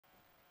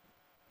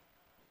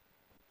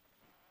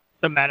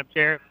So, Madam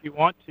Chair, if you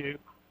want to,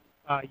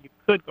 you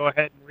could go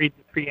ahead and read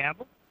the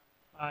preamble,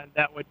 and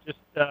that would just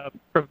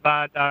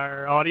provide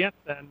our audience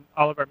and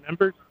all of our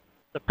members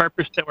the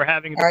purpose that we're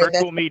having the All right,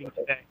 virtual meeting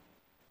today.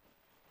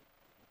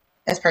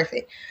 That's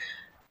perfect.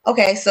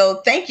 Okay,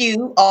 so thank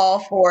you all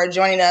for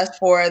joining us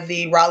for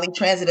the Raleigh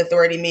Transit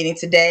Authority meeting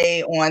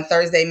today on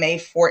Thursday, May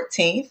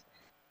 14th,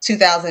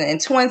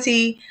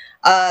 2020.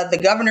 The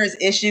governor has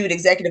issued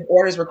executive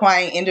orders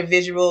requiring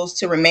individuals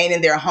to remain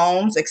in their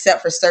homes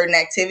except for certain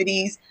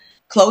activities,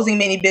 closing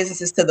many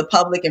businesses to the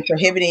public and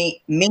prohibiting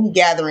many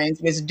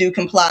gatherings which do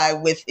comply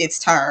with its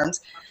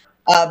terms.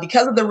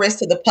 Because of the risk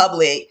to the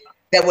public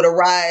that would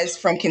arise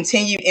from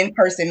continued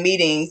in-person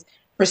meetings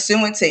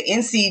pursuant to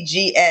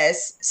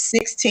NCGS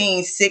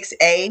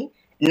 166A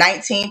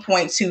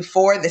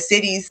 19.24, the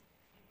city's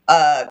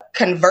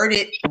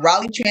converted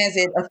Raleigh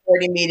Transit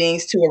Authority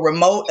meetings to a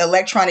remote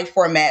electronic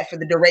format for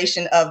the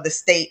duration of the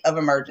state of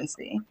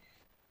emergency.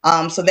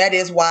 So that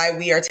is why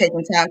we are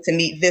taking time to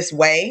meet this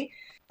way.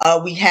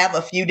 We have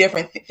a few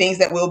different things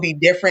that will be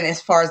different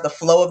as far as the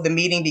flow of the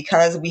meeting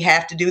because we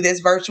have to do this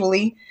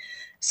virtually.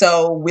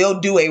 So we'll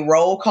do a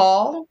roll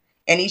call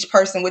and each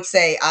person would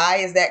say aye.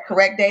 Is that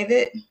correct,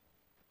 David?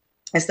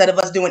 Instead of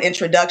us doing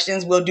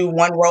introductions, we'll do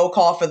one roll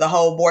call for the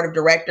whole board of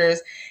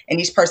directors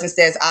and each person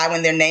says aye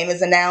when their name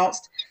is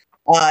announced.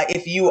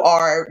 If you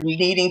are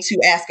needing to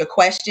ask a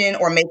question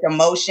or make a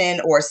motion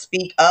or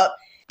speak up,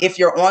 if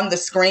you're on the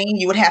screen,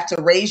 you would have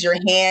to raise your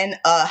hand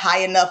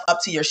high enough up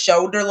to your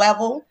shoulder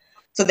level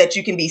so that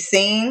you can be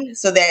seen,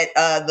 so that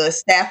the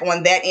staff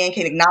on that end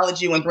can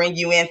acknowledge you and bring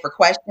you in for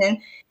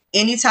question.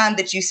 Anytime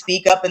that you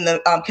speak up in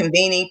the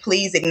convening,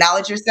 please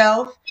acknowledge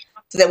yourself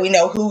so that we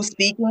know who's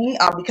speaking,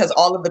 because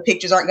all of the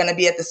pictures aren't going to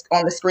be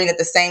on the screen at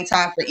the same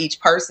time for each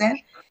person.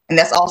 And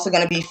that's also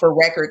going to be for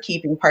record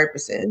keeping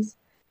purposes.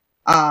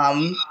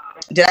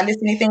 Did I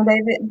miss anything,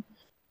 David?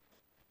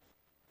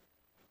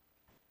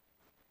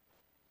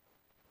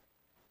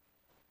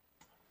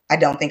 I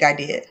don't think I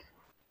did.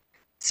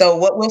 So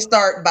what we'll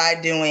start by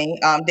doing,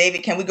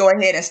 David, can we go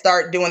ahead and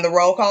start doing the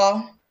roll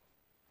call?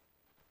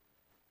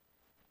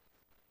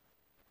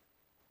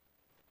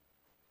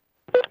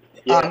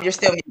 Yeah. You're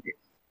still muted.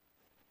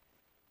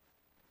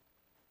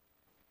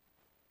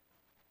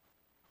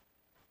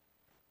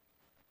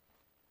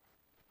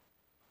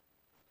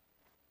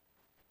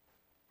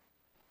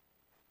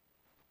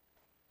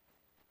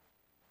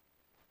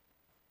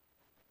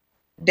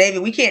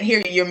 David, we can't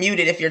hear you. You're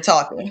muted if you're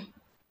talking.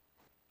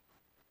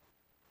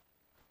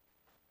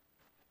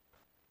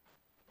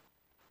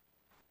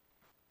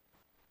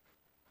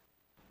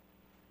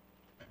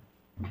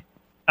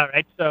 All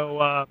right.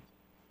 So,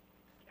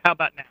 how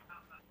about now?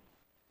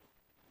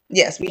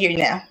 Yes, we hear you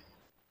now.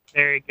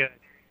 Very good.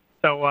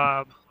 So,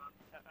 I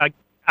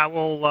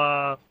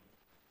will,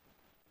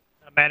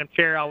 Madam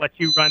Chair, I'll let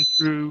you run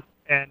through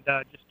and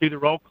just do the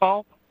roll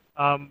call,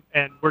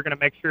 and we're going to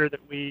make sure that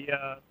we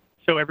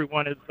show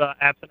everyone is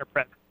absent or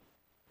present.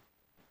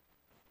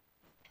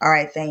 All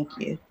right, thank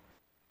you.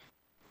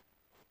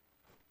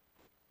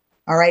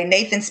 All right,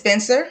 Nathan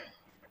Spencer.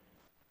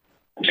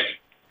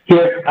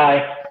 Here,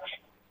 aye.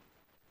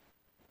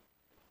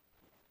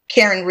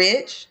 Karen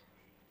Ridge.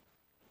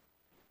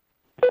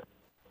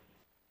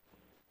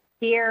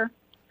 Here.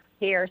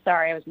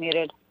 Sorry, I was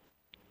muted.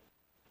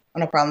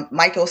 No problem.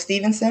 Michael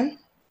Stevenson.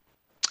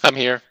 I'm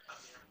here.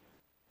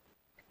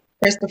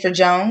 Christopher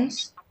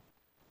Jones.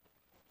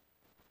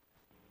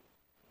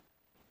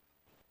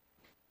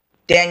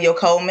 Daniel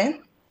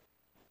Coleman.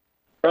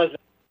 Present.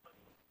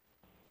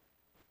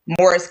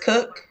 Morris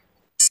Cook.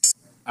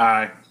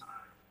 Aye.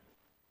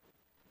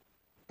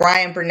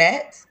 Brian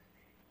Burnett.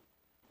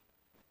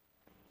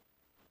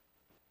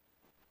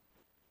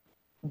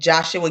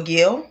 Joshua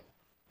Gill.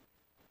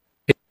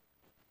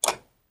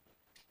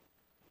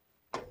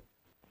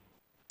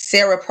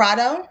 Sarah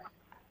Prado.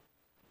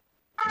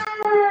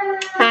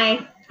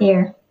 Hi,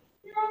 here.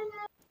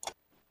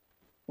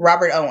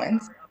 Robert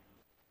Owens.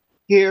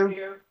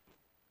 Here.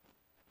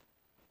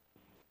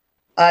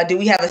 Do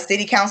we have a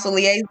city council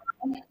liaison?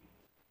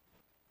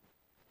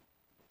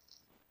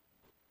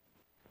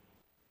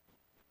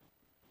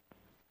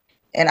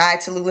 And I,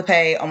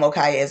 Tolulope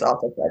Omokaya, is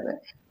also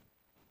present.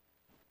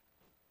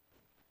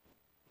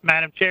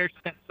 Madam Chair,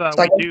 since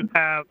we do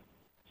have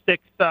we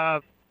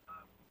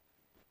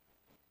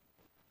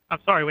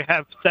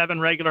have 7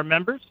 regular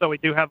members, so we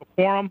do have a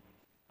quorum.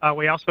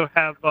 We also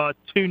have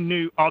 2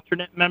 new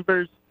alternate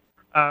members,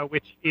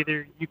 which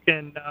either you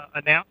can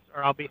announce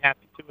or I'll be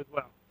happy to as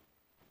well.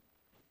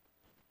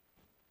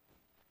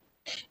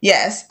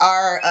 Yes,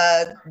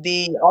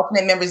 the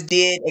alternate members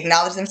did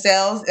acknowledge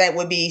themselves. That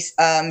would be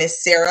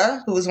Miss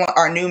Sarah, who is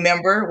our new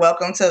member.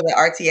 Welcome to the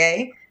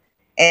RTA.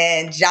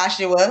 And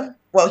Joshua,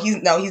 well,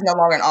 he's no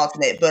longer an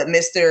alternate, but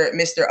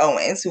Mr.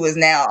 Owens, who is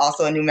now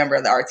also a new member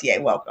of the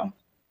RTA. Welcome.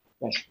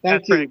 Yes,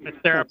 That's thank you. right, Ms.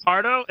 Sarah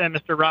Pardo and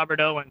Mr. Robert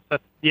Owens. So,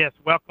 yes,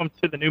 welcome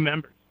to the new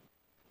members.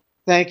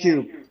 Thank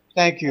you.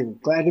 Thank you.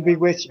 Glad to be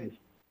with you.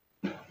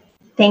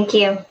 Thank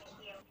you.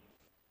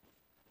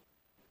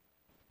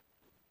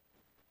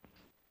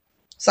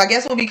 So I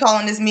guess we'll be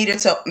calling this meeting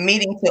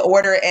to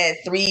order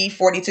at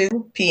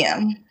 3:42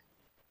 p.m.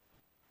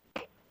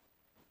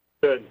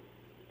 Good.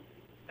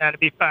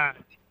 That'd be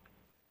fine.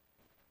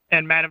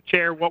 And Madam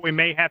Chair, what we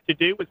may have to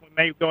do is we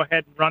may go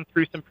ahead and run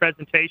through some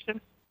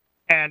presentations.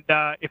 And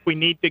if we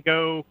need to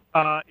go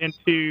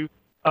into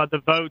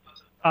the votes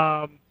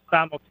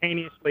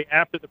simultaneously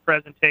after the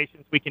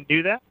presentations, we can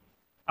do that.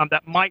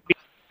 That might be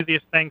the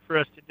easiest thing for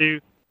us to do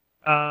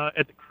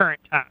at the current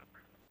time.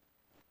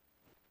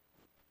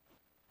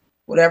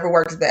 Whatever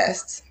works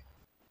best.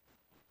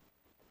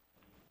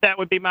 That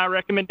would be my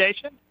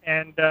recommendation.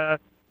 And so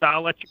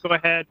I'll let you go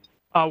ahead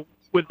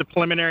with the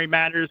preliminary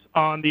matters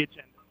on the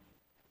agenda.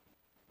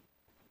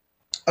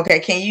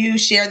 Okay, can you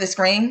share the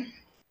screen?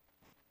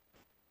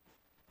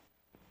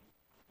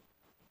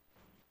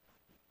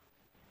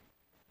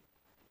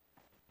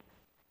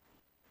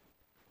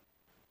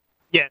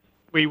 Yes,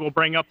 we will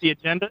bring up the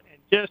agenda in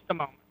just a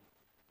moment.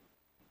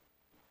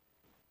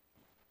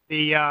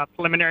 The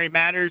preliminary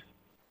matters,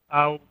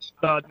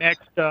 the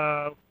next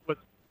was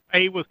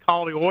A was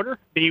call to order,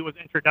 B was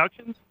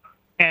introductions,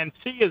 and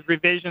C is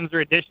revisions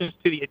or additions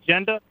to the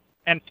agenda.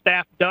 And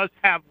staff does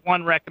have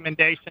one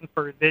recommendation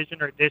for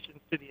revision or additions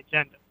to the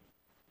agenda.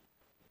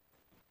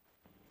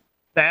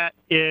 That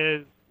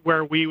is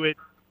where we would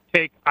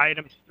take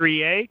items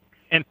 3A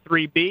and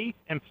 3B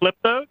and flip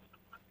those.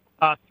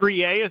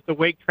 3A is the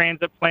Wake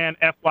Transit Plan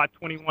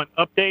FY21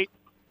 update,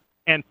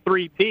 and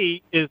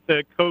 3B is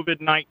the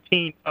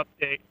COVID-19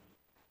 update.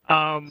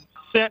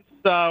 Since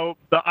the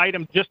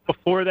item just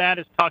before that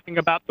is talking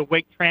about the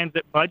Wake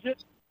Transit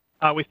budget,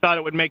 we thought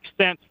it would make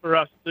sense for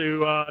us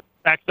to,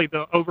 actually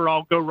the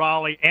overall Go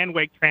Raleigh and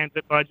Wake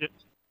Transit budget,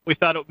 we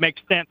thought it would make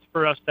sense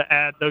for us to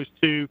add those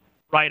two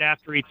right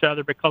after each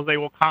other because they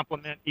will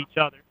complement each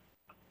other.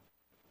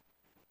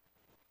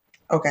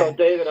 Okay. So,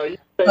 David, are you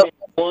saying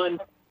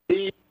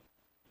 1B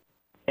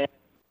and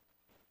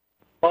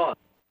 1?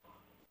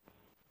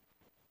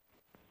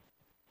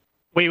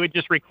 We would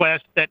just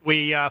request that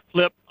we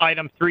flip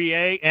item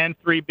 3A and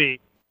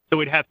 3B. So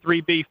we'd have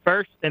 3B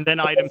first and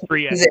then item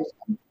 3A.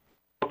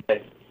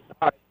 Okay.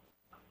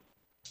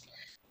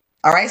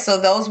 All right,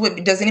 so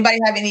does anybody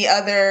have any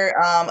other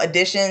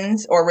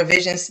additions or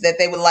revisions that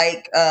they would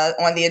like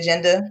on the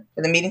agenda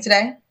for the meeting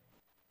today?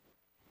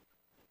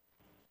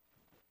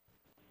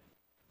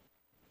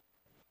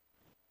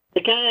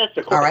 Hey, can I ask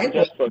a question? All right.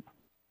 Just for,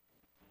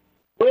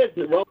 where's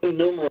the Roman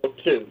numeral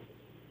 2?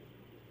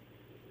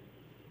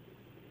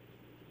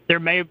 There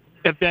may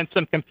have been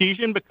some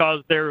confusion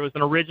because there was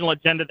an original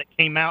agenda that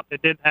came out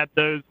that did have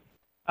those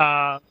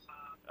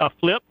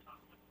flipped,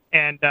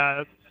 and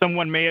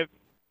someone may have,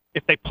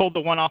 if they pulled the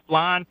one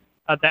offline,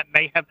 that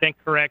may have been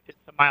corrected.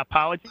 So my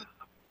apologies.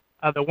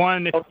 The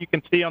one, if you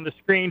can see on the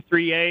screen,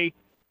 3A,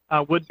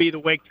 would be the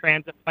Wake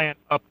Transit Plan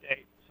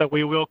update. So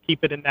we will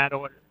keep it in that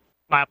order.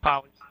 My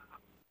apologies.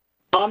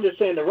 I'm just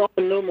saying the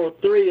Roman numeral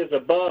 3 is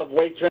above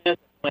Wake Transit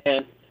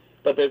Plan,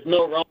 but there's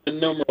no Roman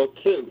numeral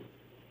 2.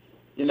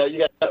 You know, you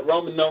got that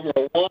Roman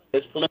numeral 1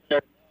 is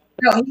preliminary.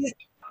 No,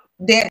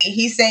 Danny,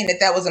 he's saying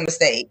that was a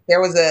mistake.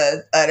 There was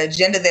an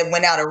agenda that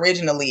went out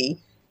originally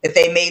that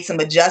they made some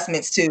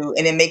adjustments to,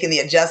 and in making the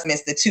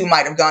adjustments, the 2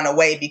 might have gone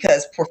away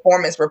because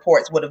performance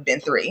reports would have been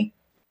 3.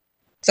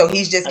 So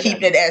he's just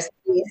keeping it as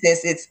 3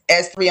 since it's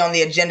as 3 on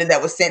the agenda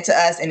that was sent to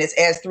us, and it's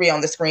as 3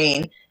 on the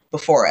screen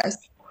before us.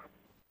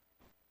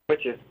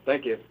 With you.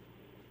 Thank you.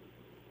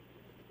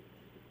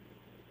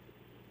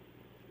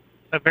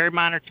 A very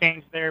minor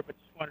change there, but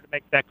just wanted to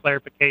make that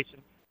clarification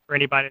for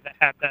anybody that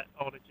had that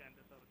old agenda.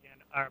 So again,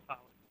 our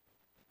apologies.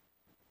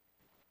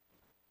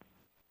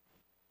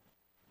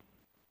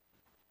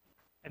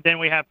 And then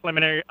we have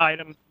preliminary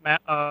items,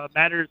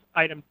 matters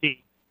item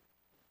D.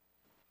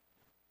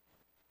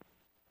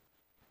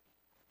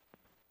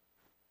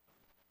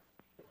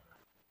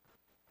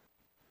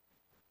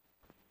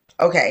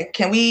 Okay,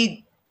 can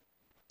we,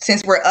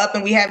 since we're up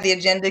and we have the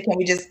agenda, can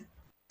we just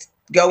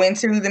go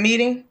into the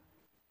meeting?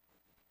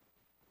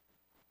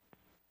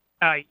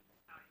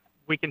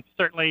 We can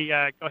certainly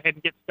go ahead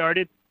and get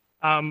started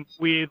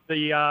with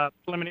the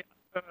preliminary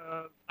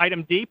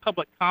item D,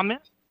 public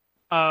comment.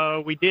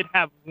 We did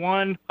have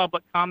one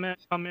public comment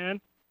come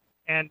in,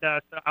 and so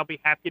I'll be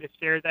happy to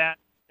share that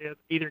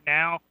either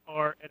now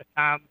or at a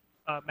time,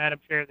 Madam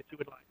Chair, that you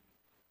would like.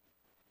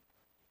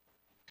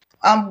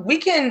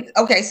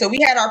 Okay, so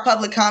we had our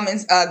public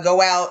comments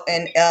go out,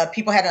 and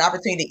people had an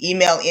opportunity to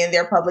email in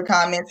their public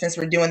comments since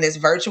we're doing this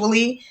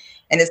virtually,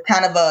 and it's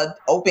kind of a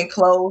open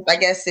close, I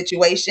guess,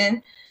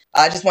 situation.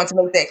 I just want to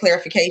make that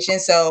clarification.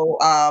 So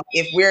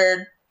if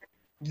we're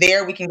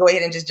there, we can go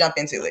ahead and just jump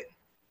into it.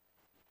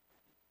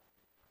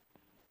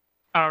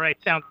 All right,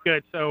 sounds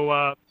good.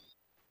 So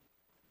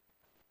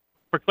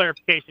for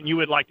clarification, you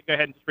would like to go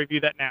ahead and just review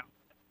that now?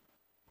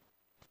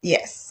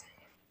 Yes.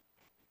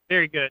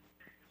 Very good.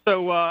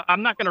 So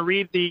I'm not going to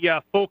read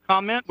the full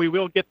comment. We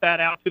will get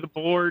that out to the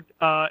board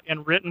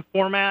in written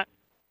format.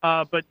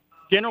 But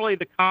generally,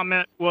 the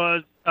comment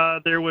was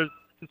there was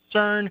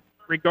concern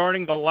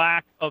regarding the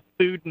lack of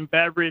food and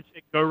beverage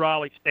at Go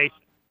Raleigh Station.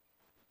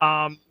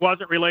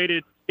 Wasn't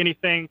related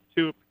anything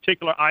to a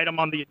particular item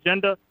on the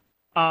agenda,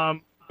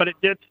 but it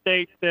did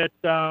state that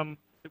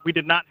we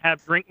did not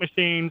have drink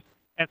machines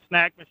and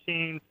snack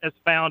machines as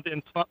found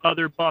in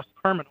other bus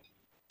terminals.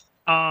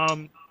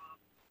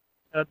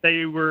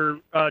 They were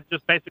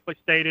just basically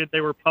stated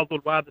they were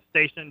puzzled why the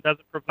station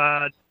doesn't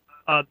provide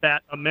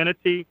that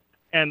amenity,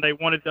 and they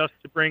wanted us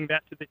to bring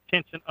that to the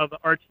attention of the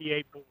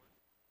RTA board.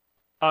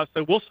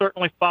 So we'll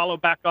certainly follow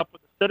back up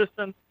with the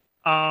citizen.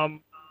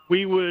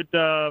 We would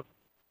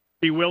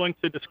be willing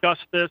to discuss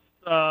this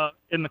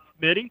in the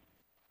committee,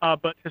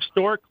 but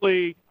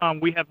historically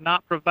we have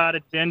not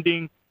provided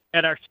vending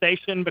at our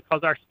station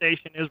because our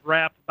station is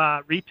wrapped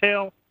by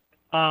retail,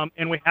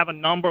 and we have a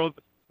number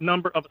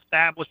of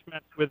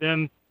establishments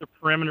within the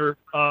perimeter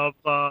of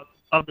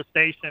the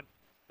station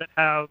that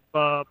have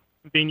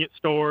convenience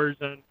stores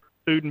and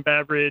food and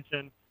beverage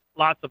and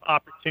lots of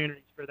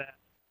opportunities for that.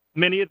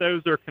 Many of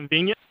those are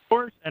convenience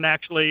stores and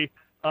actually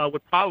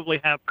would probably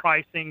have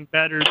pricing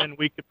better than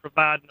we could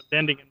provide in a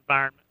vending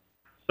environment.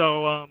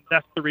 So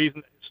that's the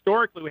reason that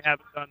historically we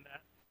haven't done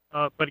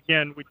that. But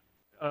again,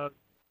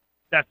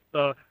 that's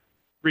the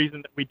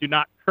reason that we do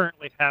not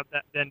currently have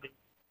that vending.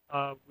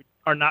 We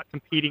are not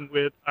competing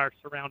with our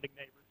surrounding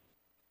neighbors.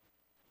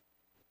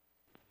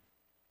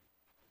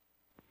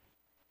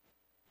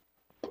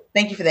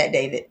 Thank you for that,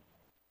 David.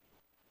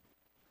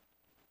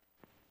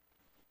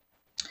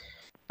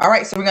 All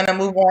right, so we're going to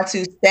move on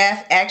to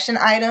staff action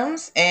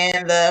items.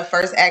 And the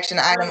first action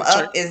item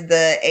up is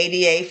the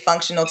ADA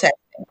functional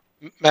testing.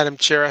 Madam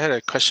Chair, I had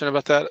a question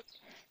about that.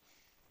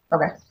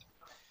 Okay.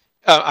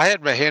 I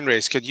had my hand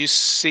raised. Can you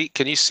see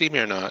me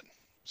or not?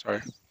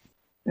 Sorry.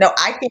 No,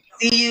 I can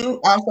see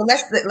you. So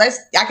let's.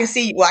 I can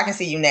see you. Well, I can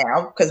see you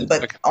now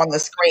but okay. On the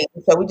screen.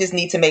 So we just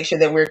need to make sure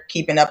that we're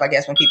keeping up, I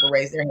guess, when people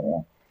raise their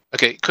hand.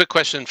 Okay. Quick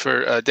question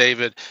for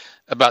David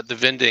about the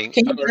vending.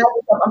 Can you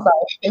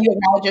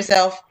acknowledge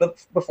yourself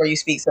before you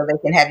speak so they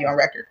can have you on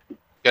record?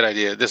 Good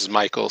idea. This is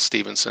Michael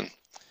Stevenson.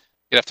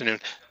 Good afternoon.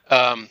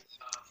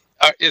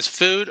 Is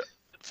food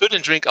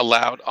and drink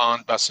allowed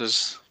on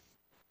buses?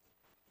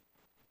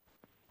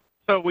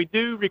 So we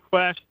do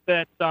request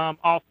that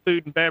all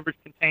food and beverage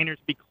containers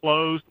be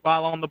closed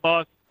while on the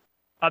bus.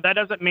 That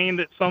doesn't mean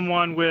that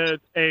someone with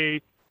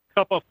a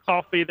cup of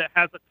coffee that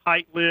has a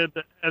tight lid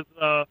that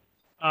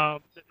has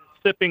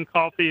sipping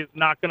coffee is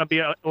not going to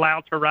be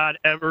allowed to ride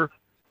ever.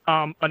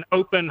 An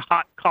open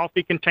hot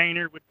coffee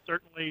container would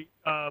certainly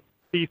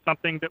be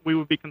something that we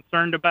would be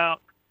concerned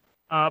about.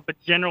 But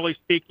generally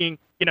speaking,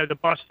 the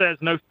bus says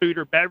no food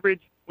or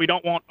beverage. We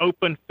don't want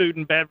open food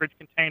and beverage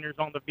containers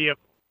on the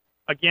vehicle.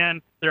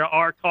 Again, there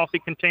are coffee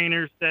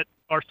containers that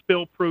are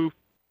spill proof,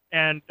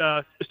 and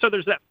so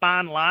there's that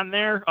fine line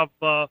there of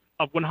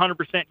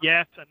 100%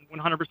 yes and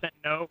 100%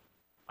 no.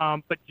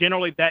 But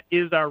generally, that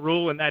is our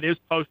rule, and that is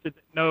posted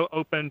that no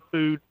open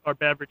food or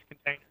beverage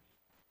containers.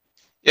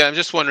 Yeah, I'm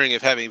just wondering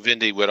if having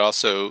vending would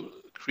also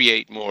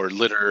create more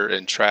litter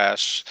and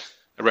trash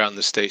around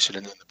the station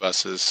and in the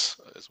buses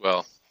as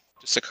well.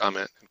 Just a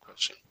comment and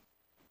question.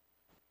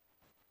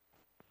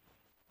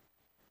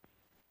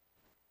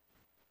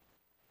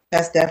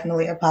 That's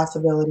definitely a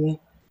possibility.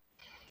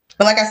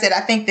 But like I said,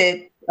 I think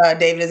that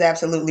David is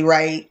absolutely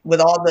right.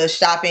 With all the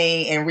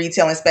shopping and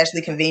retail, and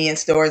especially convenience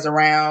stores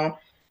around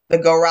the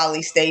Go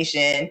Raleigh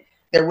station,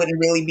 there wouldn't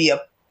really be a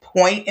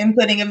point in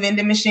putting a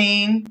vending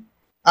machine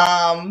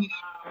there.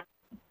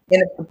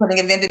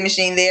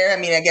 I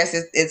mean, I guess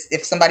it's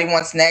if somebody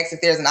wants snacks, if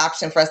there's an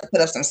option for us to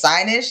put up some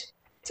signage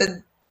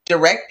to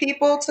direct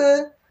people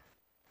to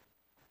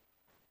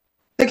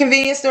the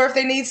convenience store if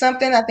they need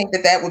something, I think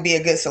that would be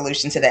a good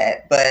solution to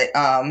that. But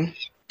I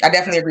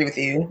definitely agree with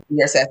you,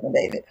 your assessment,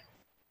 David.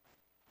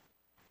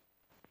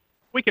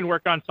 We can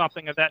work on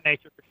something of that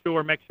nature for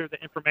sure. Make sure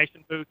the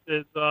information booth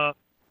is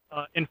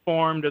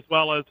informed, as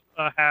well as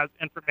has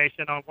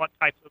information on what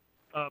types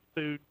of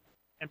food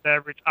and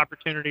beverage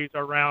opportunities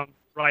are around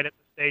right at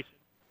the station.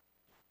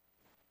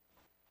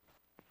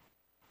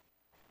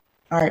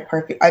 All right,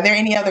 perfect. Are there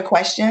any other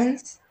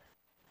questions?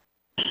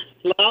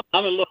 I'm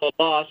a little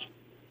lost.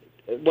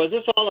 Was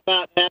this all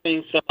about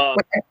having some...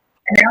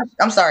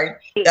 I'm sorry.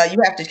 You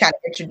have to kind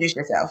of introduce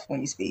yourself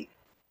when you speak.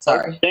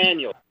 Sorry.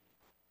 Daniel.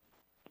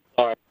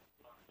 Sorry.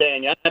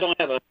 Daniel. I don't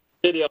have a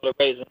video to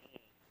raise a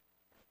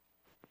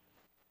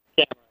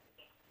camera.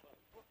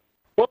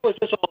 What was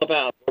this all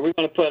about? Are we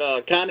going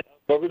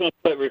to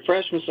put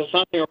refreshments or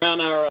something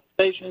around our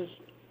stations?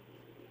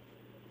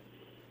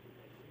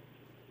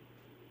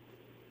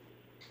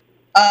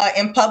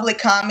 In public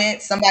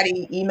comment,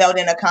 somebody emailed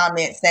in a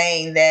comment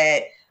saying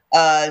that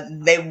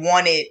they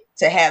wanted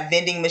to have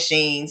vending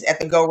machines at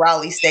the Go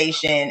Raleigh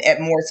station at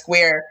Moore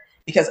Square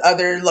because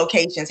other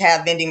locations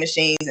have vending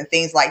machines and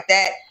things like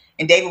that.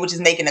 And David was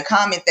just making a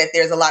comment that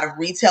there's a lot of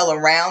retail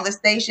around the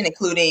station,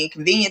 including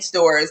convenience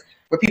stores,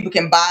 where people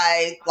can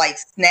buy like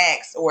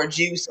snacks or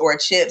juice or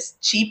chips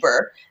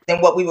cheaper than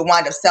what we would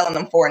wind up selling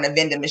them for in a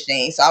vending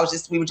machine. So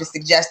we were just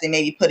suggesting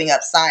maybe putting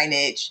up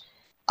signage.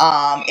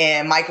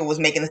 And Michael was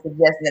making the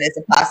suggestion that it's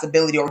a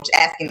possibility, or just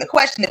asking the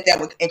question if that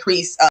would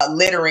increase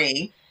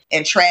littering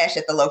and trash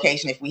at the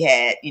location if we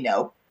had,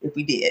 if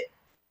we did,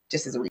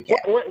 just as a recap.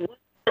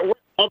 What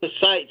other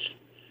sites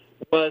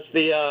was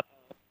the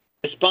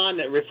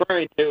respondent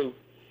referring to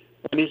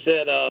when he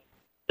said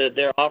that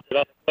they're offered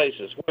other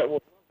places? What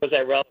was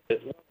that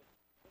relevant? What was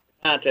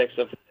the context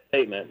of the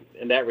statement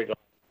in that regard?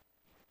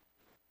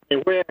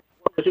 And where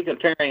was he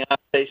comparing our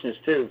stations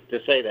to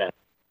say that?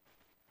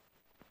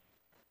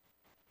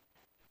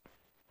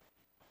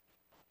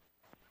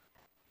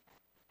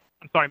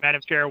 I'm sorry,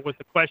 Madam Chair, was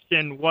the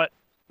question what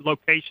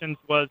locations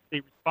was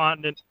the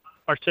respondent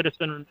or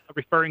citizen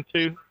referring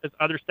to as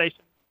other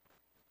stations?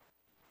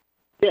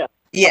 Yeah.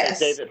 Yes.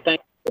 David,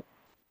 thank you.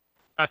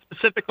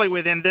 Specifically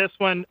within this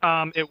one,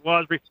 it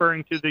was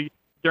referring to the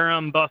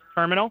Durham bus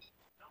terminal,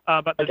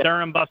 but the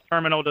Durham bus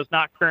terminal does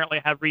not currently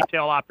have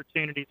retail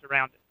opportunities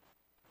around it.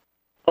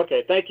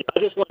 Okay, thank you. I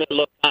just wanted a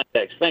little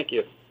context. Thank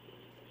you.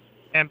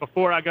 And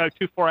before I go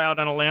too far out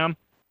on a limb,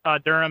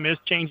 Durham is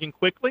changing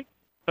quickly,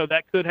 so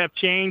that could have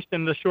changed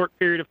in the short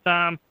period of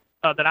time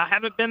that I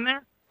haven't been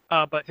there.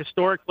 But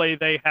historically,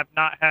 they have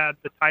not had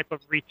the type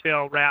of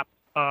retail wrap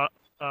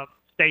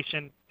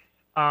station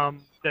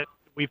that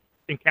we've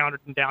encountered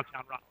in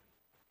downtown Raleigh.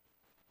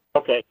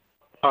 Okay.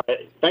 All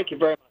right. Thank you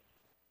very much.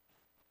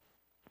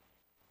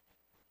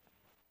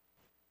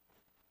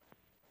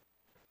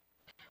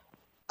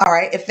 All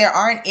right. If there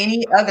aren't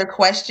any other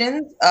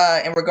questions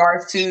in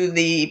regards to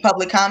the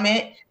public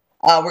comment,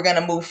 we're going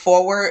to move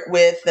forward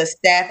with the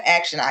staff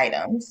action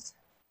items.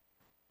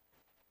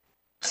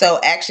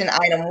 So action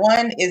item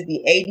 1 is the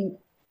AD.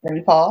 Let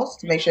me pause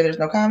to make sure there's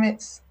no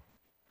comments.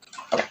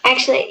 Okay.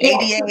 Actually,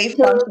 yes. ADA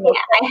So,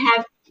 I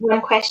have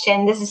one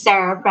question. This is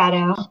Sarah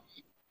Brado.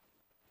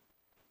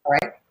 All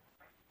right.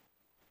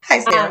 Hi,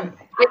 Sarah.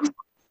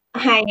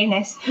 Hi,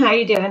 Eunice. How are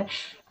you doing?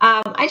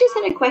 I just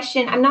had a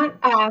question. I'm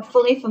not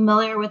fully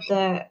familiar with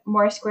the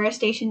Moore Square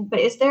station, but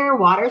is there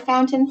water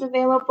fountains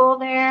available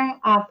there?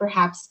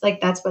 Perhaps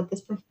like that's what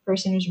this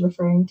person was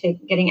referring to,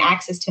 getting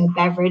access to a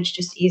beverage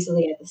just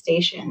easily at the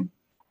station.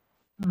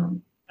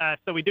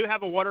 So we do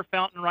have a water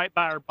fountain right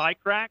by our bike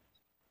rack.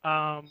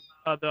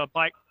 The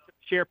bike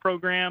share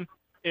program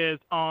is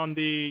on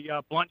the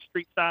Blunt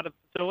Street side of the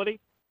facility.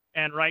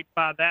 And right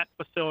by that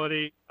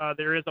facility,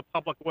 there is a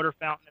public water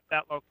fountain at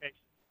that location.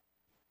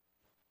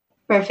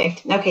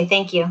 Perfect. Okay,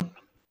 thank you.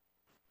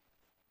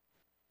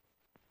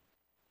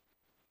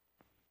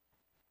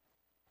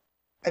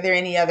 Are there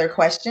any other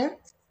questions?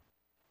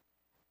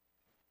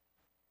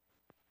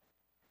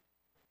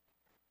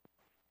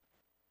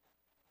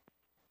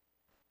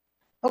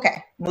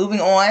 Okay,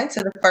 moving on to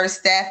the first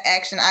staff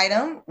action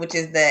item, which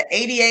is the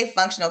ADA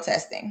functional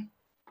testing.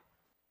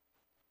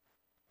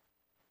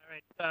 All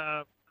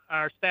right,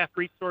 our staff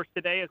resource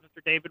today is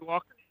Mr. David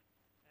Walker,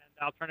 and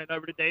I'll turn it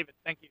over to David.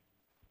 Thank you.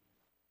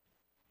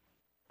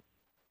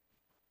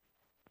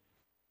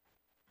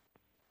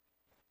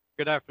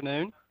 Good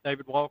afternoon,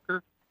 David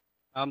Walker.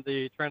 I'm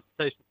the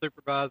transportation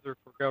supervisor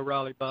for Go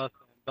Raleigh Bus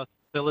and Bus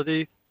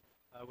Facilities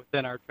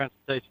within our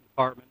transportation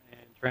department and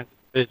transit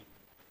division.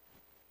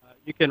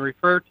 You can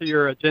refer to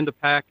your agenda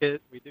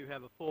packet. We do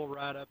have a full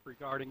write-up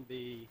regarding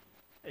the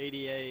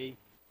ADA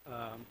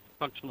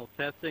functional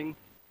testing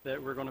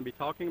that we're going to be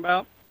talking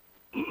about.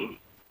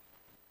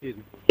 Excuse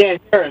me. Yeah,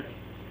 sure.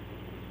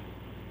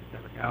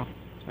 There we go.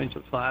 Change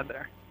the slide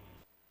there.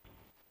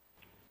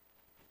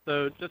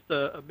 So just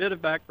a bit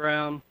of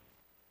background.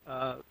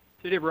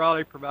 City of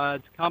Raleigh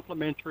provides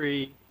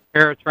complimentary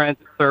paratransit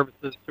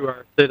services to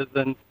our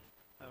citizens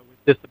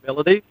with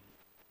disabilities.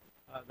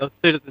 Those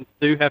citizens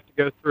do have to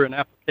go through an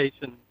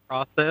application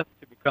process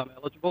to become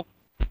eligible.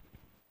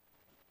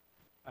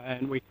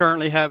 And we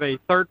currently have a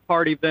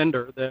third-party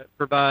vendor that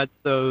provides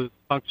those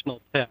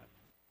functional tests.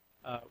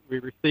 We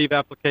receive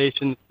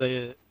applications.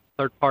 The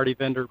third-party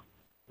vendor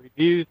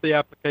reviews the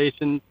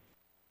applications,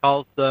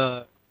 calls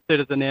the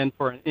citizen in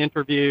for an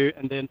interview,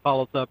 and then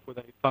follows up with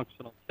a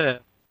functional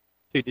test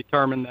to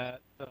determine that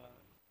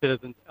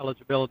citizen's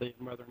eligibility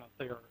and whether or not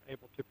they are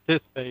able to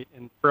participate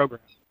in the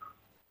program.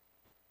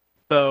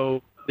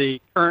 So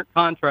the current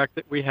contract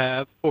that we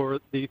have for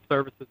these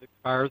services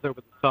expires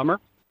over the summer.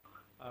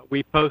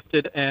 We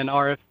posted an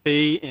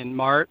RFP in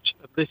March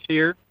of this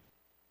year,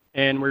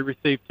 and we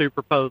received 2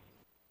 proposals.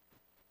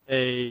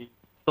 A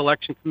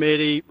selection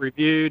committee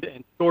reviewed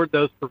and scored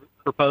those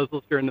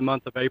proposals during the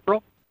month of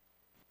April.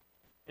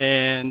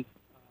 And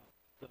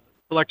the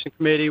selection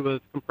committee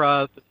was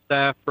comprised of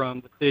staff from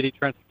the city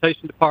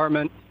transportation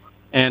department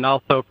and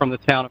also from the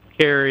town of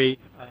Cary,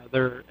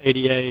 their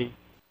ADA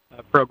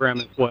program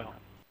as well.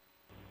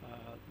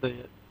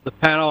 The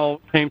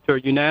panel came to a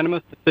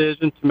unanimous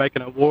decision to make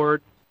an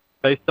award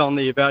based on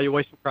the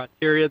evaluation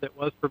criteria that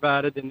was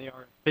provided in the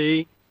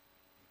RFP.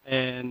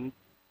 And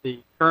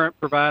the current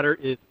provider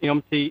is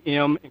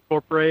MTM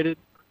Incorporated.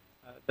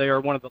 They are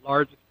one of the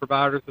largest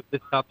providers of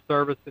this type of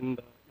service in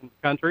the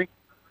country.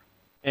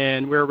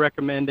 And we're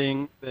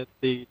recommending that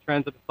the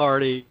Transit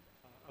Authority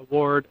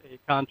award a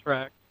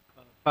contract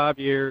of 5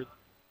 years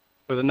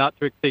with a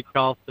not-to-exceed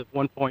cost of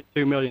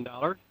 $1.2 million.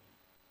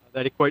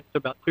 That equates to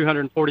about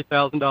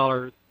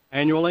 $240,000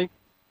 annually.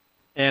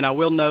 And I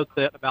will note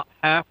that about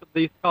half of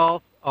these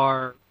costs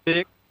are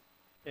fixed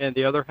and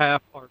the other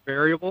half are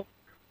variable.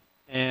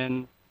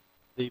 And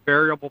the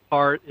variable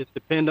part is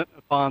dependent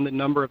upon the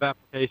number of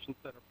applications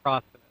that are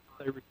processed.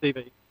 They receive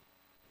a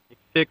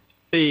fixed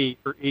fee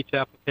for each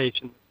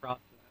application that's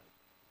processed.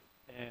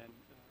 And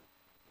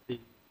the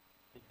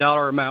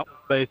dollar amount was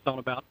based on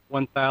about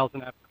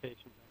 1,000 applications.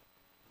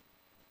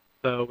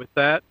 So with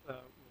that, we'll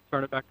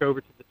turn it back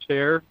over to the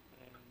chair and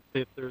see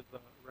if there's a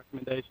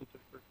recommendation to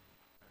approve.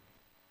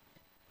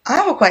 I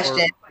have a question.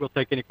 Or we'll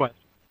take any questions.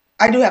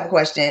 I do have a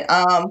question.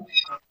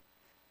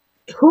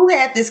 Who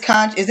had this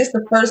is this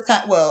the first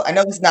time? Well, I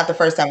know this is not the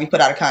first time we put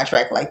out a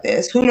contract like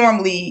this.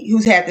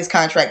 Who's had this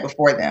contract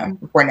before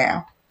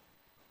now?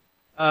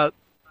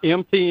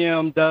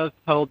 MTM does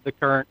hold the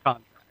current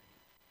contract.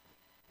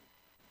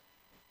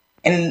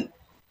 And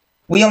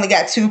we only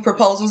got 2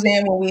 proposals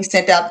in when we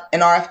sent out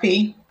an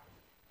RFP?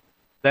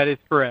 That is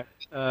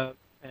correct.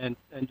 And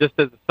just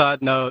as a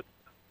side note,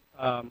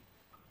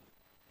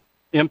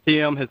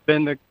 MTM has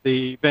been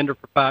the vendor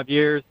for 5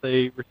 years.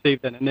 They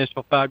received an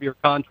initial 5-year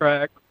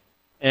contract.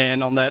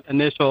 And on that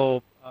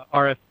initial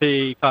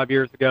RFP 5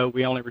 years ago,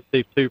 we only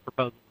received 2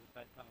 proposals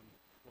at that time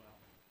as well.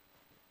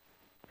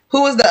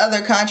 Who was the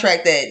other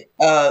contract the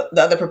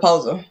other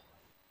proposal?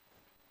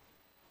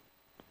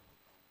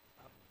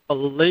 I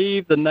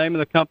believe the name of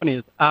the company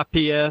is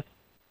IPS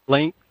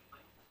Links,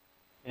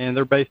 and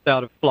they're based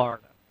out of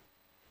Florida.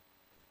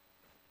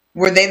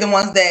 Were they the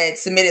ones that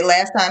submitted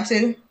last time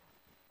too?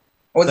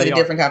 Or was it a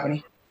different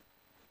company?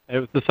 It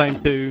was the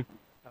same 2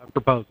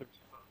 proposers.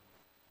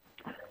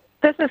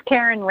 This is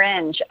Karen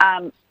Ringe.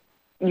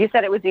 You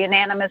said it was a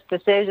unanimous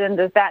decision.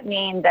 Does that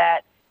mean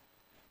that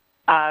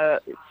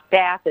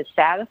staff is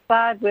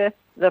satisfied with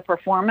the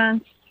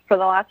performance for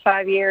the last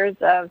 5 years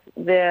of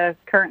the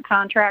current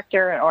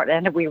contractor,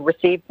 and have we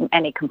received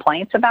any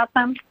complaints about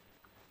them?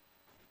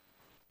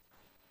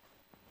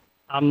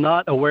 I'm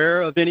not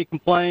aware of any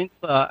complaints.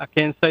 I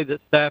can say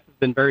that staff has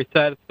been very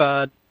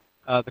satisfied.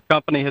 The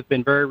company has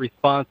been very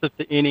responsive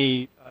to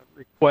any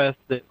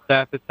requests that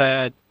staff has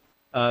had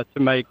to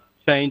make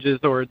changes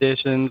or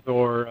additions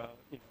or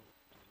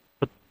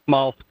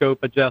small scope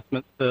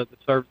adjustments to the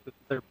services that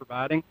they're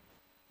providing.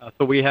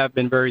 So we have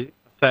been very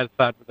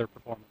satisfied with their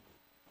performance.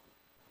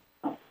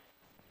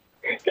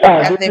 This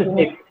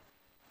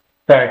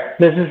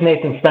is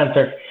Nathan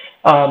Spencer.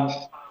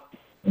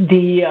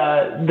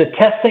 The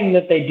testing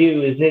that they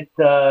do,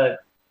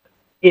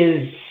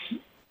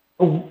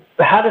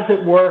 how does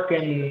it work,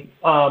 and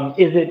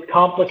is it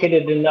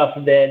complicated enough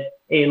that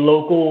a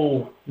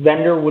local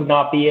vendor would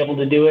not be able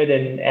to do it,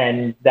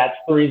 and that's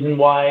the reason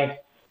why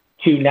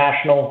 2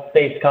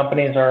 national-based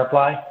companies are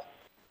applied?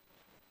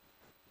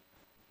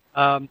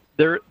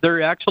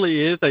 There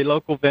actually is a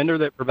local vendor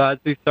that provides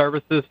these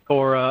services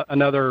for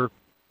another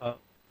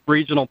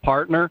regional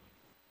partner.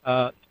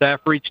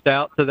 Staff reached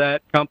out to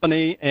that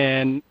company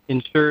and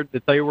ensured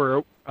that they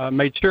were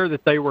made sure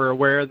that they were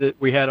aware that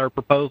we had our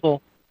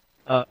proposal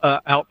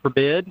out for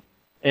bid,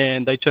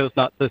 and they chose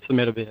not to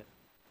submit a bid.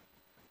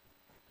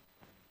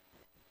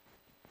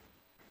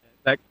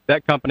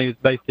 That company is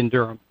based in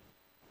Durham.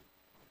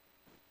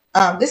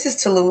 This is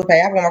Tulupe. I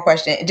have one more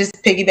question. Just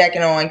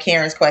piggybacking on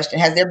Karen's question,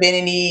 has there been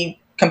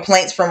any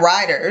complaints from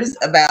riders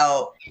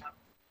about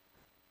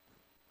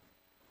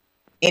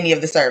any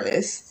of the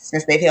service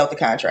since they've held the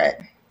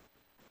contract?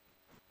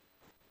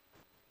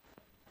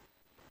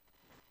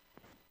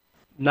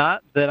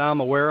 Not that I'm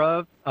aware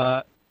of.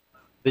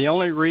 The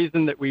only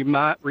reason that we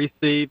might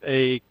receive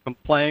a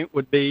complaint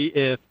would be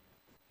if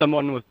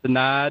someone was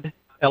denied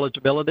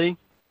eligibility,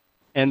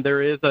 and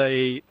there is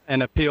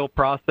an appeal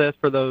process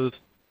for those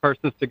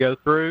persons to go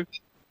through.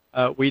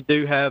 We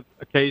do have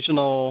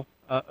occasional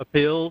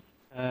appeals,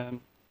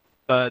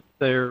 but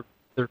they're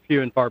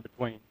few and far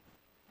between.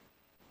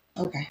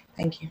 Okay,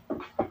 thank you.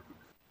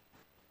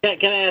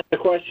 Can I ask a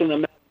question,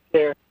 Madam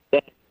Chair?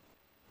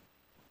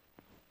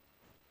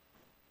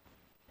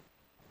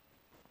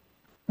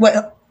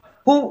 What?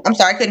 Who? I'm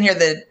sorry, I couldn't hear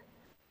the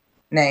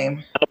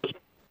name.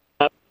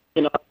 I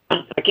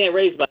can't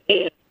raise my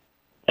hand.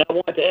 I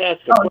wanted to ask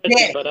a question,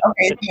 Danny. but okay,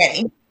 it's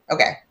Danny.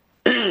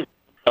 Okay.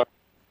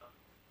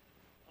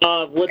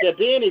 Would there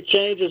be any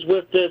changes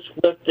with this,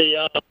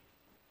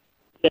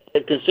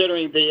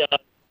 considering the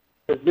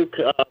new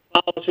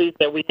policies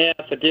that we have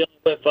for dealing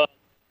with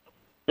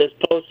this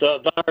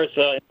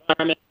post-virus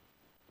environment?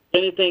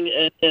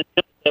 Anything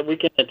that we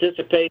can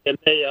anticipate that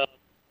may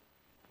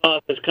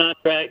cause this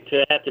contract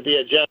to have to be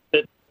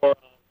adjusted or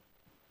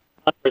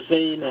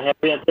unforeseen? Have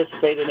we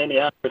anticipated any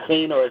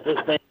unforeseen, or is this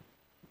thing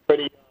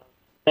pretty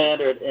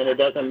standard and it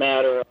doesn't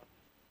matter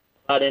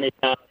about any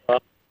kind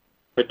of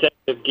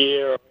protective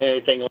gear or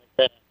anything like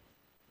that?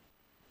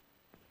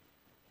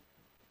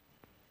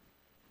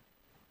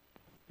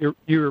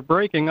 You were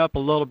breaking up a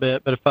little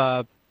bit, but if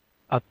I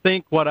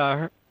think what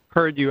I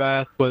heard you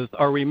ask was,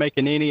 are we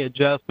making any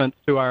adjustments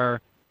to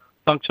our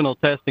functional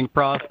testing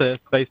process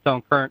based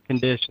on current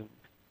conditions?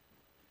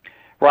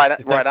 Right.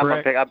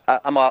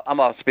 I'm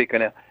off speaker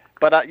now.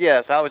 But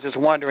yes, I was just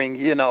wondering,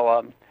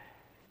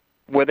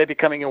 will they be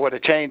coming in with a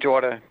change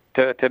order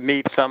to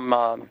meet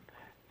some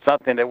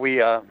something that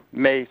we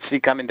may see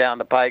coming down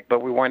the pike,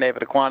 but we weren't able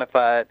to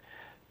quantify it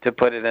to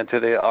put it into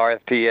the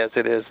RFP as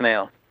it is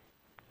now?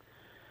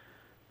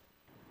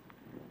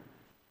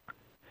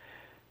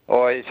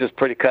 Or it's just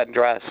pretty cut and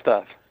dry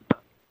stuff?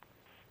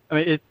 I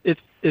mean,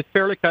 it's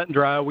fairly cut and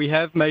dry. We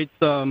have made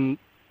some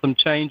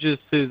changes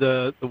to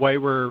the way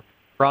we're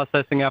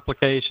processing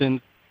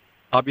applications,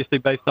 obviously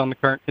based on the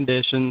current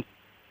conditions.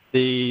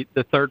 The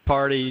third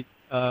party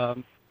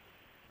that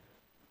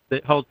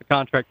holds the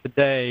contract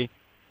today,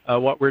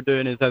 what we're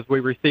doing is as we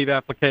receive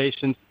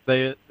applications,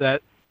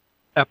 that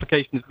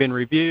application has been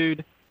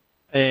reviewed,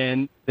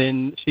 and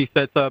then she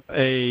sets up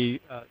a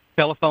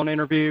telephone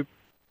interview.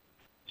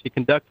 She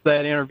conducts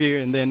that interview,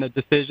 and then a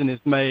decision is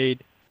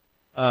made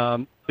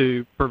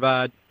to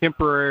provide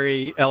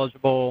temporary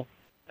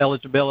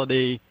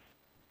eligibility,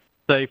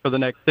 say, for the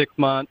next 6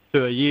 months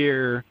to a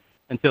year,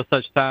 until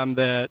such time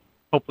that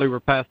hopefully we're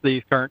past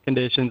these current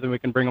conditions and we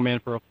can bring them in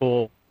for a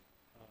full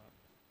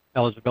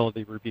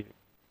eligibility review.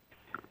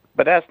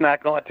 But that's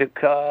not going to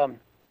come.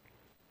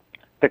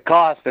 The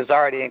cost is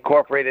already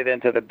incorporated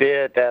into the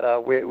bid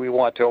that we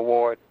want to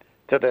award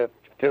to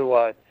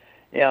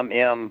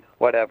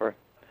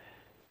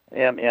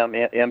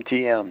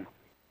MTM.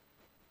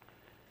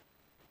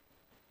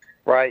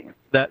 Right?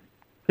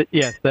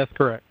 Yes, that's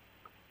correct.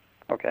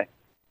 Okay.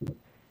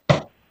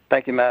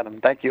 Thank you, Madam.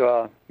 Thank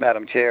you,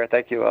 Madam Chair.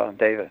 Thank you,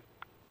 David.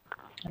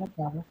 No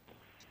problem.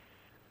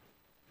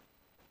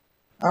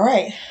 All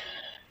right.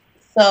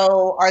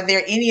 So are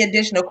there any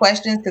additional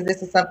questions? Because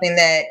this is something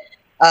that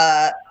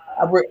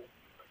we're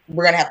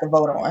going to have to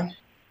vote on,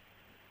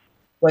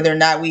 whether or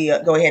not we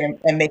go ahead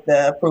and make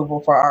the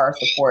approval for our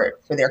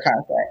support for their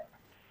contract.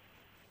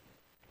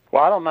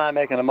 Well, I don't mind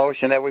making a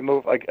motion that we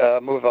move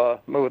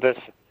this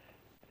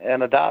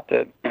and adopt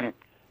it,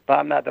 but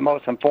I'm not the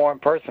most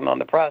informed person on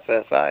the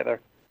process either.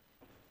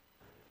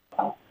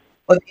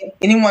 Well, if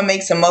anyone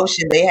makes a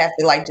motion, they have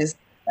to just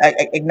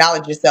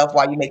acknowledge yourself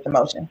while you make the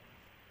motion.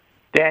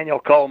 Daniel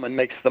Coleman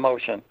makes the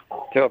motion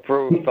to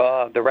approve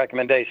the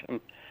recommendation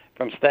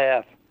from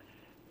staff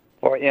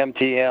for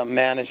MTM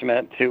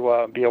management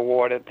to be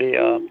awarded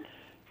the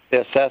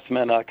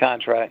assessment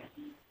contract.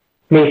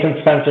 Mason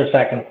Spencer,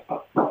 second.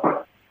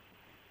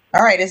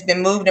 All right, it's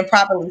been moved and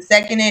properly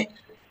seconded.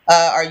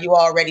 Are you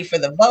all ready for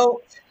the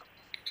vote?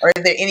 Or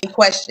is there any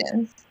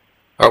questions?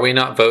 Are we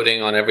not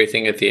voting on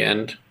everything at the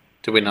end?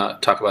 Did we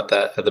not talk about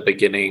that at the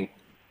beginning?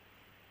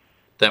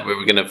 That we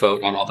were going to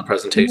vote on all the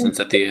presentations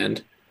at the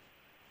end?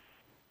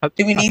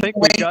 Do we need to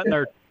wait?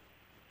 I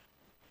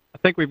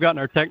think we've gotten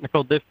our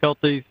technical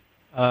difficulties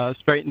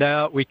straightened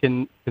out. We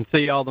can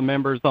see all the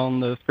members on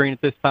the screen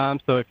at this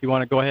time. So if you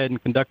want to go ahead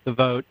and conduct the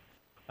vote,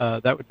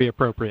 that would be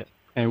appropriate,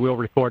 and we'll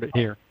record it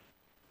here.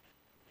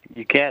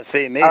 You can't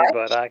see me, right,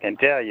 but I can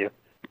tell you.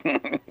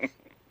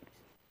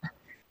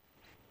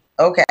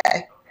 Okay.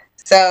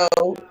 So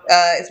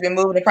it's been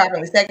moved and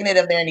properly seconded.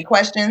 Are there any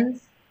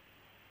questions?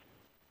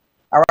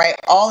 All right.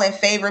 All in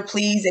favor,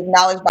 please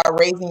acknowledge by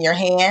raising your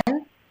hand.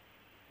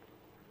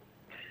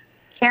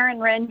 Karen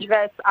Ringe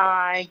votes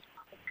aye.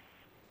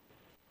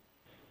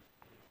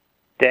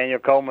 Daniel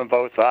Coleman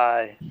votes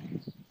aye.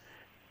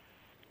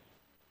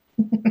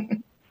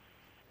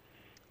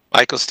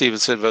 Michael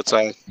Stevenson votes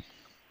aye.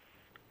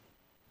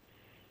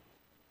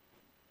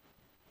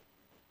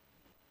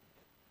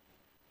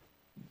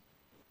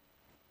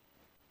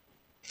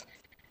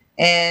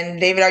 And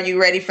David, are you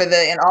ready for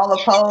and all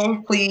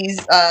opposed, please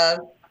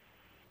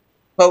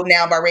vote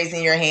now by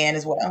raising your hand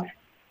as well.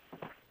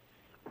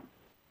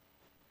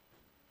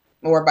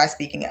 Or by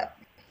speaking up.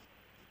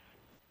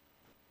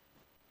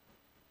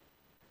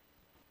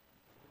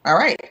 All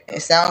right.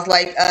 It sounds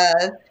like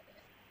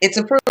it's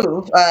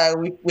approved.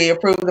 We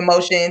approve the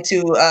motion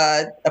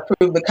to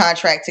approve the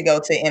contract to go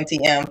to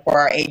MTM for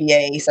our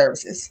ADA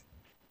services,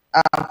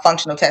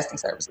 functional testing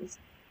services.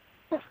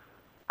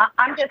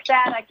 I'm just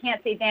sad I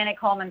can't see Danny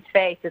Coleman's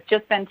face. It's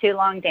just been too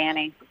long,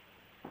 Danny.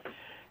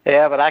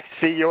 Yeah, but I can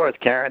see yours,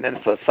 Karen, and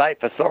it's a sight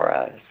for sore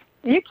eyes.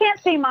 You can't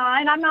see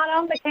mine. I'm not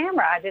on the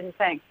camera, I didn't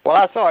think. Well,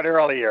 I saw it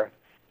earlier.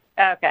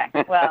 Okay,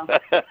 well,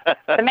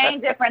 the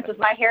main difference is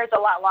my hair's a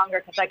lot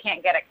longer because I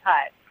can't get it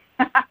cut.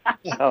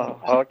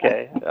 Oh,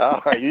 okay.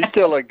 All right, you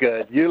still look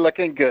good. You're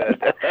looking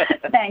good.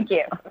 Thank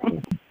you.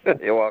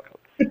 You're welcome.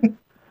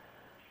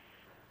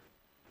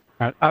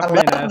 All right,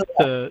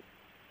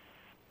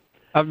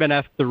 I've been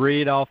asked to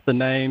read off the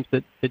names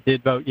that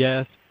did vote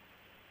yes.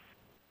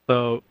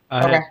 So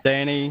I have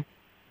Danny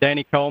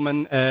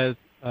Coleman as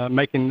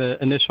making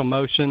the initial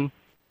motion,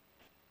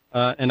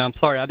 and I'm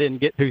sorry I didn't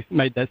get who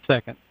made that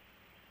second.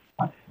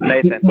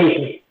 Nathan.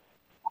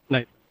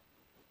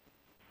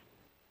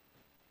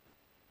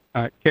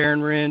 All right,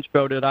 Karen Ringe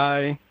voted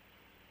aye.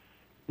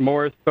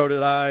 Morris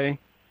voted aye.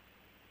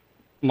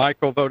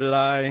 Michael voted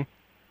aye.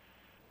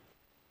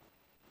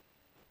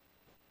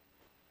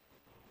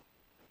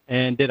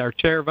 And did our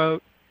chair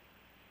vote?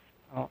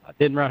 Oh, I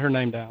didn't write her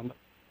name down.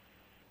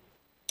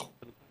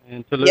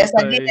 And yes,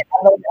 I did. I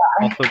voted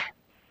aye. Also,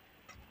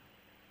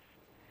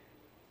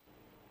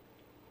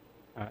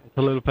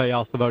 Tolupe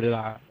also voted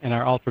aye, and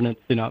our alternates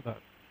do not vote.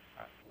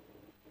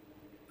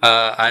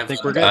 I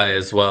think we're voted good. aye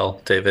as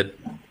well, David.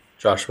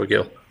 Joshua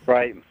Gill.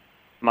 Right,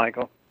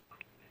 Michael.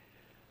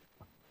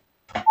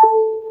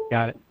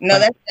 Got it. No,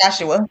 that's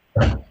Joshua.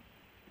 Oh,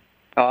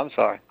 I'm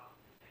sorry.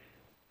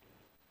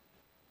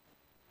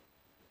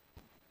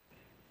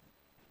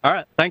 All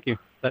right, thank you.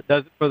 That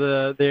does it for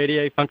the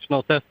ADA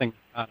functional testing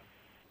item.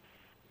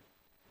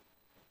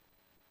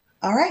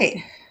 All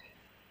right.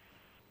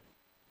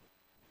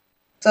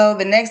 So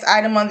the next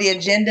item on the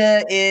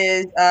agenda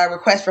is a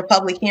request for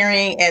public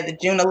hearing at the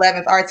June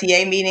 11th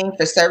RTA meeting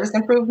for service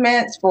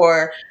improvements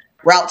for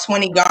Route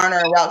 20 Garner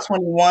and Route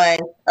 21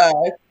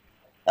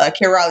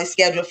 Raleigh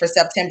scheduled for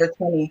September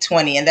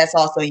 2020. And that's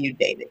also you,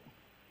 David.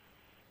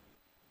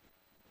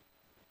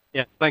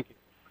 Yes, thank you.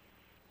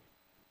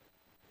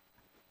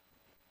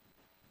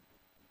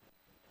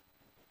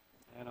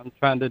 And I'm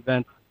trying to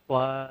advance the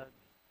slide.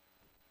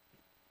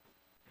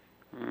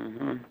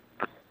 Mm-hmm.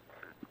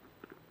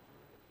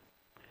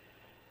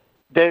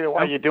 David,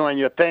 while you're doing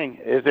your thing,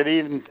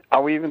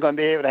 are we even going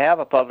to be able to have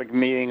a public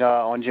meeting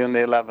on June the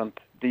 11th,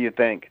 do you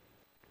think?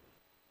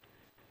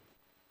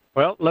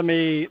 Well, let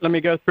me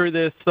go through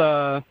this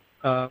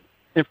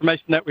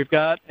information that we've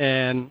got,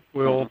 and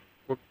we'll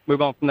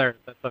move on from there,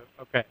 if that's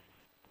okay.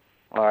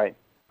 All right.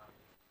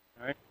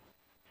 All right.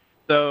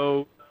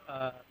 So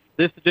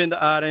this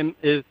agenda item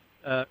is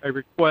a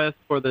request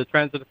for the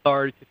Transit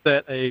Authority to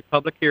set a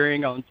public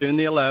hearing on June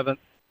the 11th,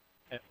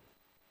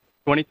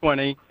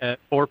 2020 at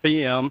 4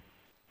 p.m.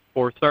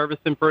 for service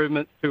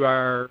improvements to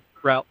our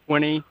Route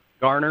 20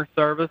 Garner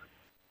service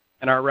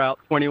and our Route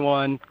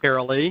 21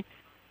 Raleigh.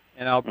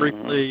 And I'll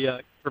briefly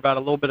provide a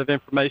little bit of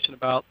information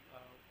about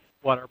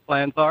what our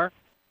plans are.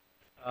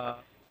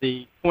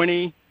 The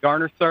 20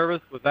 Garner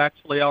service was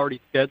actually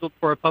already scheduled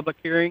for a public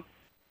hearing,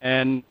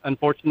 and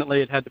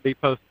unfortunately it had to be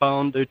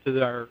postponed due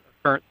to our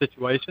current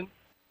situation.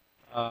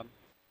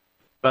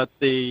 But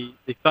the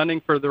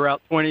funding for the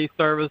Route 20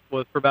 service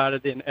was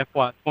provided in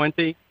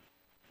FY20,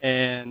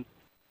 and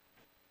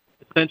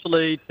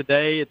essentially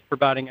today it's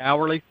providing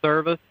hourly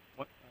service,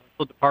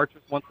 so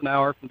departures once an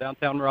hour from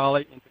downtown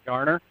Raleigh into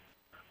Garner,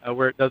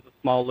 where it does a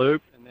small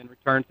loop and then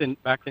returns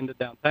back into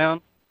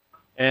downtown.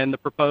 And the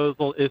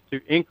proposal is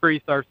to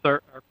increase our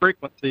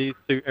frequencies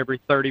to every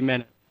 30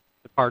 minutes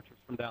departures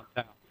from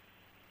downtown.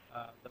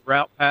 The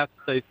route path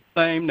stays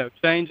the same, no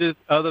changes,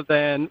 other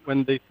than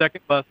when the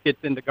second bus gets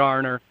into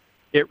Garner,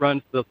 it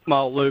runs the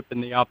small loop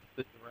in the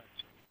opposite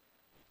direction.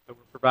 So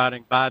we're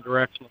providing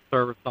bi-directional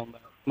service on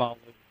that small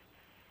loop.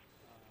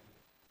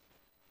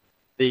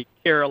 The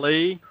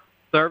Raleigh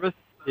service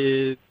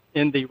is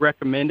in the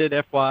recommended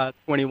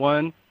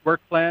FY21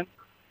 work plan.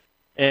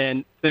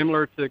 And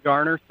similar to the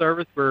Garner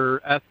service,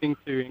 we're asking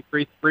to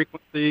increase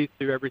frequencies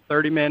to every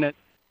 30 minutes,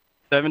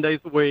 7 days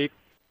a week,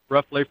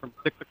 roughly from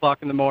 6 o'clock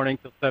in the morning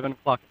till 7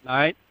 o'clock at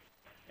night.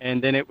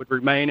 And then it would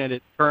remain at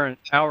its current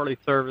hourly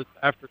service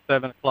after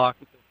 7 o'clock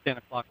until 10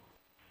 o'clock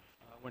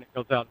when it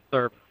goes out of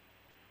service.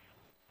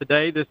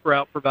 Today, this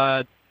route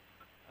provides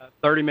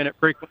 30-minute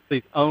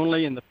frequencies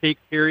only in the peak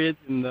periods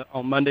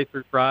on Monday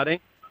through Friday.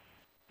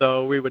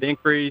 So we would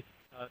increase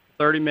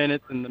 30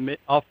 minutes in the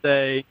off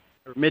day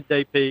or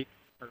midday peak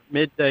or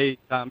midday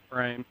time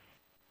frame,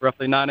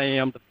 roughly 9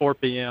 a.m. to 4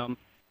 p.m.,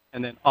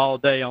 and then all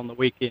day on the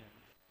weekend.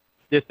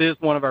 This is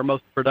one of our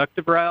most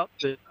productive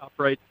routes. It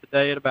operates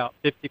today at about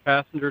 50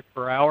 passengers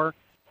per hour,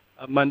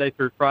 Monday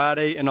through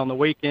Friday, and on the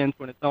weekends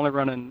when it's only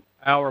running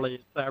hourly,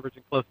 it's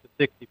averaging close to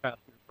 60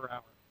 passengers per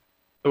hour.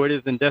 So it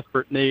is in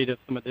desperate need of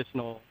some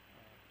additional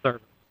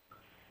service.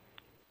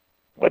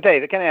 Well,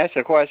 David, can I ask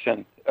you a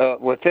question?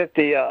 With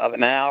 50 of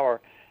an hour,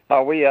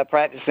 are we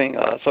practicing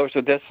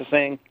social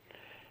distancing,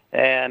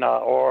 and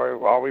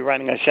or are we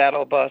running a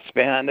shadow bus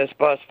behind this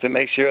bus to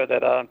make sure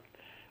that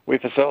we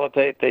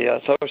facilitate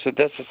the social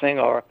distancing,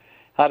 or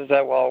how does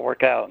that all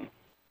work out?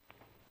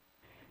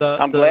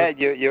 I'm glad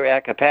you're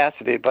at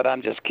capacity, but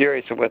I'm just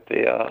curious with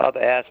the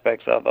other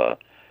aspects of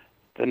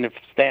the new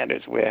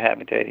standards we're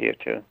having to adhere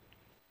to.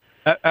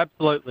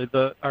 Absolutely.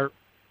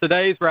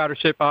 Today's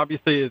ridership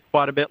obviously is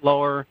quite a bit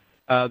lower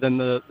than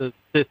the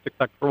statistics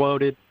I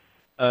quoted.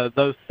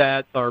 Those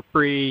stats are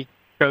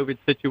pre-COVID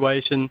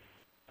situation.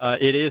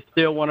 It is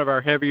still one of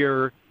our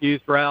heavier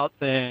used routes,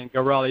 and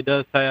Go Raleigh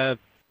does have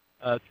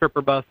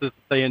tripper buses that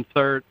they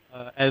insert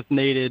as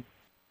needed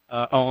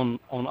on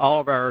all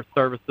of our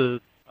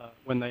services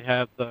when they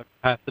have the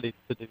capacity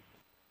to do so.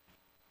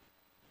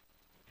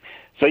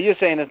 So you're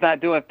saying it's not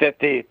doing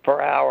 50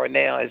 per hour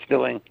now, it's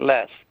doing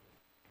less,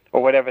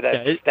 or whatever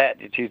that stat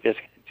that you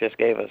just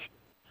gave us.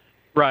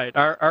 Right.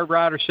 Our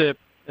ridership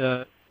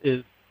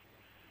is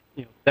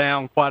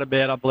down quite a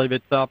bit. I believe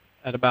it's up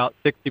at about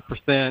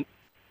 60%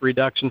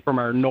 reduction from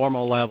our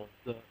normal levels.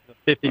 The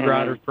 50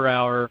 riders per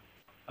hour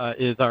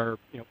is our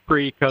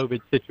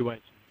pre-COVID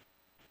situation.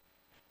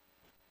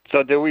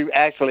 So do we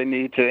actually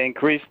need to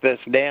increase this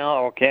now,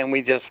 or can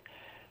we just?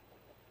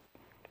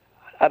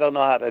 I don't know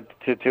how to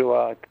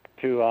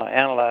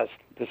analyze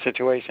the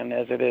situation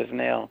as it is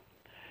now.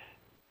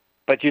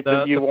 But you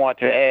want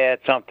to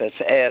add something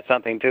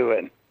to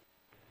it.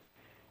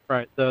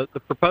 Right. The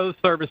proposed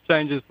service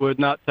changes would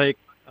not take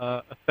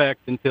effect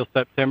until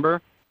September.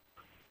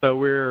 So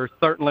we're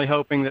certainly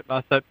hoping that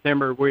by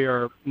September we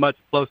are much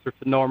closer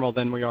to normal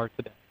than we are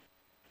today.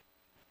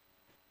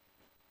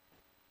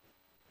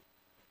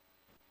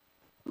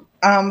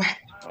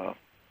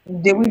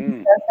 Did we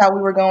discuss how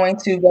we were going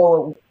to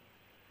go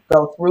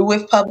through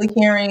with public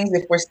hearings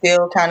if we're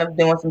still kind of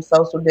doing some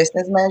social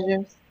distance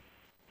measures?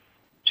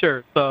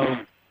 Sure. So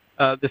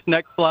this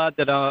next slide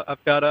that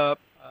I've got up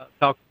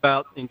talks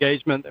about the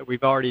engagement that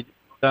we've already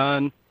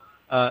done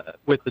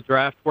with the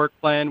draft work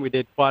plan. We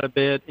did quite a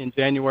bit in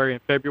January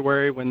and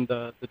February when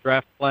the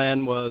draft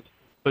plan was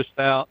pushed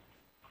out.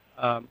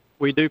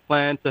 We do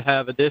plan to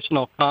have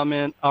additional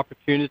comment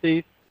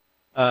opportunities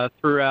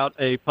throughout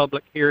a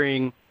public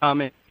hearing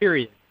comment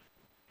period.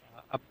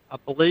 I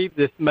believe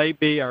this may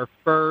be our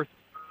first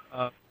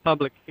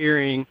public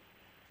hearing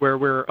where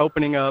we're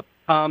opening up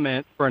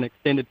comments for an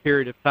extended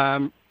period of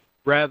time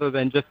rather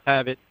than just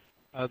have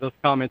those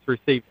comments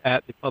received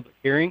at the public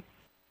hearing.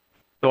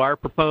 So our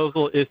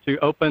proposal is to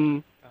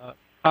open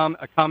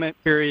a comment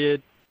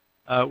period.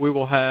 We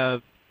will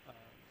have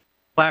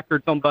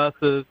placards on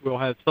buses. We'll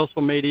have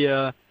social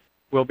media.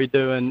 We'll be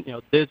doing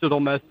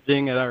digital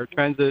messaging at our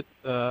transit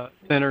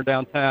center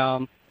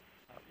downtown.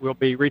 We'll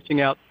be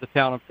reaching out to the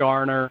town of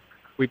Garner.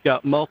 We've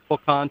got multiple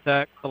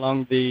contacts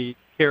along the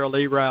Carroll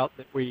Lee route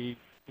that we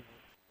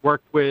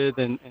worked with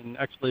and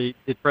actually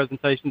did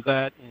presentations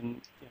at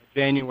in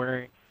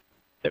January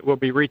that we'll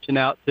be reaching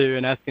out to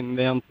and asking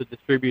them to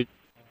distribute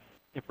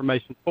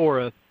information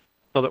for us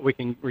so that we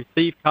can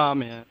receive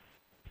comments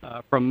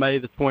from May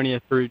the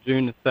 20th through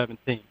June the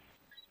 17th.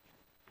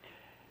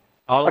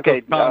 All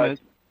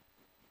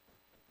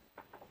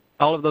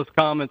of those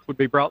comments would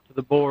be brought to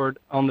the board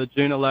on the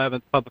June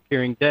 11th public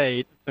hearing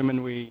date,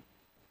 assuming we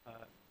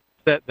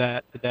set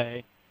that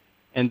today.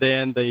 And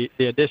then the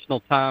additional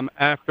time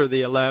after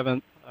the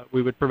 11th,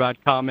 we would provide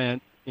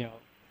comments,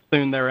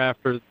 soon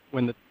thereafter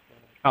when the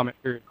comment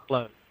period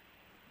closed.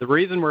 The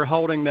reason we're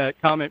holding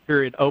that comment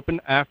period open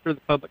after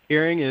the public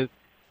hearing is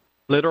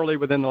literally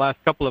within the last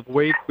couple of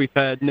weeks, we've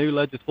had new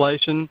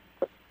legislation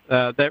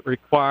that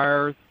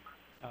requires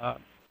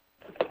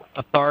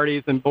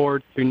authorities and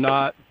boards to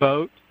not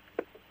vote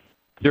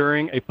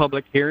during a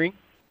public hearing,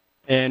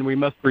 and we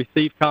must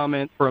receive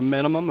comments for a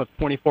minimum of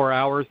 24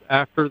 hours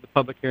after the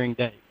public hearing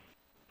date.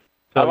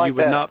 So you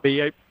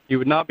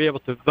would not be able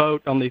to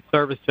vote on these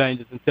service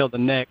changes until the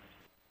next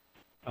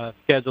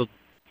scheduled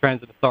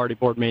Transit Authority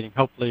Board meeting,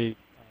 hopefully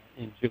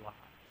in July.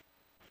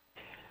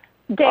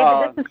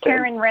 David, this is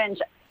Karen Ringe.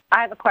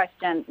 I have a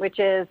question, which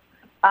is,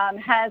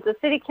 has the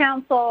City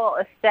Council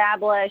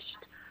established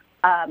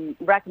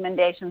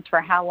recommendations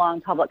for how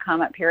long public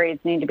comment periods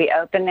need to be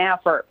open now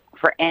for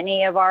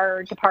any of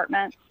our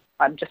departments?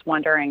 I'm just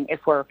wondering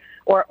if or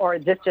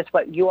is this just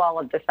what you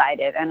all have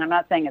decided? And I'm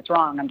not saying it's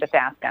wrong, I'm just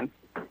asking.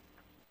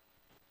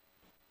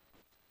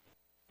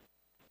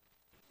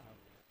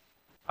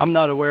 I'm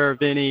not aware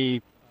of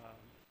any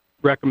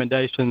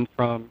recommendations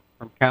from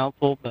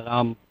council, but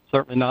I'm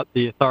certainly not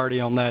the authority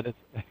on that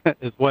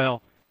as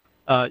well.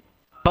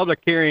 Public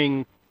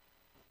hearing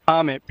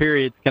comment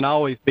periods can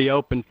always be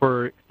open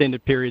for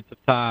extended periods of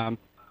time.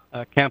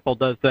 Campbell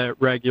does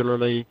that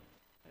regularly,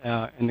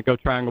 and the Go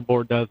Triangle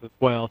Board does as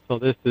well. So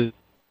this is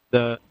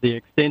the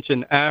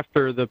extension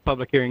after the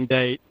public hearing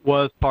date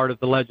was part of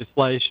the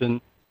legislation.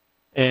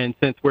 And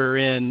since we're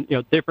in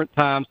different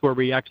times where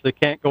we actually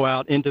can't go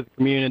out into the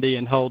community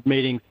and hold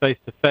meetings face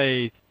to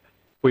face,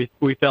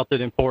 we felt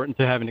it important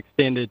to have an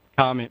extended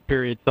comment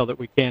period so that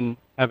we can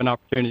have an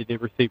opportunity to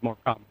receive more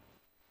comments.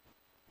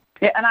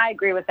 Yeah, and I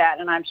agree with that,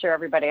 and I'm sure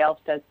everybody else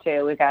does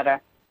too. We got to,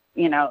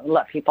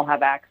 let people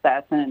have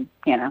access and,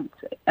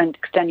 and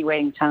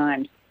extenuating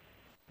times.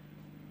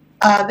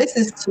 This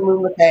is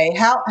Tallulah Pay.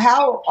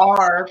 How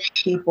are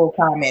people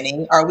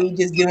commenting? Are we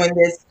just doing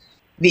this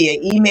via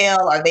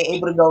email? Are they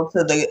able to go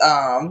to the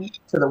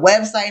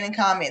website and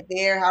comment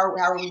there? How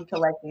are we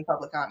collecting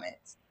public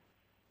comments?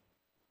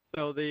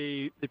 So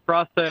the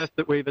process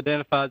that we've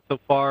identified so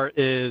far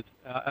is,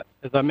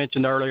 as I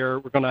mentioned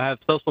earlier, we're going to have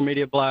social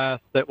media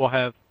blasts that will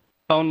have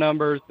phone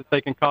numbers that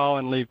they can call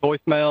and leave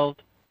voicemails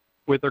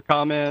with their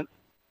comments.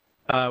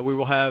 We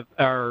will have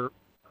our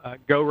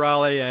Go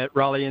Raleigh at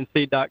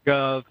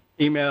raleighNC.gov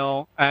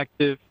email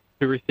active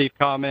to receive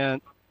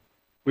comments.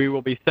 We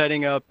will be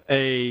setting up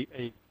a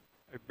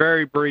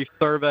very brief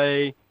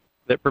survey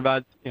that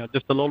provides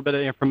just a little bit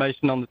of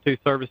information on the two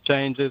service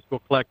changes.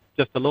 We'll collect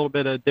just a little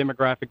bit of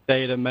demographic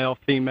data, male,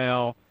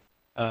 female,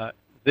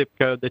 zip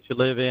code that you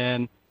live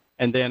in,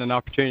 and then an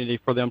opportunity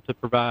for them to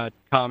provide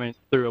comments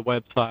through a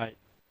website.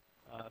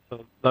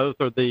 So those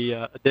are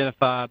the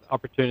identified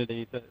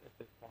opportunities at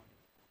this point.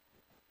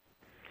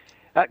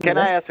 Can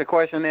I ask a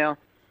question now?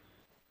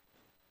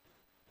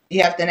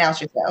 You have to announce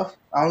yourself.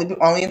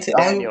 Only after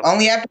you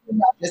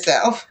announce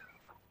yourself.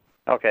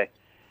 Okay.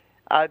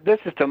 This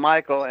is to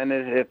Michael, and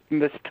if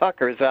Ms.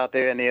 Tucker is out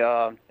there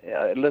and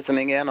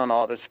listening in on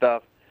all this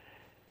stuff,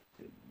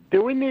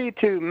 do we need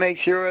to make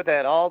sure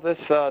that all these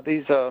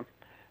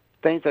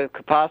things that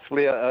could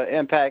possibly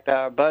impact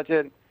our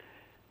budget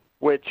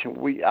which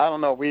I don't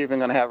know if we're even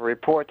going to have a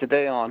report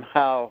today on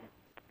how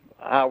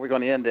we're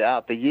going to end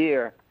out the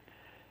year.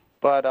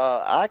 But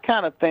I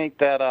kind of think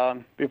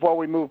that before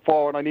we move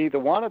forward on either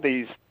one of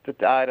these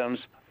items,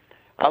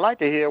 I'd like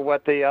to hear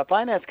what the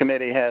Finance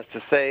Committee has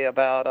to say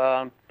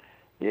about,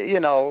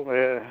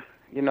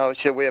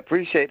 should we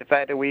appreciate the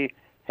fact that we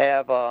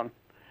have,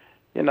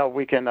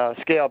 we can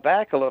scale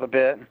back a little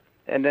bit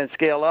and then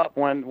scale up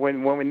when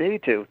we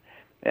need to.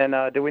 And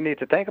do we need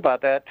to think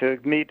about that to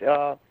meet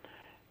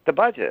the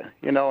budget,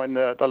 and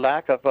the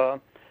lack of,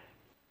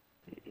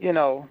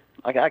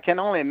 I can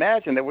only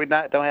imagine that we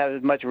don't have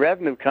as much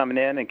revenue coming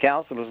in, and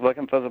council is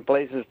looking for some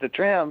places to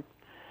trim.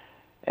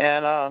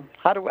 And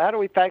how do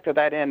we factor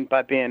that in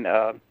by being,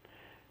 our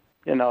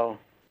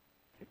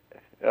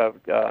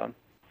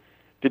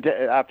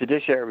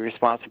fiduciary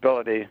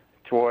responsibility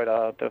toward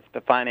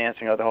the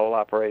financing of the whole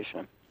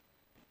operation?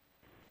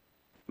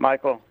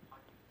 Michael?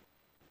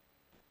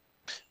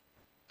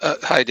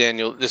 Hi,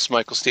 Daniel. This is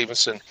Michael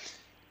Stevenson.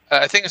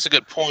 I think it's a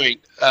good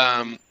point.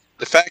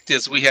 The fact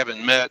is we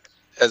haven't met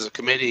as a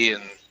committee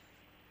in,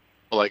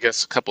 I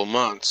guess a couple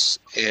months.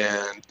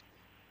 And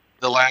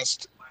the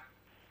last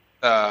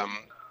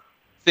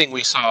thing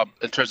we saw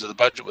in terms of the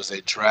budget was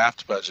a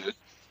draft budget.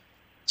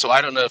 So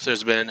I don't know if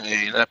there's been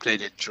an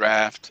updated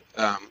draft.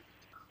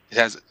 It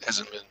hasn't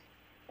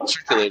been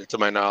circulated to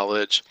my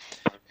knowledge.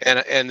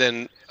 And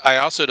then I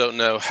also don't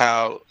know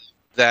how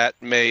that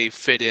may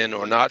fit in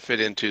or not fit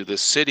into the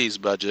city's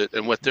budget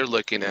and what they're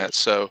looking at.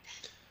 So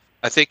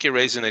I think you're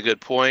raising a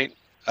good point.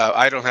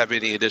 I don't have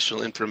any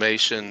additional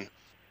information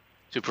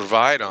to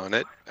provide on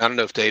it. I don't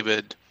know if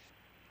David,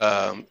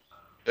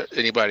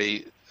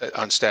 anybody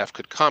on staff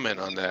could comment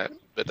on that.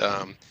 But,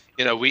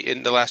 we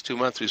in the last 2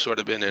 months, we've sort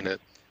of been in a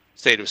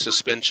state of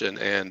suspension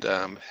and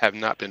have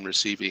not been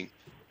receiving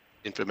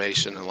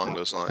information along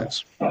those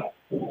lines.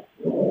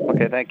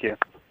 Okay, thank you.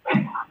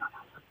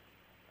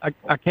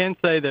 I can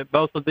say that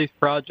both of these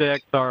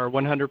projects are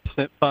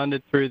 100%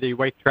 funded through the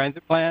Wake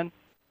Transit Plan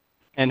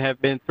and have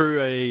been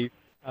through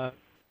a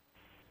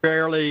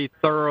fairly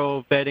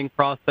thorough vetting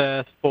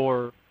process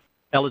for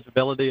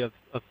eligibility of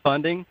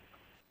funding.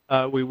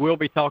 We will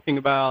be talking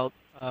about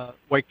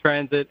Wake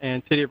Transit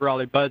and City of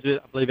Raleigh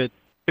budget. I believe it's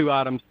 2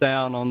 items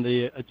down on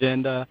the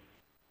agenda.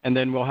 And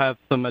then we'll have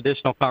some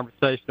additional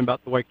conversation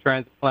about the Wake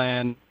Transit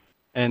Plan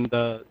and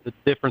the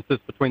differences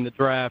between the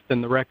draft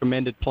and the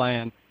recommended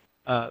plan.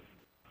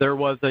 There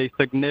was a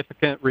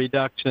significant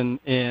reduction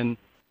in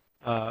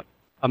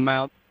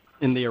amounts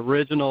in the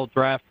original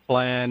draft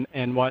plan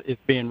and what is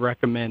being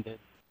recommended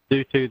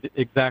due to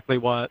exactly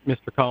what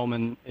Mr.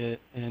 Coleman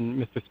and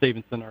Mr.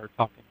 Stevenson are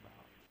talking about.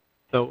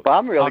 So well,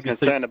 I'm really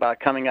concerned about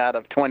coming out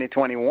of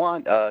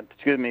 2021,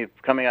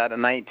 coming out of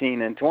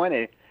 19 and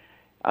 20.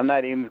 I'm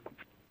not even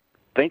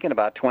thinking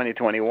about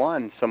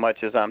 2021 so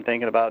much as I'm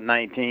thinking about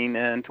 19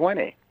 and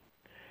 20.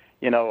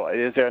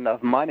 Is there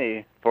enough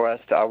money for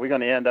us are we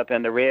going to end up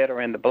in the red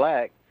or in the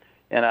black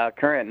in our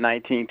current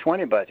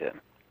 19-20 budget?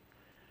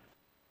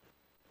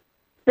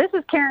 This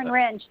is Karen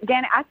Wrench.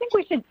 Danny, I think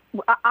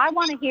I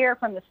want to hear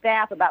from the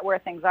staff about where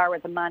things are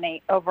with the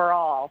money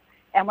overall.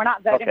 And we're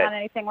not voting on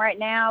anything right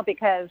now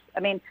because,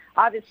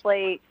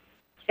 obviously,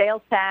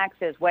 sales tax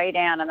is way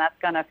down, and that's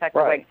going to affect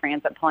the Wake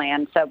Transit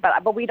Plan. So,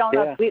 but we don't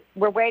know.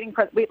 We're waiting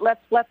for.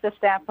 Let's let the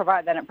staff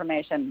provide that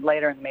information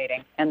later in the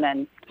meeting, and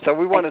then. So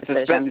we want to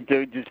suspend.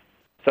 Do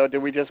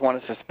we just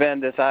want to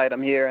suspend this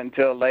item here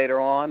until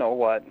later on, or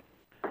what?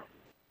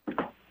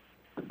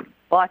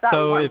 Well, I thought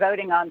we weren't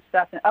voting on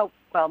stuff.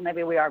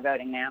 Maybe we are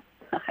voting now.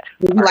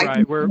 Would you like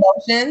a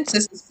motion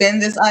to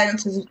suspend this item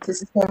to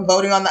suspend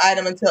voting on the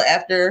item until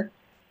after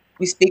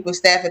we speak with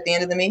staff at the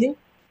end of the meeting?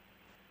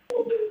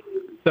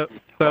 So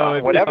if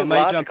I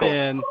may jump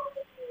in,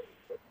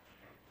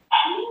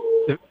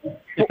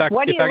 if I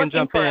can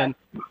jump in,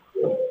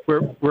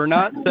 we're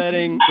not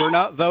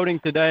voting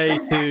today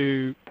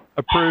to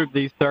approve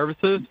these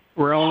services.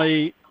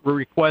 We're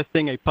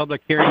requesting a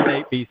public hearing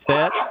date be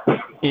set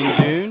in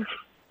June,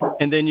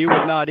 and then you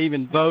would not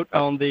even vote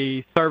on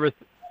the service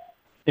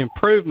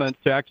improvements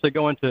to actually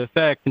go into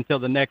effect until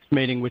the next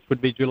meeting, which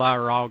would be July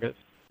or August.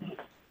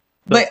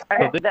 This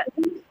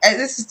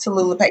is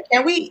Tallulah Pay.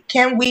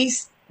 Can we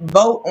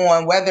vote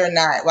on whether or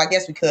not? Well, I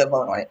guess we could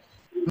vote on it.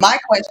 My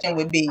question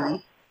would be,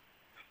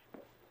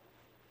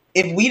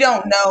 if we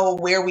don't know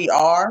where we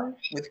are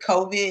with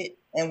COVID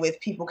and with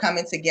people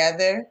coming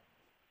together,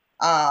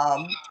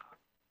 are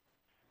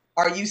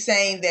you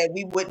saying that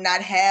we would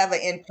not have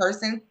an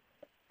in-person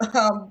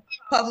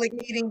public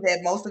meeting, that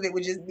most of it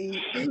would just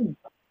be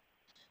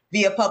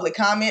via public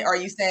comment? Are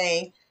you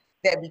saying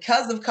that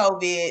because of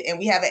COVID and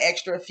we have an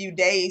extra few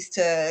days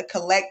to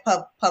collect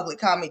public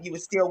comment, you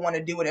would still want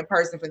to do it in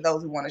person for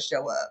those who want to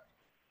show up?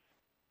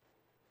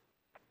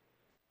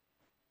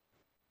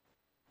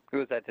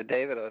 Who is that, to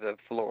David or the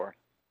floor?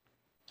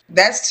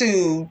 That's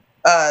to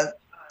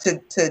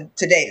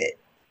David.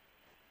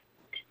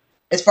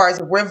 As far as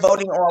if we're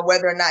voting on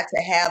whether or not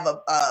to have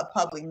a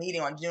public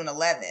meeting on June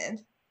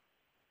 11th,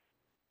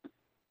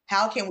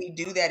 how can we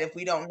do that if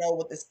we don't know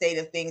what the state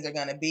of things are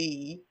going to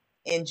be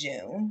in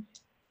June?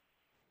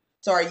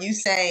 So are you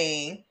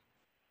saying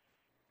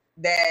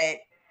that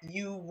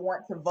you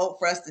want to vote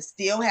for us to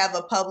still have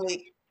a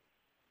public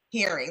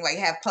hearing, like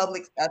have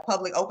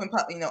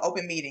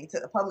open meeting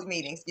to a public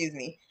meeting, excuse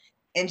me,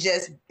 and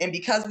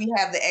because we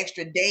have the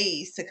extra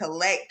days to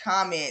collect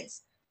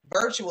comments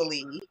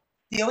virtually,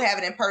 still have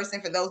it in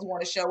person for those who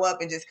want to show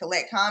up and just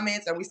collect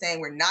comments? Are we saying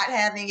we're not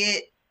having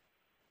it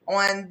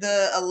on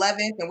the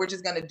 11th and we're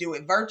just going to do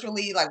it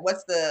virtually? Like,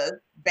 what's the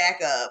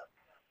backup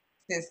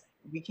since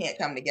we can't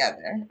come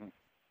together?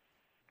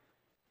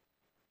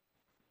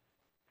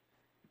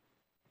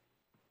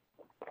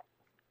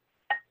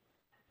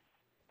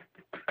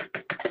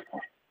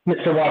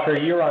 Mr. Walker,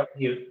 you're on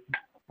mute.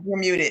 You're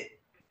muted.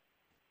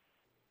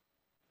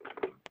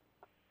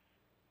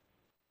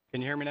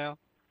 Can you hear me now?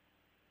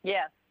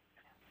 Yes.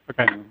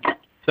 Okay.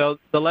 So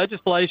the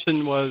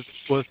legislation was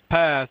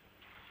passed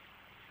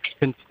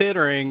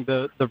considering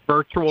the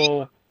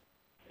virtual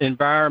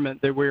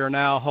environment that we are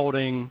now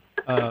holding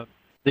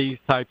these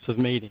types of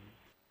meetings.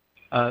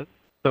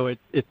 So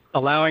it's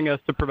allowing us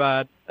to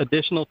provide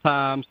additional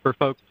times for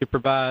folks to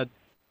provide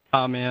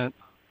comments.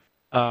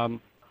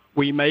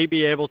 We may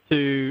be able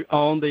to,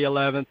 on the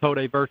 11th, hold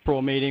a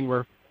virtual meeting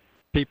where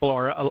people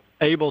are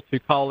able to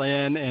call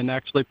in and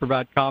actually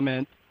provide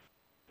comments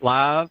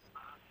live.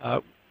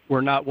 We're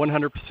not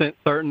 100%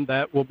 certain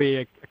that will be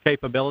a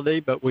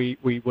capability, but we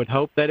would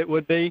hope that it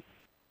would be.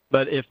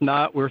 But if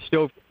not, we're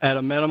still at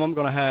a minimum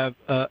going to have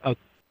a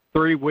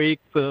 3-week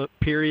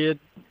period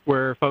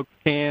where folks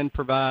can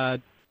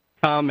provide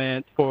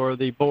comments for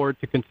the board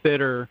to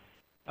consider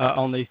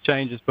on these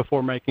changes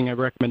before making a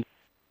recommendation.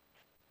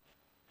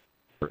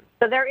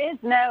 So there is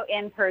no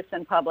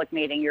in-person public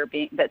meeting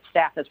that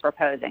staff is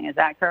proposing. Is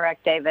that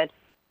correct, David?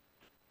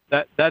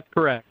 That's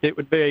correct. It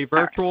would be a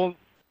virtual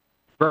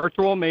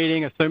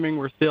meeting, assuming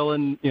we're still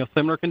in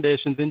similar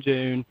conditions in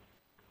June,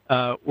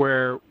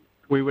 where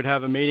we would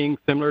have a meeting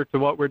similar to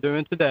what we're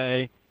doing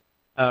today.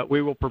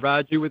 We will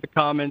provide you with the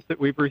comments that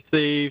we've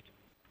received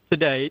to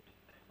date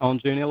on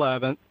June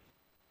 11th,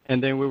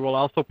 and then we will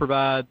also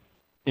provide,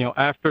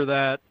 after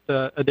that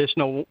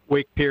additional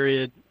week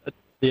period,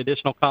 the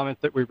additional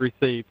comments that we've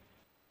received.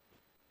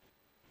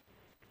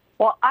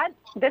 Well,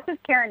 this is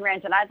Karen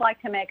Range, and I'd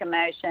like to make a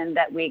motion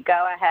that we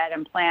go ahead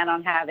and plan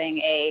on having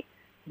a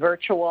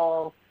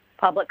virtual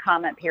public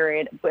comment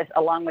period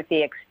along with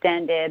the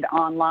extended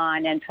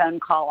online and phone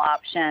call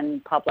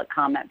option public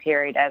comment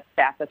period as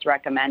staff has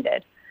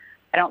recommended.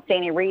 I don't see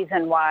any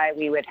reason why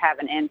we would have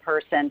an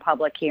in-person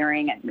public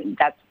hearing.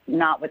 That's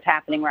not what's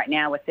happening right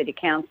now with City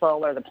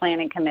Council or the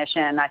Planning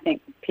Commission. I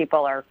think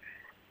people are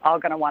all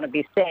going to want to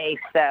be safe,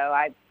 so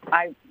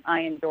I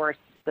endorse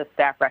the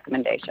staff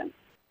recommendation.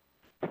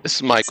 This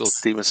is Michael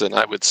Stevenson.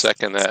 I would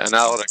second that, and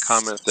I'll add a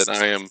comment that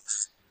I am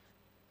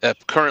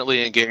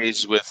currently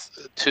engaged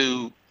with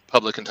 2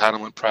 public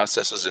entitlement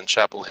processes in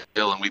Chapel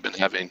Hill, and we've been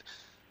having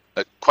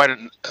quite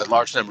a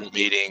large number of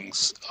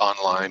meetings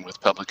online with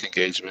public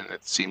engagement.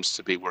 It seems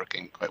to be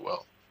working quite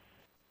well.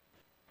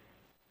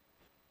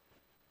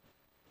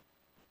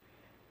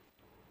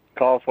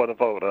 Call for the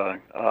vote,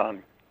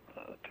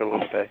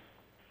 Tolupe.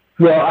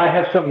 Well, I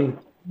have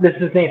this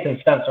is Nathan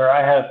Spencer.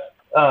 I have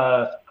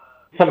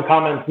some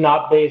comments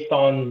not based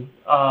on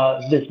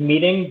this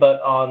meeting,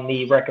 but on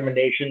the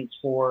recommendations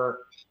for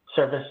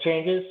service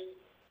changes.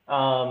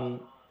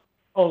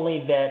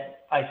 Only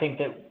that I think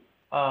that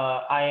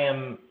I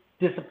am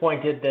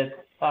disappointed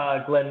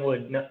that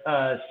Glenwood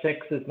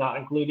 6 is not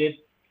included,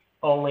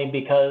 only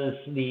because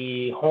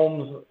the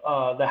homes,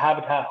 the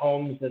Habitat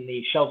homes and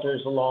the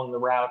shelters along the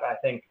route, I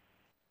think,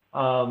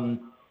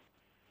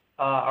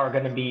 are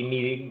going to be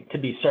needing to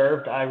be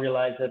served. I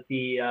realize that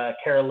the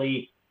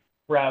Carolee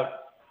route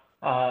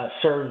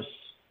serves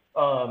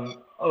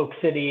Oak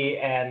City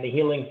and the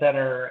Healing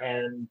Center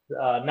and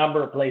a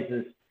number of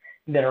places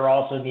that are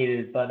also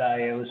needed, but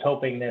I was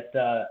hoping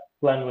that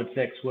Glenwood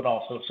 6 would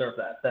also serve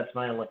that. That's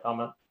my only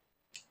comment.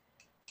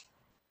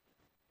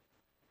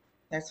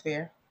 That's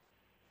fair.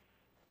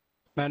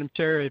 Madam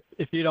Chair,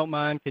 if you don't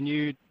mind, can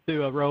you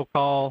do a roll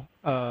call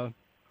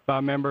by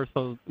member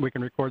so we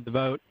can record the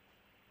vote?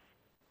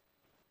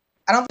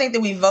 I don't think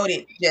that we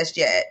voted just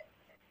yet.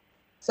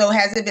 So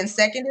has it been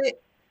seconded?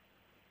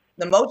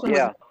 The motion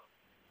was,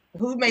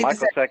 who made Michael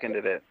the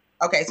seconded it.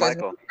 Okay, so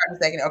Michael. it's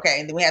seconded. Okay,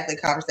 and then we have the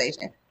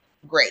conversation.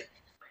 Great.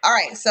 All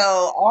right, so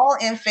all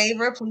in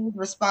favor, please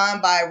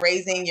respond by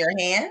raising your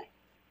hand.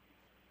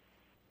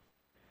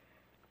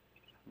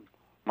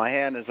 My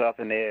hand is up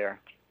in the air.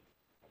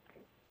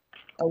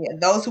 Oh yeah,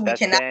 those who we That's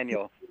cannot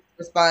Daniel.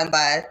 respond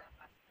by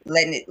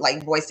letting it,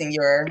 like, voicing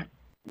your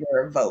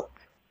vote.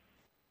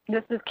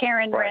 This is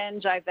Karen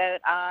Range. I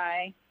vote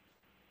aye.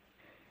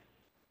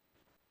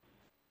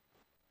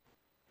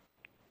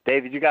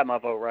 David, you got my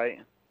vote, right?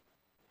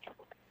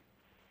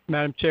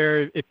 Madam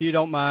Chair, if you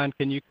don't mind,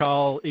 can you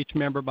call each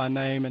member by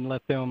name and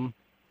let them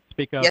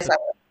speak up? Yes, I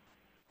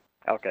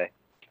will. Okay.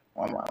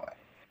 One moment.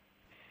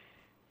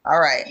 All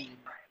right.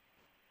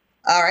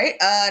 All right.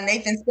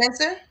 Nathan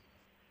Spencer.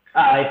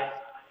 Aye.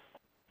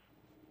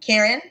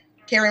 Karen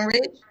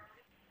Ridge.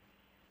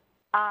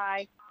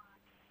 Aye.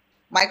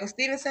 Michael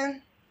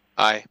Stevenson,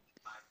 Aye.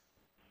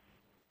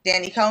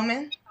 Danny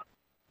Coleman,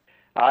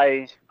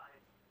 Aye.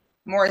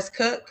 Morris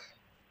Cook,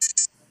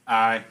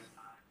 Aye.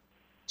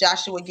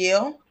 Joshua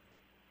Gill,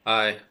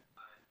 Aye.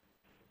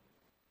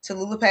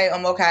 Talulupe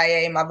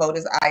Omokaye. My vote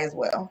is aye as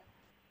well.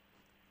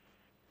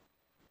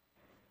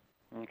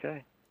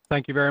 Okay.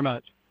 Thank you very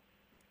much.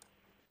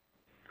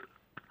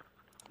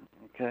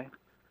 Okay.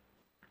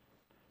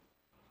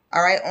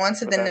 All right, on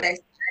to the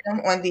next item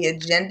on the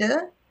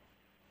agenda.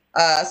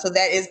 So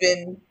that has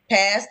been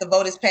passed. The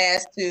vote is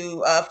passed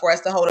to for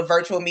us to hold a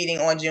virtual meeting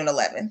on June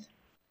 11th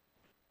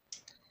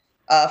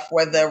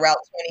for the Route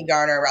 20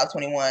 Garner, Route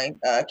 21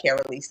 care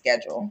release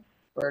schedule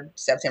for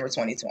September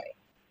 2020.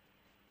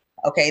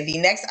 Okay, the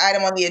next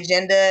item on the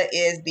agenda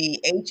is the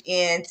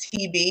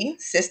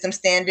HNTB System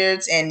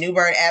Standards and New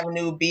Bern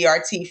Avenue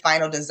BRT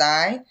Final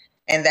Design,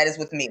 and that is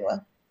with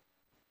Mila.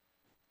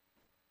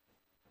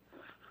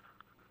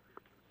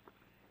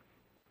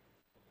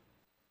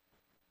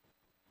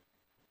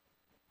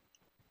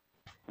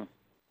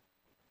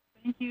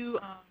 Thank you.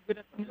 Good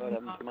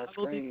afternoon. I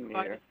will be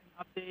providing an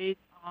update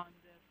on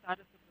the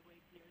status of the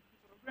WAKE BRT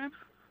program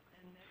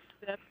and next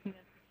steps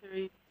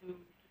necessary to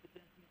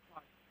advance in the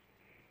project.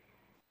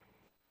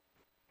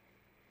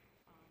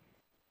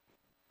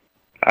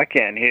 I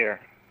can't hear.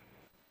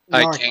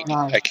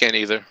 I can't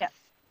either. Yeah.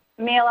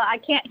 Mila, I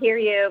can't hear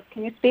you.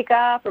 Can you speak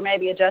up or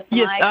maybe adjust the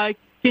mic? Yes,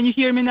 can you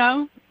hear me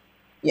now?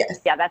 Yes.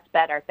 Yeah, that's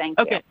better. Thank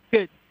you. Okay,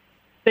 good.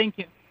 Thank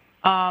you.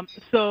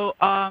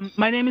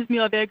 My name is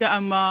Mila Vega.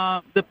 I'm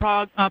the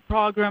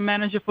program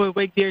manager for the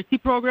WAKE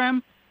BRT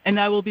program, and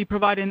I will be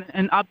providing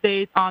an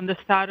update on the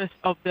status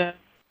of the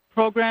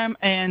program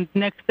and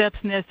next steps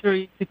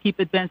necessary to keep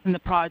advancing the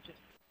project.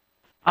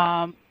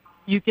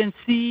 You can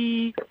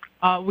see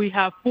we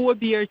have 4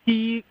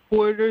 BRT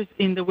corridors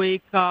in the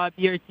WAKE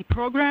BRT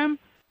program,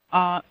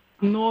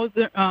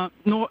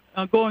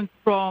 going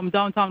from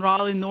downtown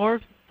Raleigh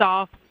north,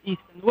 south,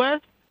 east, and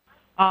west.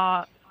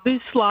 This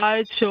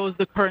slide shows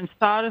the current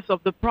status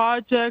of the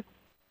project.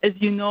 As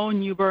you know,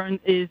 New Bern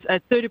is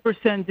at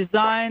 30%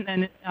 design,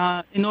 and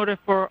in order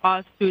for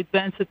us to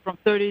advance it from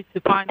 30 to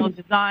final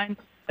design,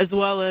 as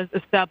well as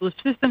establish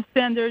system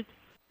standards,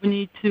 we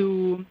need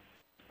to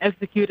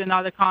execute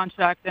another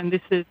contract, and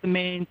this is the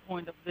main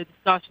point of the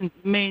discussion.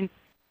 The main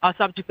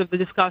subject of the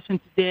discussion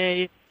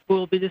today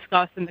will be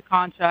discussed in the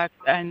contract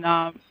and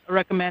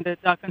recommended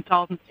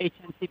consultant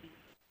HNTB.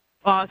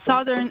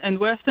 Southern and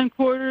western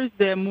quarters,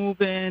 they're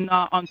moving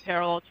on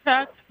parallel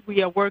tracks.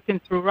 We are working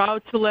through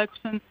route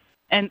selection,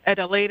 and at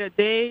a later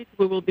date,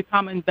 we will be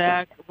coming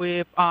back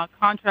with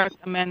contract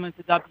amendment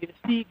to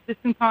WSC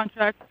existing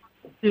contract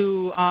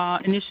to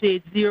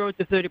initiate 0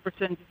 to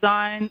 30%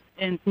 design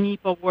and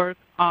NEPA work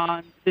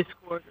on this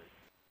quarter.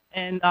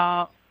 And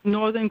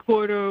northern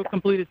quarter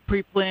completed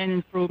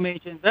pre-planning through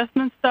major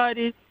investment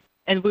studies,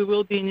 and we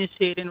will be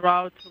initiating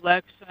route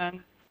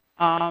selection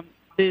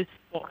this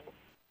fall.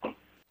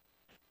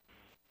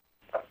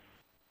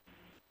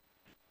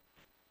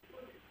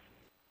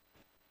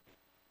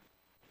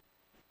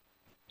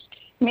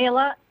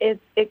 Mila,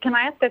 can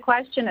I ask a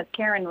question? It's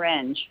Karen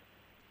Renge.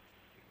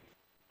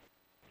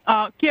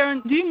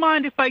 Karen, do you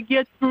mind if I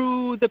get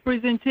through the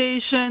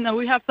presentation?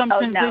 We have some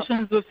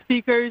transitions with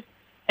speakers,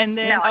 and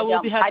then I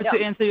will be happy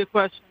to answer your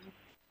questions.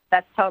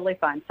 That's totally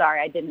fine. Sorry,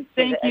 I didn't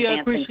see the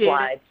advancing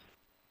slides.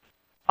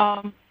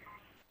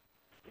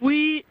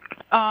 We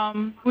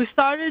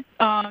started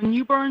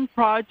New Bern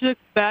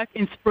project back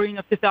in spring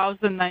of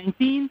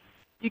 2019.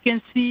 You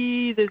can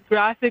see this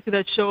graphic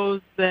that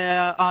shows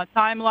the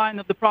timeline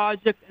of the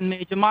project and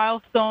major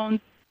milestones.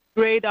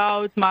 Grayed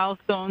out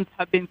milestones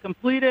have been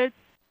completed,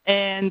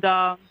 and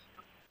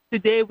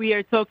today we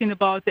are talking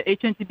about the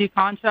HNTB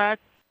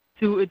contract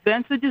to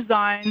advance the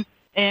design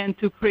and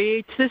to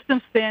create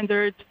system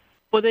standards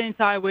for the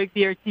entire WAKE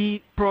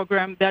BRT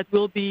program that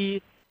will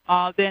be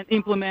then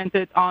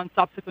implemented on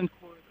subsequent quarters.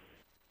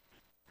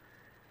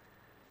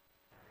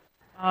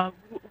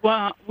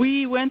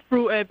 We went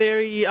through a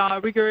very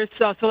rigorous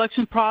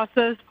selection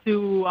process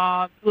to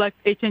select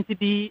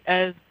HNTB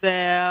as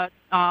the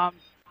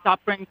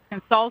top-ranked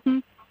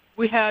consultant.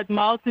 We had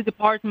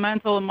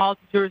multi-departmental and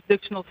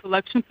multi-jurisdictional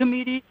selection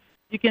committee.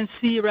 You can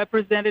see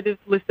representatives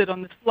listed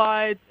on the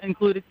slide,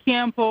 included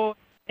Campo,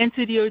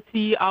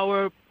 NCDOT,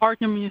 our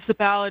partner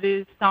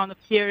municipalities, Town of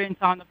Cary and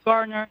Town of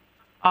Garner,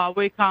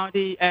 Wake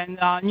County, and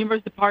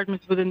numerous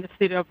departments within the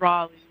city of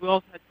Raleigh. We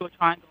also had Go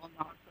Triangle and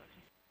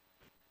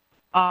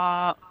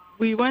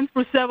we went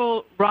through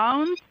several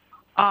rounds.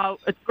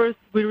 At first,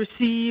 we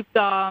received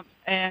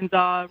and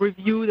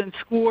reviewed and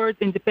scored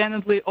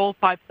independently all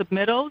 5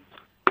 submittals.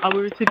 We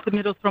received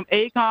submittals from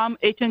ACOM,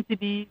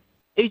 HNTB,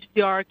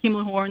 HDR,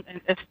 Kimley-Horn,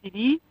 and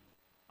STD.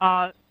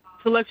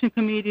 Selection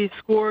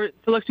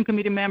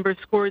committee members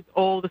scored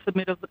all the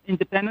submittals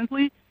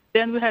independently.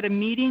 Then we had a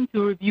meeting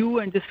to review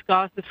and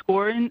discuss the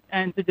scoring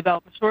and to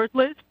develop a short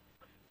list.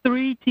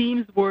 3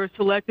 teams were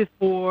selected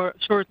for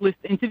shortlist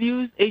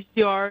interviews: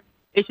 HDR,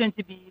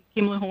 HNTB,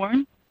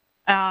 Kimley-Horn.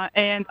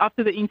 And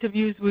after the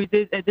interviews, we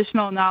did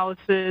additional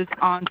analysis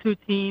on 2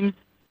 teams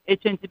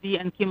HNTB,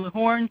 and Kimley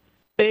Horn.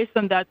 Based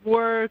on that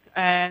work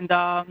and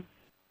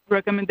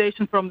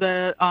recommendation from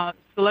the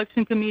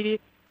selection committee,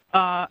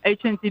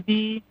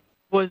 HNTB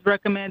was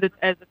recommended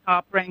as a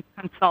top-ranked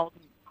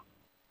consultant.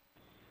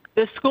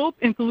 The scope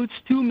includes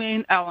two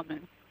main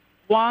elements.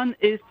 One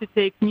is to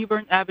take New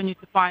Bern Avenue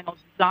to final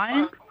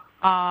design.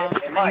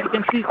 And you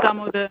can see some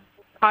of the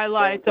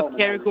highlights of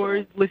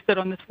categories listed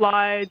on the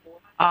slide.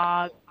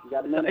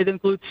 It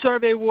includes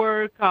survey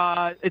work.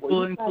 It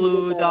will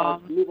include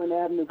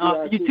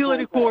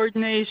utility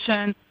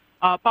coordination,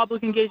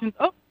 public engagement.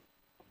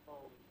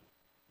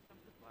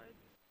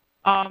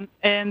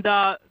 And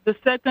the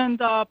second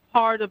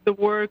part of the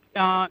work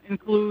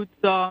includes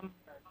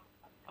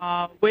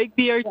Wake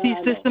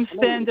BRT system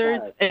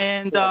standards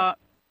and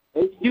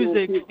user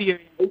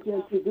experience.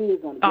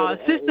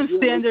 System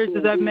standards,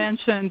 as I've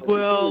mentioned,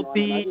 will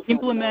be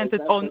implemented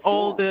on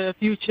all the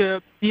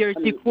future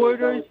BRT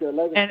corridors,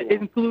 and it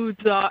includes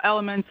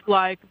elements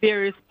like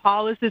various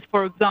policies,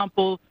 for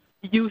example,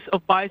 use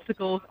of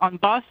bicycles on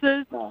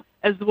buses,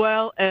 as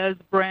well as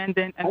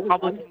branding and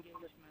public engagement.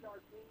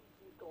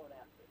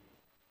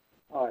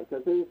 All right,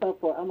 because it's up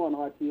for, I'm on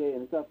RTA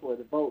and it's up for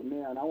the vote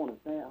now, and I want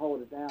to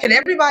hold it down. Can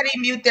everybody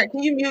mute their,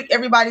 can you mute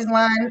everybody's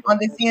line on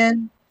this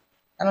end?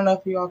 I don't know if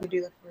you all could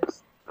do that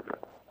first.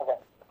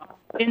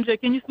 NJ,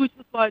 can you switch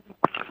the slides?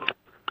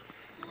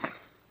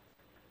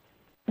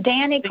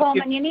 Danny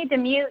Coleman, you need to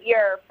mute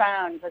your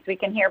phone because we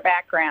can hear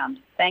background.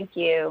 Thank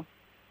you.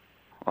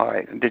 All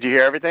right. Did you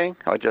hear everything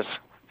or just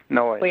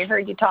noise? We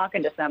heard you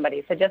talking to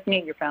somebody, so just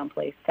mute your phone,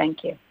 please.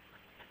 Thank you.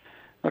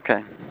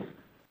 Okay.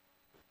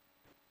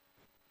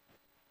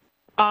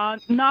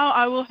 Now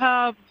I will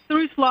have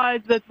 3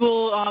 slides that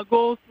will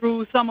go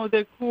through some of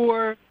the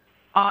core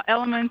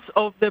elements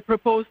of the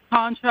proposed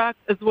contract,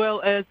 as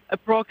well as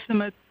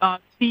approximate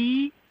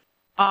fee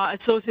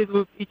associated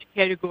with each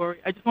category.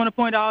 I just want to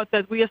point out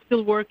that we are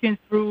still working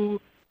through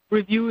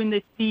reviewing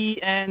the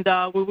fee, and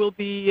we will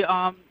be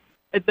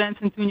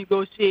advancing to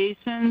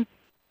negotiations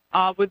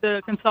with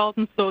the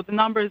consultants. So the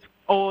numbers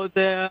or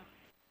the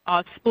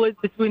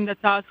split between the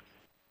tasks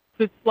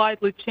could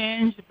slightly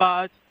change,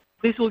 but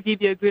this will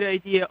give you a good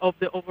idea of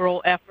the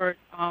overall effort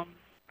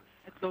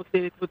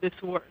associated with this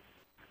work.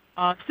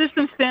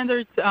 System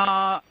standards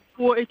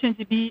for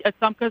HNTB at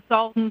some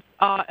consultants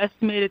are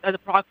estimated at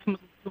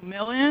approximately $2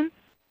 million.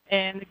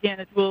 And again,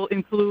 it will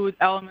include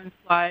elements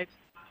like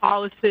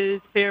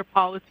policies, fare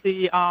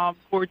policy,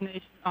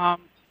 coordination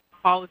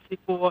policy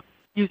for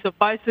use of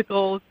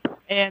bicycles,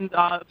 and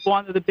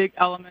one of the big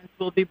elements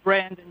will be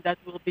branding that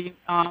will be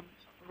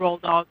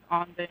rolled out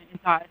on the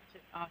entire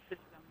system.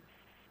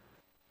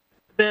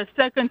 The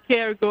second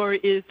category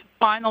is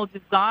final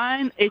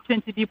design.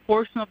 HNTB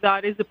portion of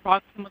that is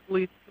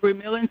approximately $3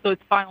 million, so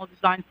it's final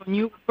design for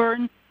New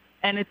Bern,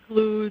 and it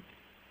includes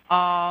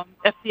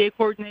FTA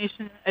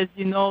coordination. As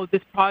you know,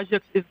 this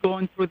project is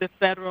going through the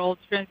Federal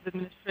Transit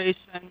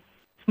Administration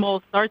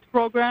Small Starts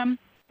program,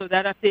 so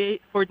that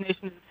FTA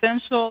coordination is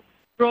essential.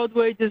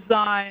 Roadway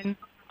design,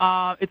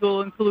 it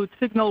will include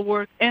signal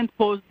work and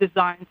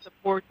post-design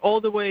support all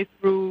the way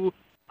through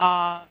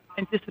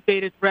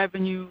anticipated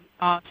revenue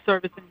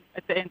servicing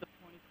at the end of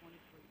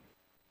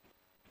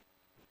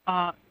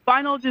 2023.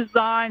 Final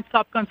design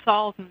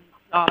sub-consultants,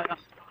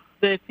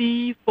 the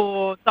fee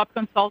for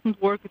sub-consultant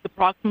work is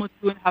approximately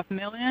 $2.5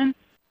 million.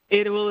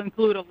 It will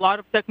include a lot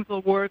of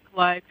technical work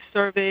like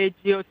survey,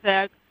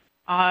 geotech.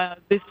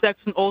 This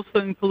section also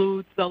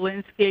includes the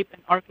landscape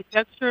and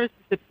architecture,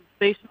 specific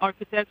station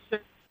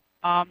architecture,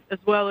 as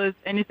well as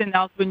anything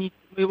else we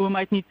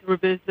might need to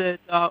revisit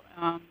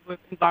with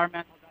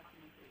environmental documentation.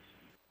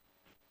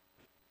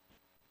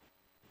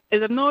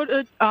 As I've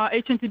noted,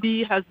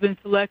 HNTB has been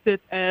selected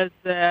as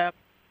the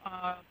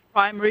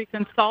primary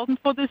consultant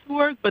for this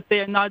work, but they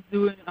are not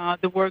doing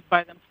the work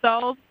by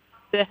themselves.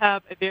 They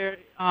have a very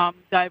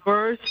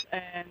diverse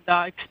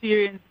and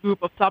experienced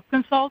group of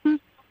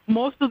sub-consultants.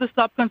 Most of the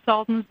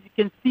sub-consultants, you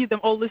can see them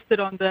all listed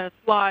on the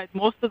slide.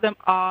 Most of them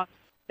are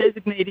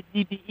designated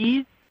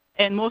DBEs,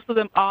 and most of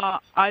them are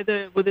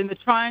either within the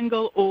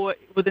triangle or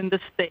within the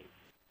state.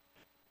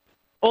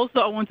 Also,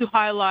 I want to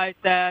highlight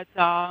that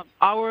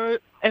our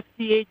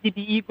FTA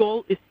DBE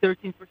goal is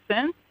 13%.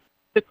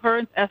 The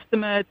current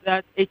estimate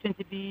that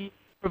HNTB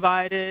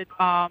provided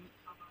for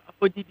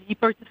DBE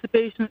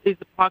participation is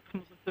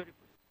approximately 30%.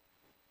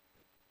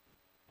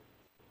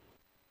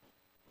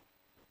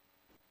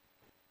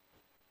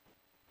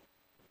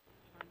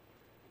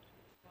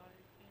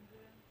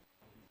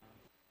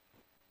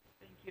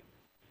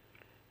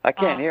 I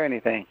can't hear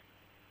anything.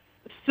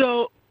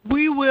 So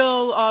we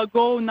will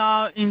go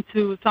now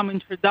into some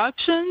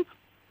introductions.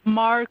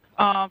 Mark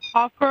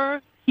Hoffer,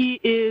 he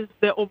is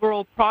the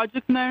overall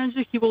project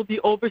manager. He will be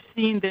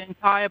overseeing the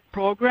entire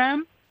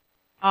program.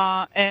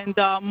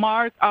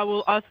 Mark, I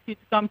will ask you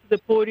to come to the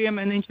podium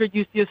and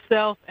introduce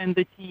yourself and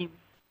the team.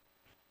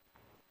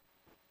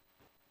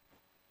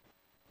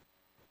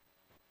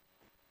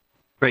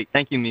 Great.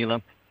 Thank you,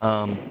 Mila.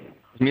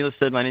 As Mila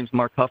said, my name is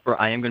Mark Huffer.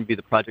 I am going to be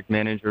the project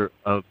manager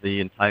of the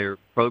entire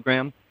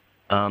program.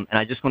 And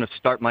I just want to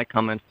start my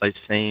comments by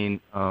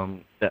saying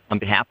that on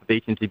behalf of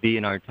HNTB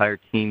and our entire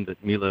team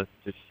that Mila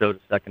just showed a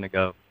second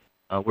ago,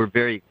 we're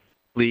very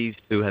pleased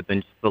to have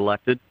been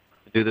selected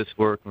to do this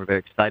work. We're very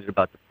excited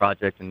about the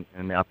project and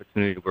the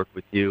opportunity to work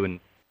with you and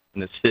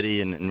the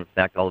city and in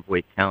fact all of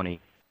Wake County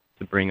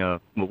to bring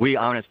what we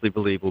honestly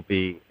believe will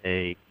be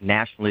a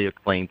nationally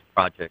acclaimed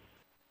project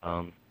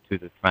to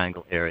the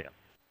Triangle area.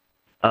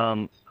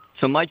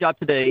 So my job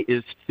today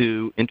is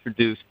to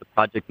introduce the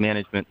project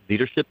management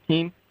leadership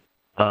team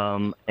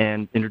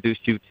and introduce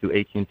you to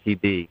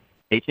HNTB.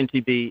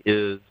 HNTB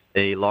is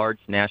a large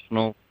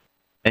national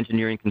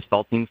engineering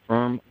consulting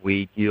firm.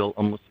 We deal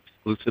almost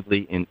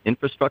exclusively in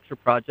infrastructure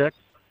projects.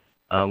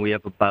 We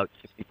have about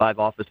 65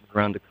 offices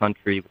around the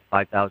country with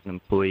 5,000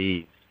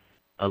 employees.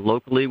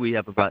 Locally, we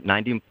have about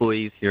 90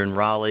 employees here in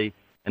Raleigh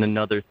and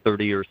another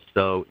 30 or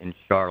so in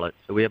Charlotte.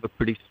 So we have a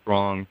pretty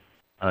strong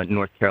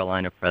North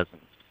Carolina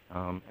presence.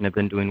 And I've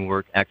been doing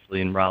work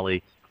actually in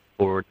Raleigh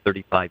for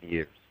 35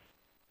 years.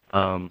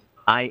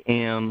 I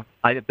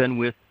have been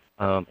with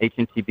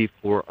HNTB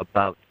for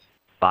about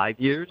 5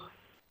 years,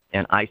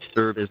 and I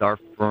serve as our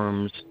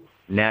firm's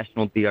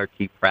national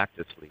BRT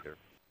practice leader.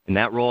 In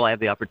that role, I have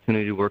the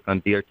opportunity to work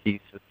on BRT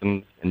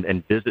systems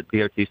and visit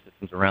BRT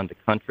systems around the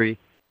country.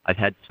 I've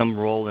had some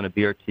role in a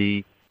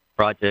BRT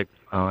project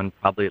on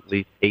probably at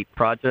least 8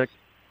 projects,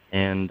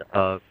 and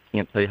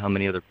can't tell you how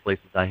many other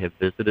places I have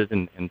visited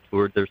and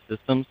toured their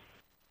systems.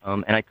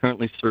 And I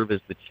currently serve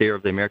as the chair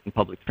of the American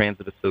Public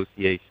Transit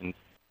Association's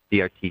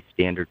BRT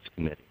Standards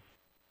Committee.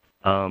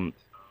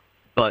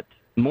 But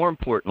more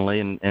importantly,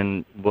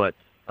 and what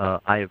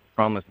I have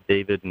promised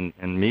David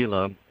and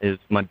Mila, is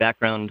my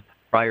background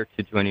prior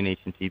to joining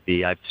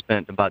HNTB. I've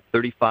spent about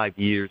 35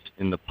 years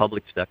in the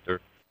public sector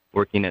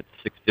working at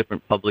 6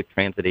 different public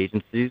transit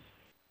agencies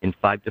in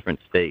 5 different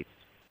states.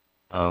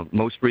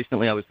 Most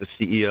recently, I was the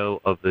CEO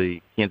of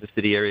the Kansas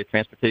City Area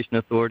Transportation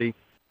Authority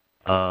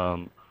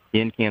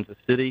in Kansas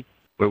City,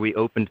 where we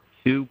opened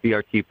 2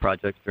 BRT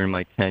projects during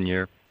my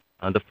tenure.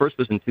 The first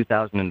was in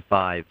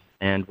 2005,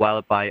 and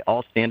while by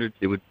all standards,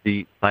 it would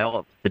be, by all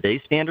of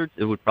today's standards,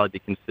 it would probably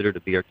be considered a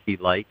BRT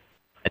light.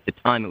 At the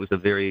time, it was a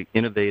very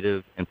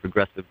innovative and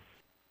progressive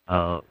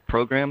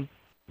program,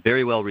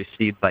 very well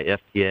received by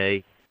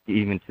FTA,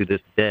 even to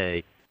this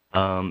day.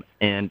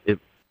 And it's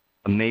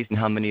amazing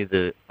how many of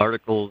the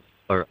articles,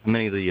 or how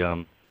many of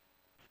the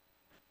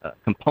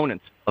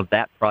components of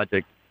that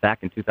project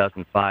back in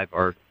 2005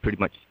 are pretty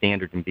much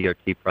standard in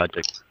BRT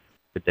projects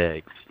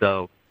today.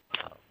 So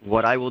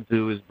what I will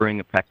do is bring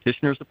a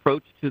practitioner's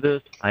approach to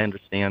this. I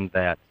understand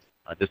that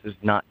this is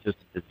not just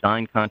a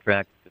design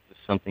contract. This is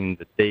something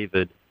that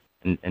David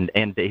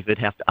and David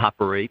have to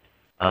operate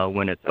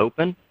when it's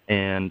open,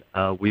 and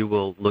we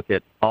will look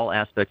at all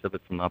aspects of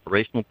it from an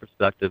operational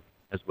perspective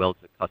as well as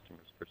a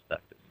customer's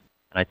perspective.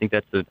 And I think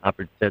that's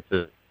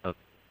a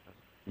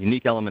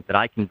unique element that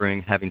I can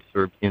bring, having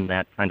served in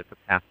that kind of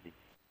capacity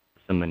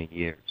for so many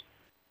years.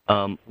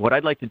 What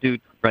I'd like to do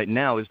right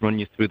now is run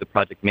you through the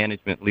project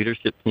management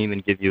leadership team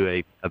and give you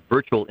a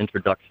virtual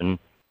introduction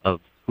of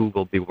who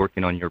will be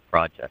working on your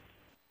project.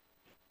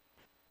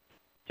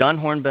 John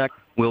Hornbeck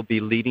will be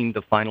leading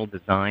the final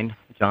design.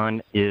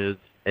 John is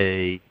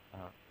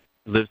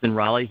lives in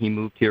Raleigh. He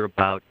moved here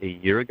about a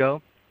year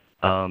ago.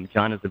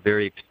 John is a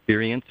very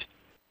experienced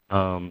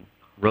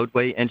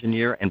roadway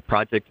engineer and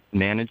project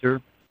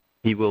manager.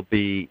 He will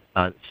be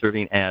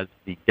serving as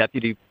the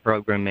deputy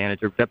project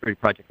manager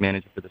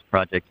for this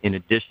project, in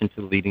addition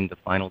to leading the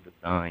final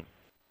design.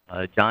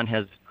 John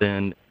has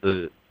been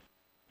the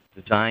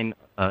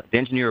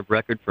engineer of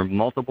record for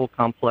multiple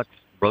complex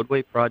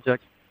roadway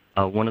projects.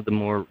 One of the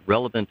more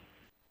relevant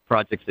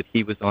projects that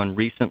he was on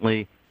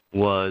recently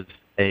was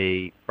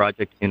a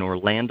project in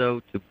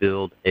Orlando to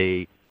build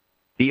a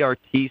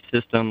BRT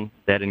system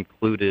that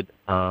included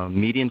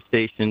median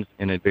stations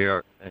in a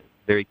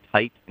very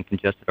tight and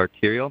congested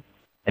arterial.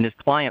 And his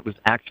client was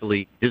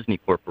actually Disney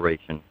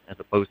Corporation, as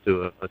opposed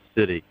to a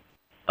city.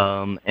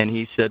 And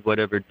he said,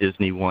 whatever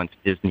Disney wants,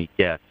 Disney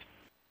gets.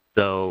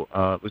 So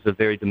it was a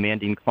very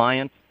demanding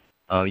client.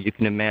 You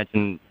can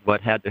imagine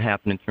what had to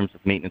happen in terms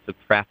of maintenance of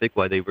traffic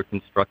while they were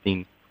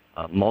constructing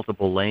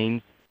multiple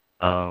lanes.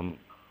 The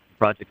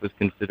project was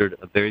considered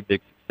a very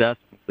big success,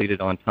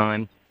 completed on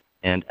time,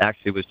 and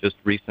actually was just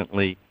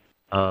recently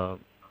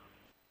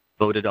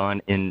voted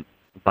on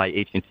by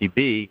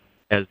HNTB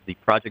as the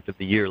project of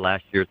the year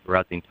last year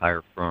throughout the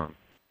entire firm.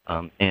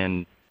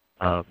 And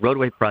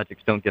roadway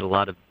projects don't get a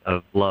lot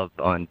of love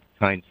on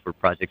times for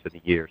projects of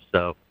the year.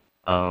 So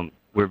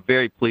we're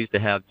very pleased to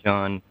have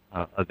John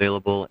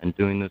available and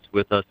doing this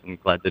with us,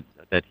 and glad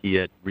that he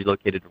had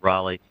relocated to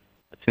Raleigh.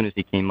 As soon as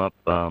he came up,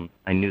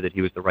 I knew that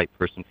he was the right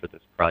person for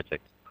this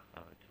project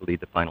to lead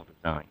the final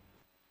design.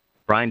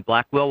 Brian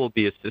Blackwell will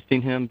be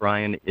assisting him.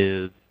 Brian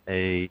is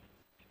an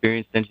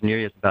experienced engineer.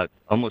 He has about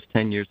almost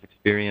 10 years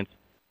experience.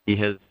 He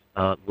has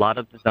a lot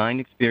of design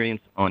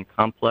experience on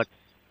complex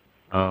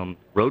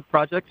road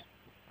projects,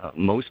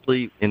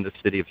 mostly in the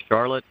city of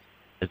Charlotte,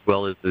 as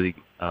well as the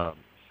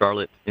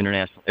Charlotte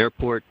International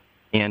Airport,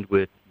 and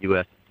with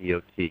U.S.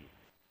 DOT.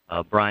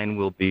 Brian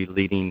will be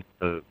leading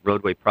the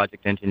roadway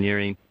project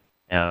engineering,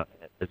 as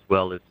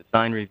well as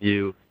design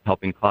review,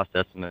 helping cost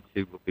estimates.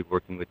 He will be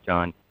working with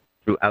John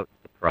throughout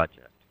the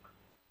project.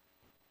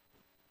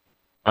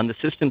 On the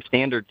system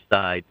standards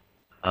side,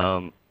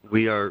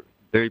 we are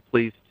very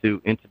pleased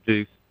to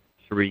introduce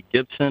Cherie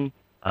Gibson.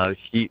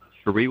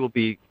 Cherie will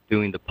be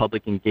doing the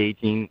public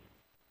engagement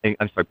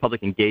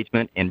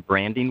and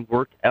branding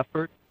work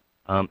effort.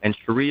 And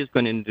Cherie is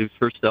going to introduce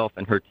herself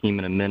and her team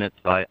in a minute,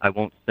 so I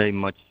won't say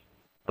much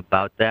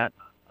about that.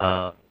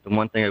 The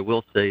one thing I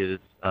will say is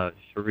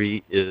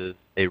Cherie is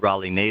a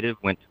Raleigh native,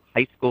 went to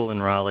high school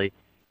in Raleigh,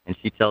 and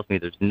she tells me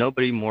there's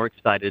nobody more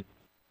excited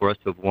for us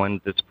to have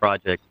won this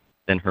project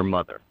than her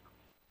mother.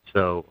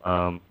 So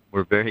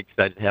we're very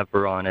excited to have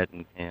her on it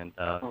and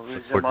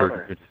support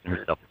her introducing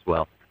herself as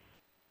well.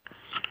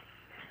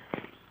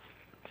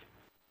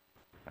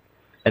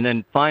 And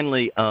then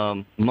finally,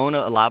 Mona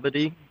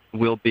Alabadi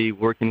will be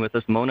working with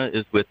us. Mona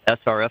is with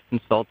SRF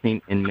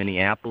Consulting in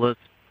Minneapolis.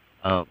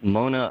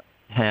 Mona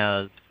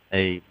has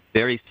a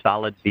very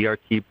solid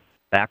BRT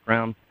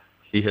background.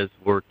 She has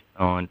worked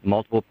on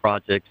multiple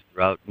projects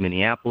throughout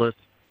Minneapolis,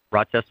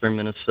 Rochester,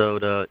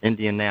 Minnesota,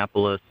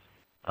 Indianapolis.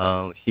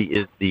 She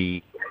is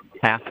the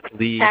task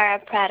lead. Sarah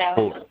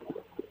Prado.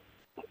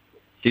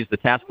 She's the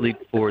task lead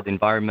for the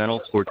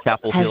environmental for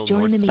Chapel Hill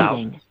North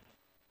South.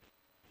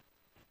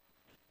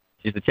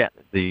 She's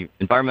the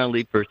environmental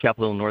lead for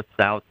Chapel Hill North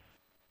South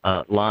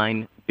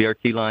line,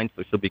 BRT line,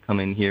 so she'll be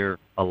coming here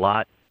a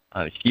lot.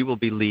 She will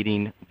be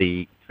leading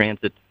the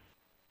transit,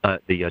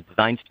 the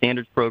design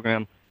standards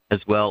program, as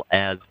well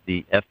as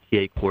the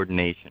FTA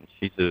coordination.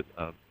 She's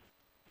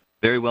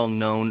very well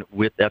known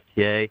with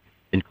FTA,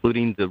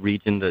 including the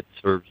region that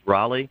serves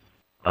Raleigh,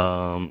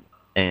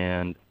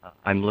 and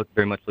I'm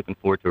very much looking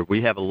forward to her.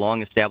 We have a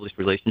long-established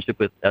relationship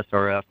with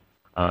SRF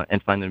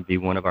and find them to be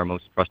one of our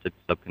most trusted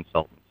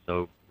sub-consultants.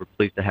 So we're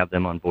pleased to have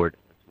them on board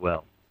as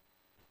well.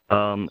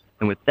 And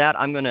with that,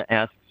 I'm going to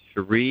ask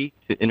Cherie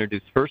to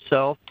introduce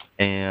herself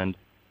and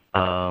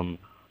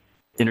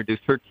introduce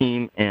her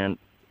team and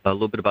a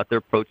little bit about their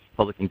approach to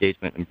public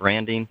engagement and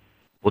branding.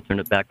 We'll turn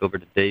it back over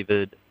to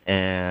David,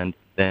 and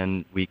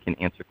then we can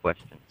answer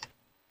questions.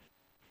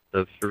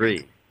 So,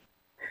 Cherie.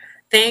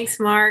 Thanks,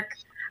 Mark.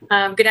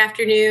 Good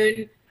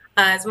afternoon.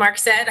 As Mark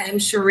said, I'm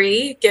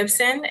Cherie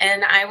Gibson,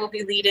 and I will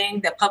be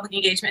leading the public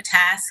engagement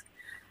task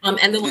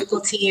and the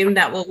local team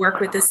that will work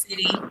with the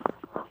city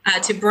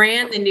to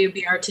brand the new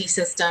BRT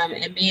system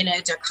and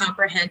manage a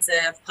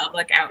comprehensive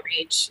public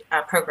outreach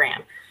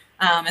program.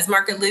 As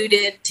Mark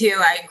alluded to,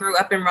 I grew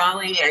up in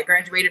Raleigh. I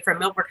graduated from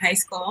Millbrook High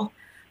School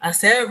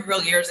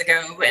several years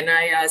ago, and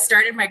I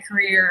started my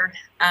career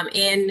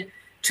in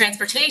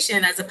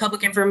transportation as a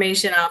public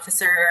information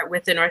officer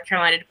with the North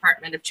Carolina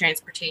Department of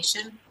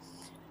Transportation.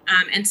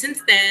 And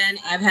since then,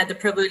 I've had the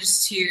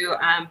privilege to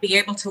be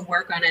able to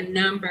work on a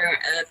number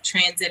of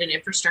transit and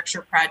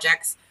infrastructure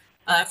projects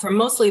for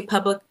mostly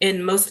public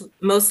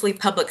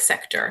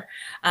sector.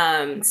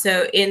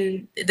 So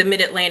in the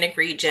Mid-Atlantic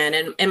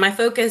region, and my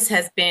focus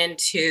has been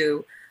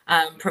to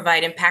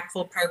provide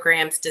impactful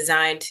programs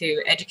designed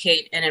to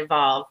educate and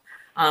involve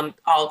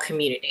all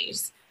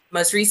communities.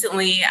 Most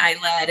recently, I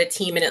led a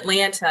team in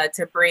Atlanta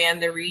to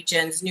brand the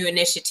region's new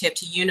initiative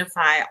to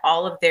unify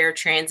all of their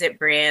transit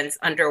brands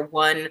under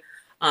one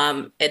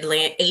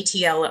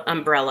ATL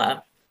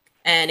umbrella.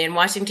 And in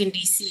Washington,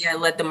 D.C., I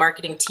led the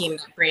marketing team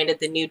that branded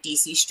the new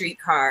D.C.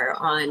 streetcar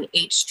on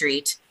 8th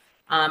Street,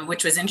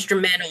 which was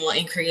instrumental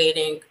in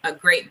creating a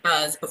great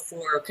buzz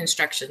before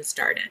construction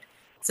started.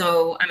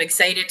 So I'm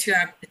excited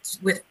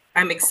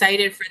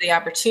for the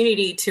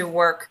opportunity to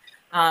work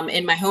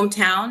in my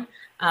hometown.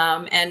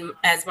 And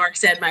as Mark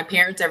said, my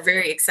parents are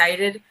very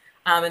excited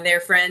and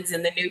their friends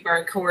in the New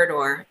Bern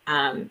corridor.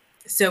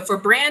 So for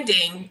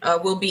branding,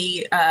 we'll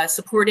be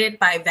supported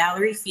by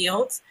Valerie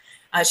Fields.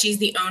 She's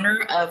the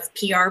owner of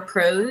PR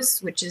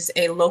Pros, which is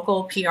a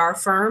local PR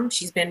firm.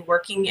 She's been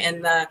working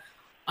in the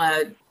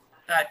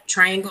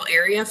Triangle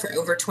area for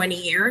over 20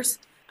 years,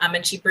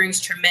 and she brings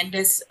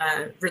tremendous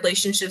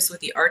relationships with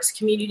the arts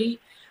community.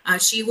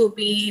 She will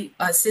be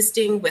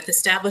assisting with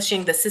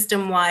establishing the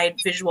system-wide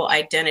visual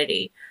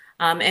identity.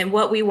 And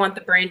what we want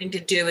the branding to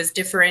do is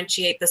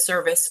differentiate the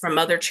service from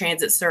other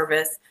transit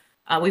service.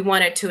 We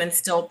want it to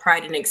instill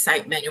pride and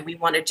excitement, and we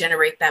want to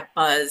generate that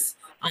buzz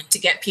to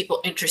get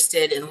people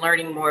interested in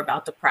learning more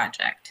about the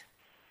project.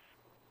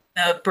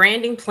 The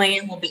branding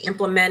plan will be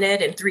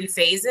implemented in 3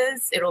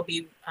 phases. It'll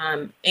be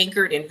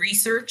anchored in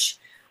research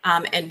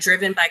and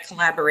driven by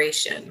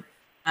collaboration.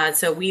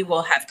 So we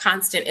will have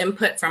constant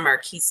input from our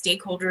key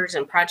stakeholders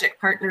and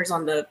project partners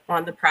on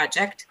the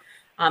project.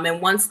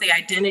 And once the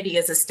identity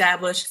is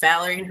established,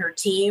 Valerie and her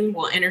team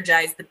will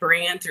energize the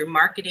brand through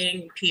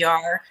marketing,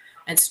 PR,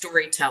 and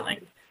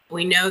storytelling.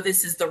 We know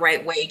this is the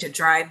right way to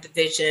drive the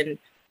vision,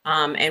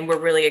 and we're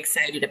really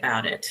excited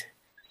about it.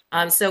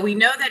 So we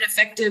know that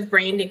effective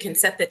branding can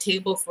set the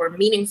table for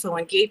meaningful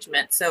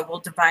engagement. So we'll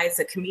devise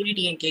a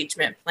community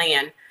engagement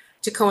plan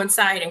to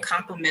coincide and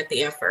complement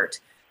the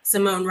effort.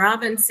 Simone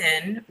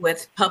Robinson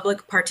with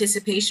Public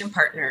Participation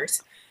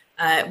Partners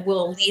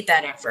will lead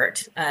that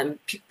effort.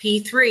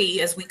 P3,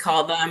 as we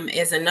call them,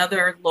 is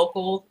another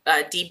local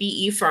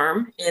DBE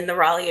firm in the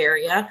Raleigh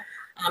area.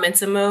 And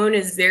Simone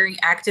is very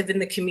active in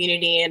the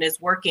community and is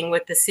working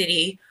with the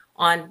city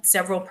on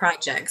several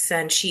projects.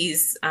 And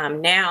she's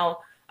now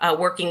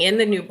working in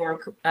the New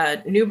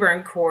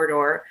Bern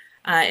corridor.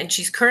 And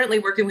she's currently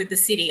working with the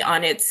city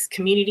on its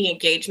community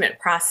engagement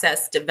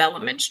process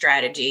development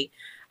strategy.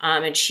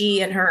 And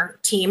she and her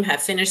team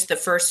have finished the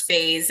first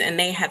phase, and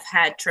they have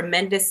had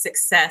tremendous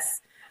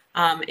success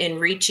in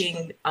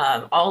reaching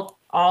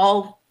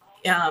all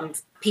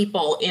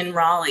people in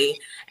Raleigh,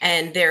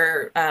 and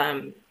their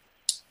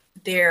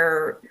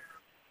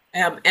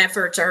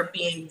efforts are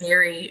being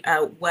very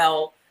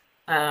well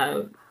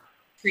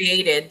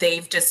created.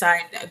 They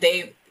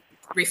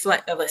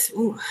reflect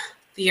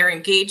their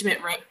engagement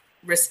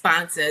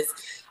responses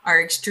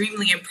are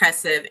extremely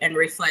impressive and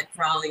reflect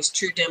Raleigh's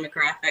true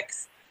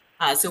demographics.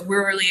 So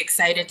we're really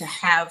excited to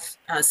have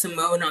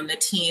Simone on the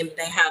team.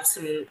 They have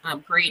some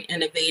great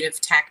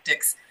innovative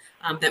tactics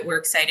that we're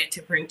excited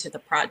to bring to the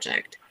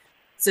project.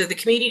 So the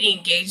community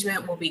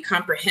engagement will be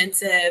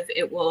comprehensive.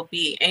 It will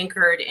be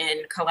anchored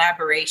in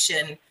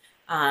collaboration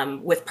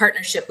with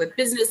partnership with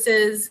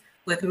businesses,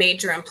 with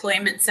major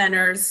employment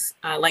centers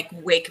like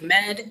Wake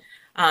Med,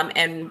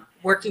 and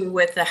working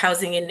with the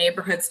Housing and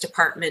Neighborhoods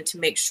Department to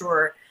make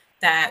sure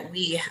that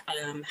we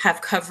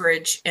have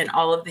coverage in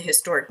all of the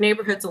historic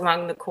neighborhoods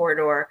along the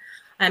corridor.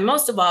 And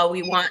most of all,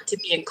 we want to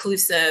be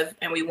inclusive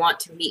and we want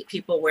to meet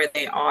people where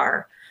they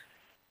are.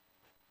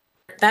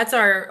 That's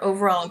our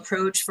overall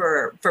approach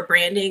for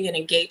branding and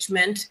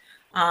engagement.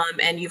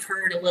 And you've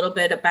heard a little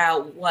bit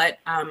about what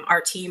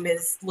our team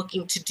is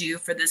looking to do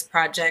for this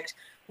project.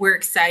 We're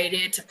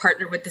excited to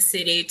partner with the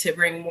city to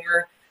bring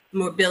more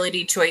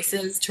mobility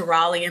choices to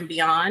Raleigh and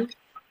beyond.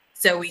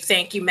 So we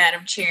thank you,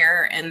 Madam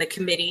Chair, and the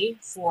committee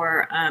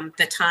for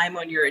the time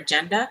on your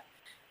agenda.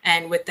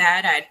 And with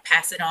that, I'd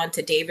pass it on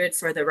to David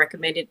for the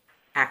recommended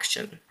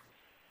action.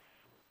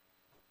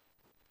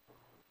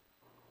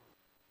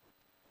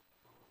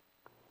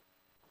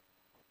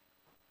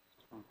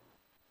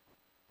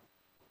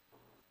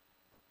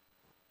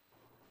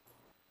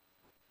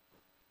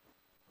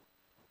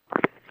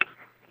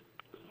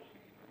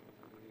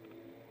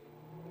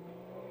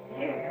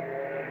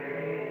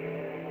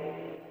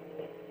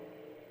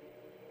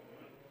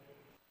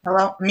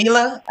 Hello,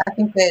 Mila. I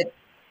think that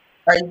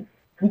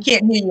we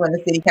can't hear you in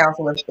the city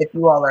council if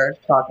you all are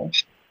talking.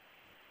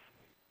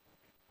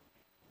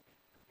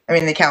 I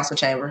mean, the council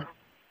chamber.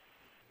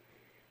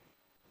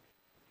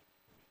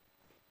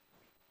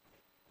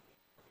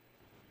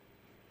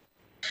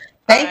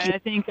 Thank you. I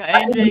think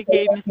Andre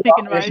gave me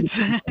speaking rights.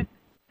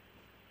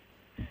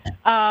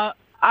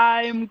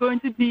 I'm going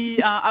to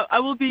be, I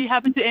will be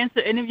happy to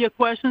answer any of your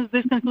questions.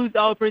 This concludes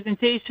our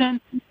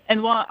presentation.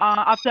 And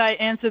after I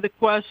answer the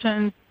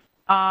questions,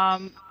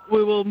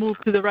 we will move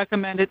to the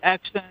recommended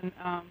action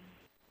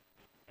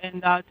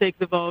and take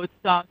the vote.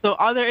 So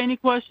are there any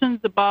questions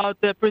about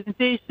the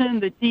presentation,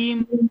 the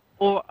team,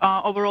 or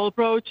overall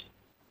approach?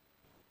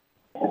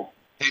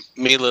 Hey,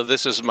 Mila,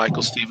 this is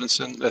Michael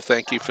Stevenson.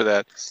 Thank you for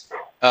that.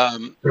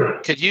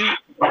 Could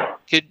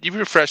you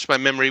refresh my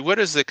memory? What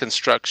is the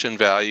construction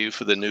value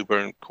for the New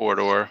Bern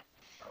corridor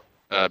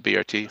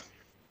BRT?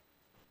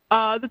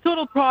 The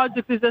total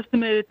project is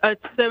estimated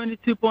at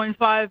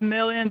 $72.5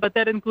 million, but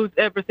that includes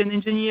everything: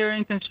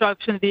 engineering,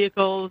 construction,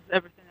 vehicles,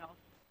 everything else.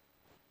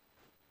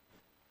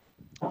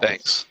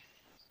 Thanks.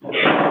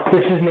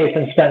 This is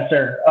Nathan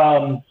Spencer.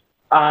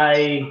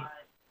 I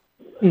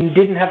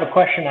didn't have a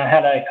question. I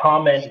had a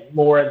comment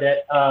more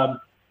that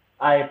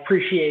I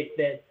appreciate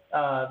that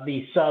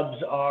the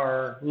subs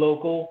are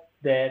local,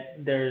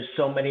 that there's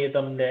so many of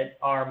them that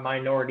are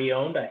minority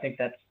owned. I think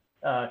that's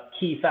a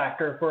key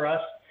factor for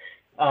us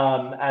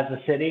as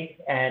a city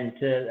and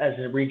as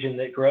a region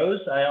that grows.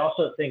 I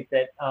also think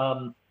that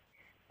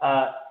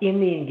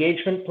in the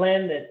engagement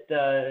plan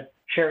that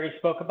Sherry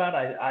spoke about,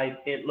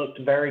 it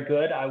looked very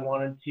good. I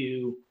wanted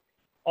to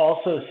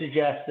also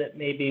suggest that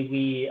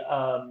maybe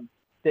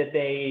that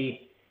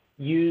they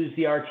use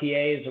the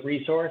RTA as a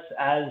resource,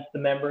 as the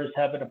members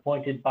have been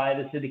appointed by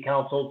the city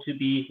council to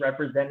be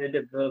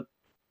representative of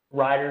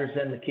riders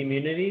and the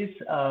communities.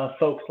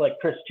 Folks like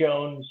Chris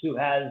Jones, who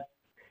has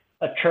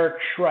a church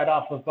right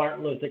off of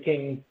Martin Luther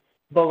King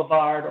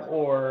Boulevard,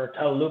 or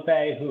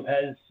Taulupe, who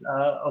has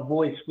a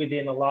voice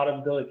within a lot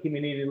of the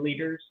community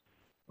leaders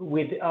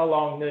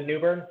along the New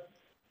Bern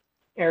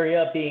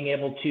area, being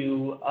able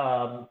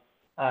to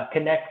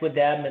connect with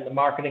them and the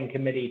marketing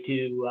committee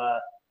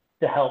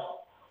to help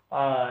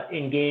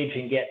engage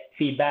and get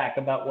feedback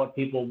about what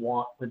people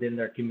want within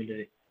their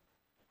community.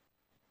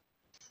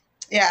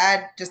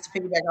 Yeah, just to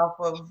piggyback off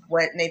of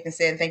what Nathan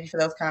said, thank you for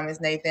those comments,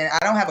 Nathan. I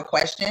don't have a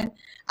question.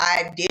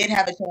 I did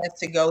have a chance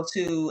to go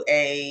to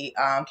a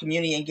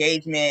community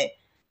engagement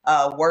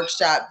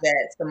workshop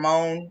that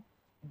Simone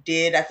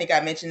did. I think I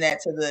mentioned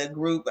that to the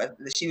group.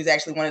 She was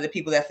actually one of the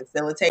people that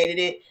facilitated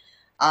it.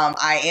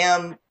 I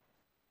am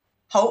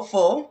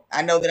hopeful.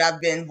 I know that I've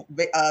been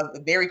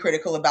very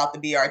critical about the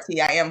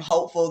BRT. I am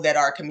hopeful that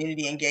our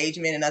community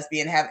engagement and us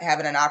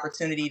having an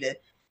opportunity to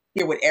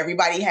hear what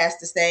everybody has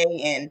to say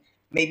and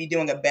maybe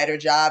doing a better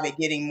job at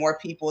getting more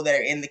people that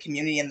are in the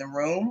community in the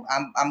room.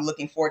 I'm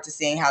looking forward to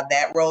seeing how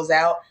that rolls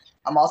out.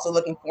 I'm also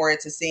looking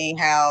forward to seeing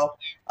how,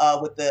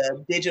 with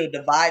the digital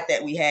divide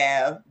that we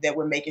have, that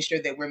we're making sure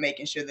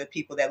that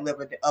people that live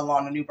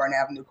along the New Bern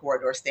Avenue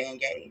corridor stay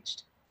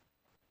engaged.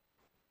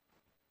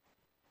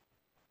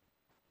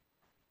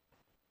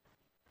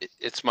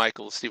 It's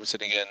Michael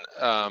Stevenson again.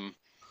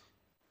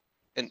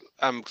 And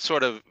I'm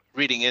sort of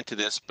reading into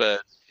this,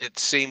 but it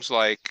seems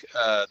like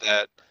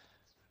that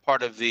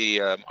part of the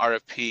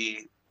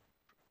RFP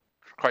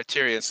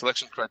criteria and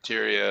selection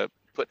criteria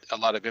put a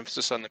lot of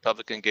emphasis on the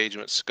public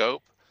engagement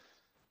scope.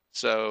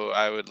 So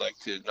I would like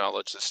to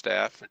acknowledge the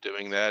staff for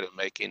doing that and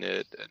making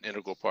it an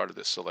integral part of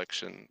the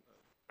selection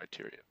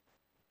criteria.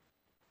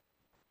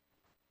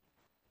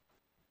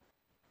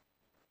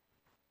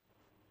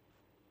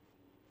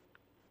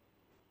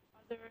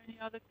 Are there any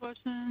other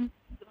questions?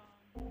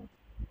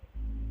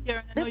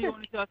 Karen, I know you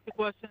wanted to ask a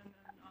question.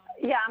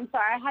 Yeah, I'm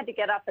sorry. I had to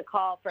get off the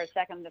call for a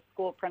second. The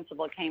school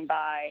principal came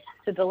by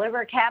to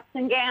deliver caps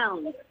and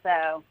gowns,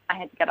 so I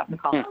had to get off the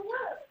call.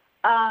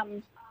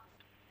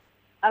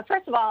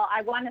 First of all,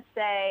 I want to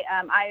say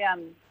I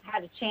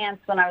had a chance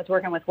when I was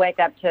working with Wake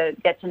Up to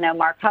get to know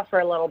Mark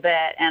Huffer a little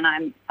bit,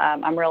 and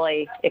I'm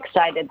really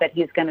excited that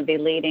he's going to be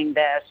leading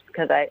this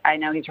because I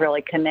know he's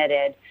really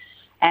committed.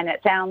 And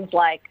it sounds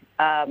like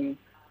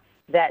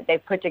that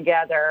they've put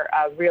together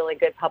a really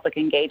good public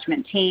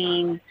engagement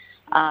team.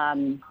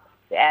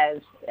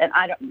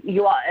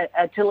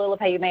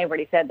 Tululipe, you may have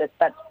already said this,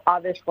 but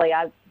obviously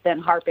I've been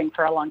harping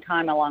for a long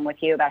time along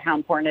with you about how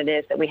important it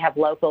is that we have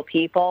local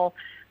people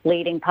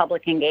leading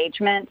public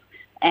engagement.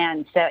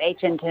 And so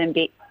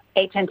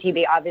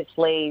HNTB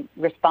obviously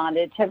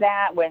responded to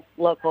that with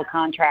local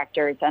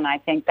contractors, and I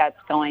think that's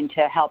going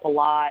to help a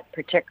lot,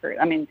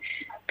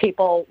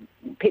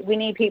 we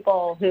need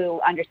people who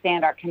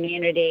understand our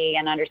community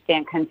and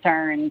understand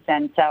concerns,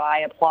 and so I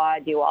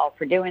applaud you all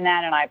for doing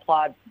that, and I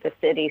applaud the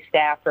city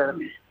staff for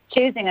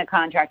choosing a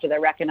contractor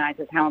that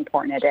recognizes how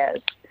important it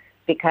is,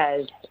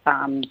 because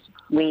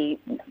we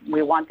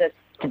want this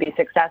to be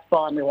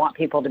successful, and we want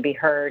people to be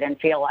heard and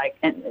feel like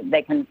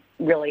they can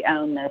really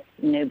own this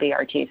new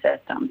BRT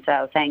system.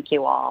 So thank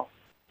you all.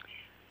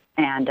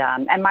 And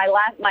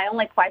my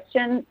only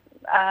question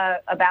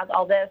about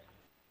all this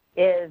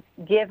is,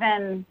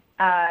 given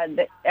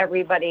that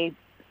everybody's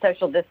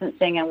social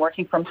distancing and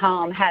working from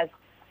home, has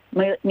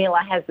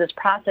this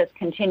process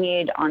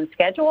continued on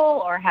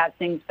schedule, or have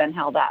things been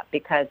held up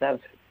because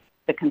of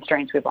the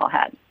constraints we've all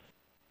had?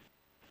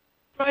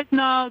 Right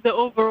now, the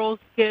overall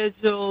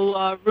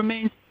schedule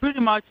remains pretty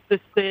much the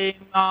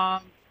same.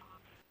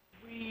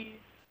 We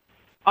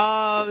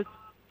are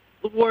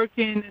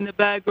working in the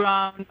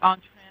background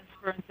on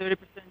transferring 30%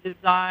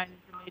 design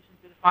information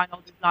to the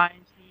final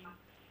design team.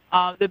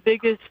 The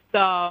biggest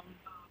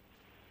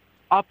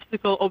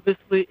obstacle,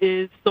 obviously,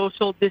 is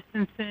social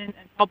distancing,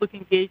 and public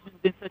engagement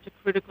is such a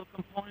critical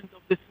component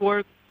of this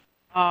work.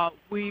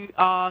 We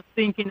are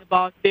thinking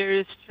about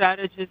various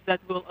strategies that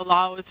will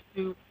allow us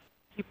to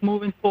keep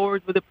moving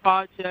forward with the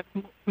project,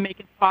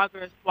 making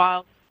progress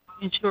while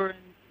ensuring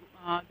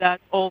that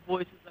all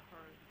voices are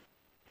heard.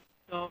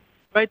 So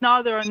right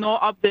now there are no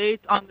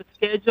updates on the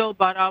schedule,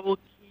 but I will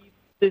keep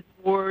this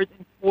board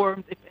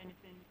informed if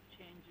anything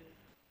changes.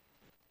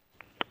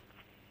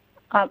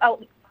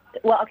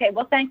 Okay.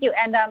 Well, thank you.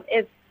 And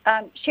is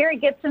Sherry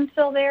Gibson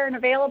still there and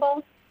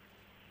available?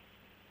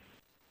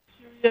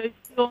 Sherry is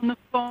still on the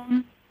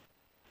phone.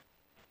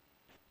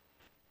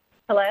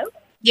 Hello?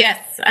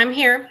 Yes, I'm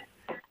here.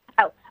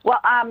 Oh, well,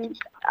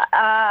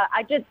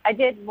 I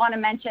did want to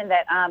mention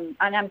that, and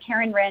I'm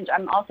Karen Ringe.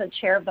 I'm also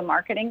chair of the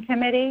marketing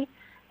committee.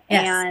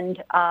 Yes.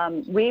 And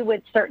we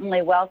would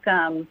certainly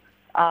welcome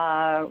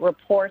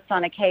reports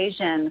on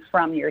occasion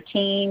from your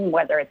team,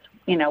 whether it's,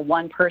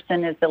 one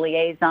person is the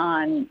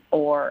liaison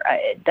or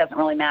it doesn't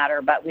really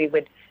matter, but we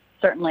would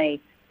certainly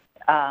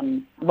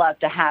love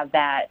to have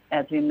that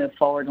as we move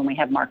forward when we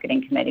have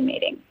marketing committee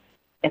meetings,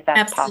 if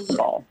that's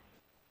possible.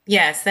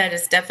 Yes, that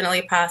is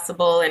definitely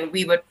possible, and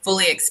we would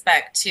fully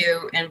expect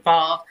to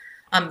involve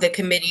the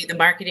committee, the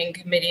marketing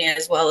committee,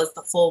 as well as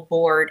the full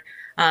board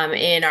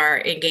in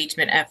our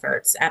engagement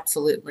efforts.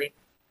 Absolutely.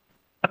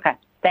 Okay,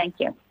 thank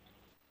you.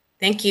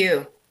 Thank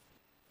you.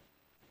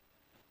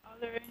 Are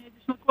there any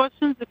additional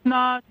questions? If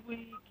not,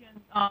 we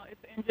can, if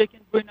NJ can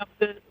bring up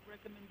the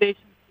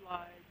recommendation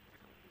slide.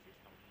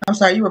 I'm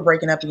sorry, you were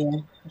breaking up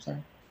again. I'm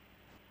sorry.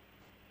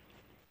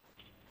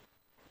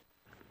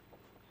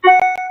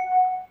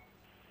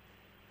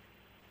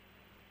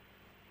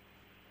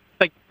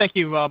 Thank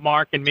you,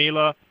 Mark and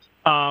Mila.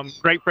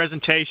 Great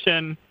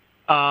presentation.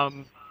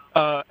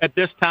 At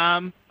this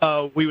time,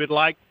 we would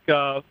like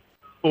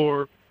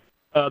for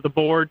the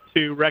board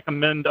to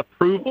recommend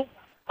approval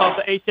of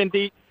the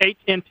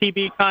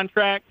HNTB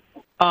contract.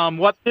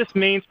 What this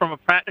means from a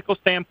practical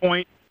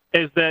standpoint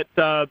is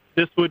that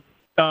this would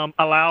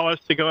allow us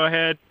to go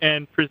ahead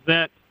and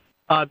present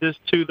this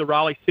to the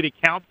Raleigh City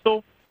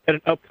Council at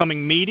an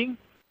upcoming meeting.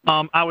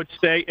 I would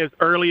say as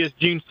early as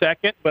June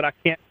 2nd, but I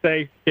can't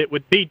say it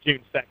would be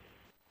June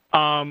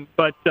 2nd.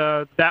 But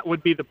that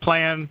would be the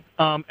plan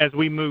as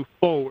we move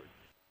forward.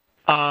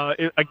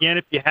 Again,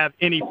 if you have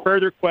any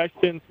further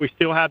questions, we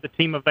still have the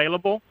team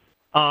available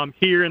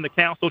here in the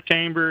council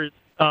chambers,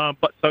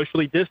 but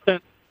socially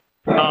distanced,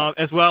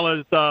 as well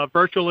as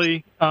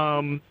virtually.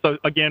 So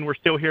again, we're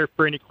still here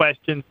for any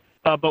questions,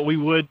 but we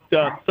would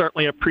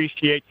certainly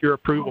appreciate your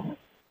approval.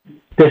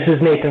 This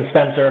is Nathan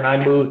Spencer, and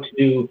I move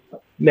to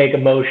make a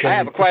motion. I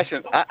have a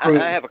question. I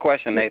have a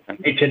question, Nathan.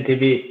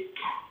 HNTV.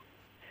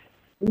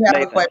 We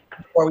have a question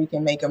before we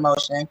can make a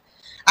motion.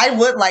 I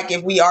would like,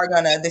 if we are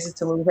gonna, this is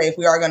to Lupe, if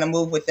we are gonna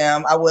move with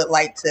them, I would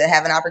like to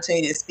have an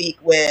opportunity to speak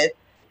with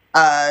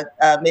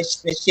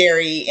Miss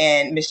Sherry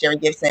and Miss Sherry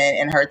Gibson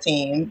and her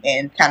team,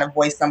 and kind of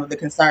voice some of the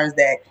concerns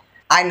that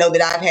I know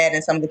that I've had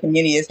and some of the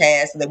community has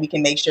had, so that we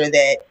can make sure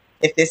that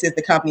if this is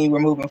the company we're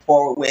moving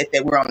forward with,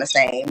 that we're on the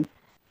same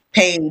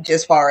page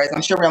as far as,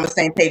 I'm sure we're on the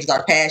same page as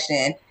our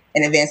passion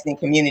and advancing the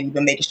community,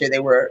 but making sure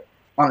that we're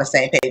on the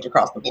same page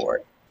across the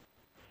board.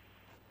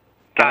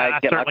 I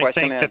certainly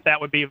think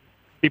that would be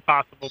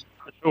possible,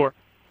 for sure.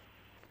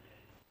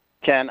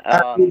 Can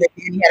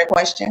you had a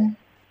question?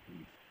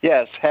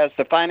 Yes. Has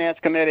the Finance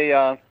Committee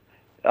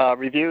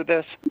reviewed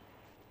this?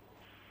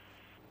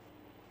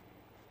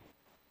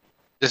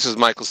 This is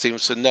Michael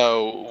Stevenson.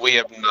 No, we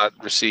have not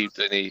received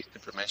any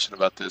information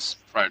about this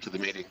prior to the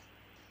meeting.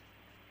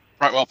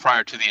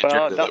 Prior to the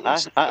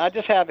agenda. I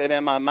just have it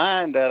in my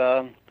mind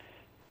that,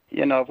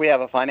 if we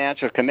have a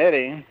financial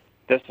committee,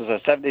 this is a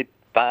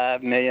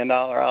 $75 million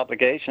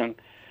obligation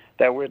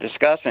that we're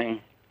discussing.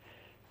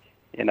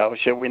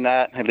 Should we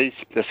not at least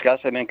discuss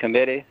it in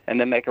committee and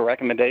then make a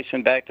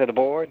recommendation back to the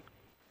board?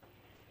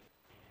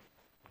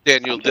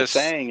 Daniel, I'm just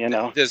saying,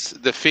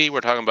 the fee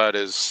we're talking about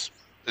is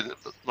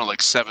more like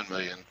 $7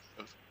 million,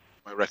 of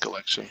my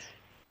recollection.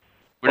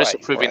 We're just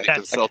approving the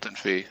consultant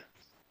fee.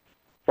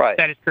 Right.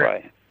 That is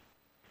correct. Right.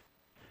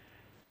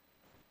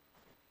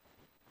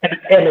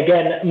 And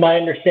again, my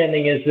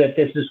understanding is that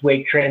this is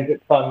Wake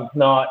Transit funds,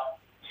 not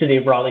City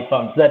of Raleigh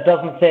funds. That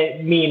doesn't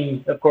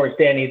mean, of course,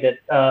 Danny,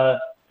 that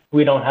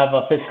we don't have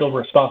a fiscal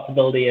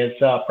responsibility as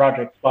a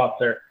project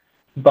sponsor,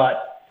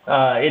 but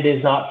it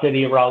is not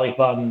City of Raleigh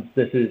funds.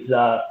 This is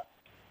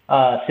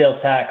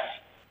sales tax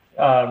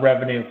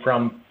revenue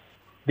from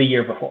the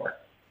year before,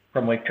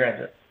 from Wake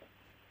Transit.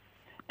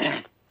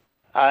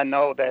 I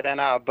know that in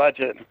our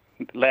budget,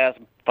 last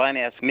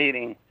finance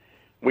meeting,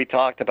 we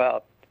talked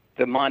about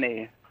the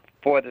money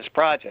for this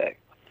project,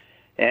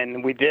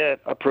 and we did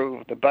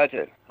approve the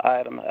budget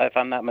item. If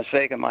I'm not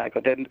mistaken,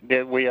 Michael, did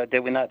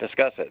we not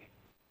discuss it?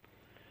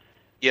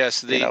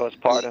 Yes, the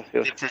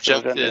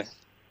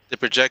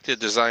projected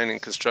design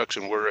and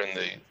construction were in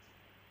the.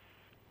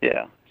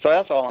 Yeah, so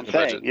that's all I'm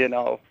saying.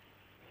 Budget.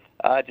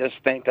 I just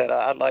think that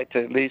I'd like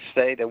to at least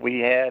say that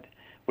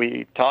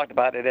we talked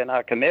about it in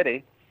our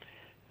committee,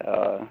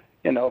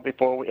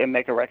 before we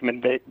make a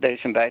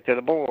recommendation back to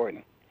the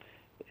board.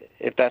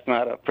 If that's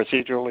not a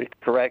procedurally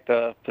correct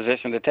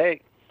position to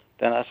take,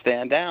 then I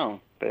stand down.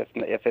 But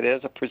if it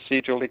is a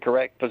procedurally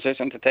correct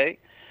position to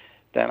take,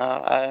 then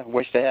I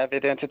wish to have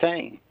it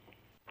entertained.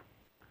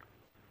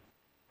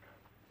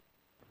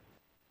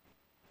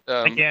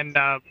 Again,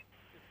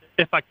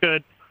 if I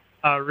could,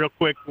 real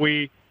quick,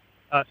 we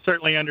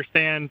certainly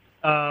understand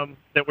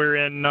that we're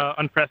in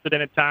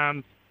unprecedented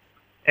times,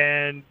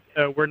 and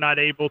we're not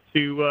able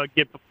to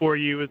get before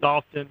you as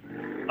often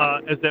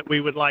as that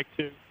we would like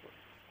to.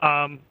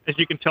 As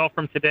you can tell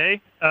from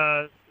today,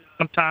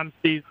 sometimes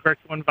these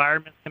virtual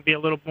environments can be a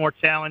little more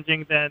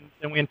challenging than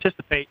we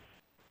anticipate.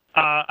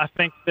 I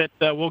think that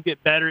we'll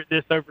get better at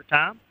this over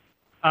time,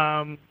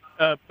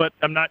 but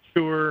I'm not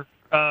sure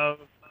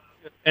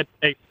at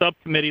a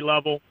subcommittee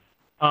level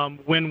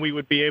when we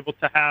would be able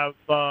to have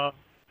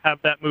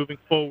that moving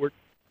forward.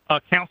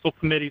 Council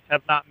committees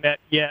have not met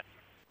yet,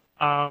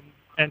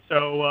 and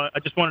so I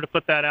just wanted to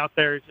put that out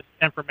there as just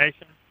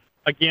information.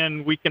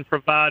 Again, we can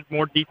provide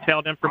more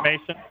detailed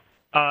information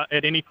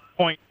at any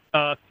point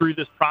through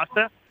this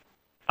process.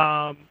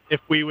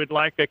 If we would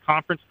like a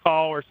conference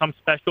call or some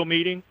special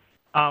meeting,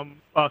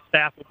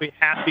 staff will be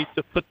happy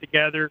to put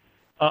together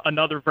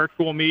another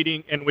virtual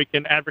meeting, and we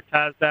can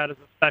advertise that as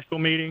a special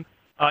meeting.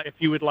 If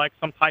you would like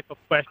some type of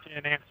question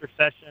and answer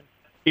session,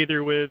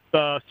 either with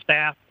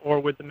staff or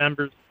with the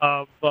members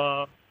of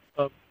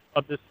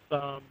this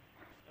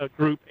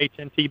group,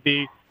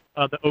 HNTB,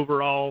 the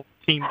overall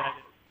team that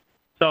is.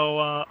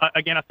 So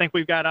again, I think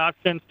we've got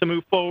options to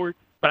move forward,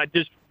 but I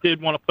just did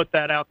want to put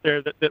that out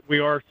there that we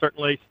are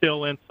certainly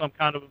still in some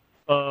kind of,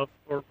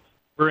 or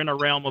we're in a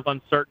realm of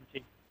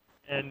uncertainty.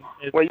 And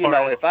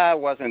well, if I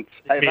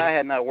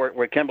had not worked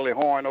with Kimberly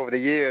Horn over the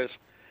years,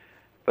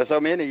 for so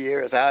many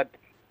years, I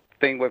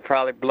think would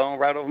probably blown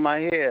right over my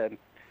head.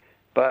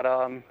 But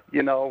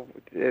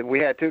we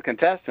had two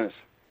contestants.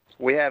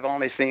 We have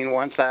only seen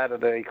one side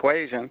of the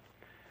equation.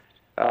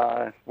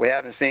 We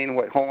haven't seen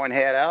what Horn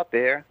had out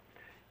there.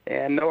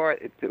 And nor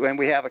when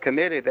we have a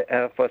committee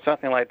that, for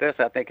something like this,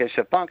 I think it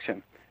should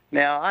function.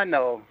 Now, I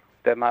know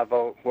that my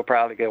vote will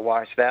probably get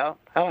washed out.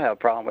 I don't have a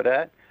problem with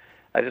that.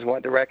 I just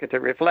want the record to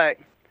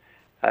reflect.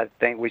 I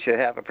think we should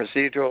have a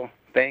procedural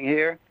thing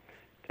here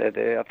that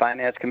the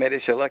Finance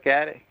Committee should look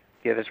at it,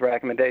 give its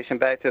recommendation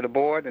back to the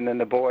board, and then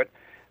the board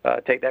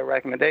take that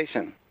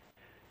recommendation.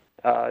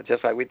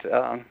 Just like we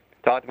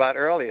talked about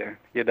earlier,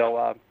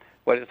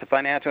 what is the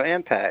financial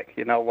impact?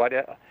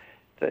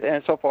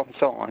 And so forth and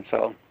so on.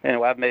 So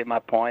anyway, I've made my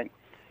point.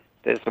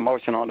 There's a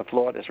motion on the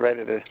floor that's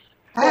ready to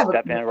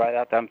step in right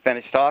after I'm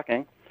finished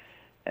talking,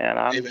 and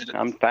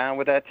I'm fine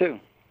with that too.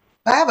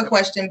 I have a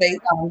question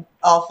based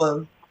off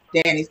of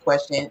Danny's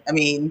question. I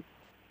mean,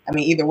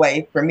 either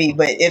way for me.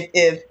 But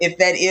if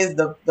that is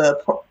the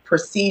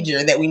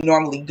procedure that we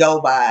normally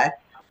go by,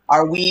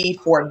 are we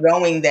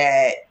foregoing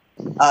that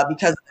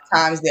because of the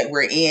times that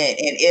we're in?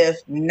 And if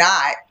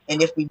not,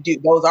 and if we do,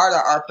 those are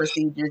our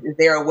procedures. Is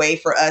there a way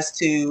for us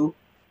to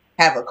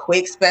have a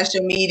quick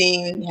special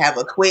meeting, have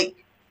a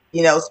quick,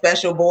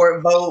 special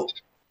board vote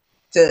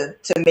to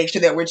make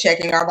sure that we're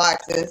checking our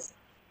boxes?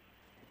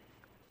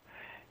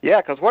 Yeah,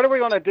 because what are we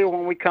going to do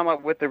when we come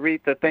up with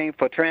the thing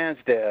for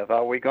TransDev?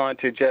 Are we going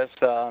to just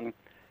how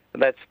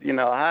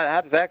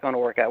does that going to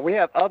work out? We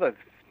have other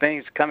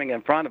things coming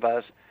in front of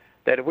us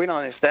that if we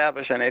don't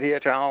establish and adhere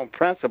to our own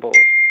principles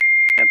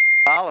and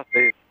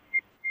policies,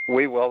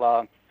 we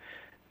will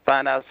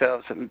find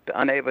ourselves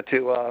unable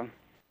to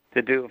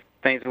do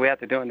things we have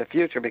to do in the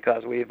future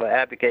because we've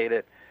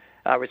abdicated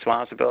our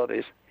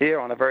responsibilities here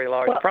on a very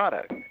large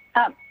product.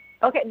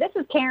 Okay, this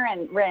is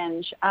Karen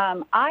Renge.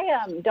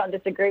 I don't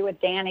disagree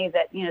with Danny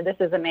that this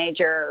is a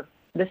major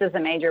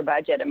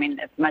budget. I mean,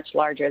 it's much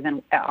larger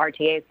than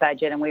RTA's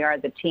budget, and we are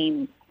the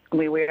team.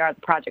 We are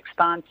the project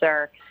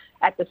sponsor.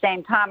 At the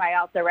same time, I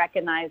also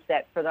recognize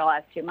that for the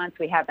last 2 months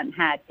we haven't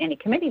had any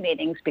committee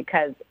meetings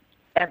because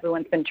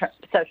everyone's been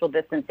social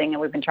distancing,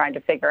 and we've been trying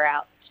to figure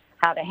out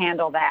how to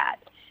handle that.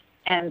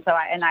 And so,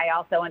 I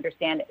also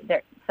understand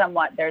there's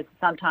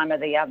some time of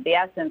the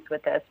essence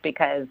with this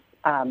because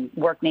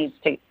work needs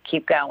to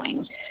keep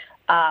going.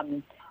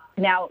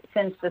 Now,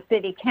 since the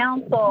City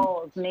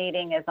Council's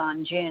meeting is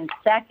on June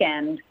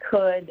 2nd,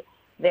 could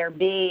there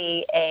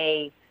be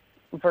a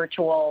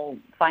virtual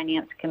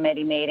Finance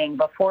Committee meeting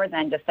before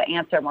then just to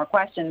answer more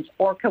questions,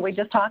 or could we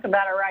just talk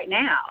about it right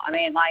now? I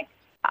mean,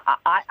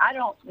 I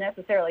don't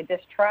necessarily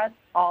distrust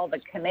all the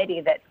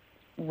committee that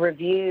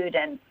reviewed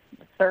and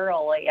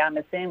thoroughly, I'm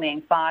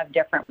assuming, 5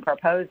 different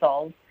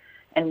proposals,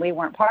 and we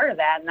weren't part of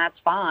that, and that's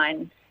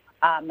fine.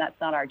 That's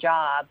not our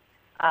job.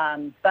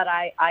 But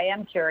I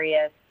am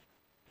curious,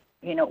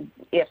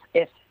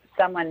 if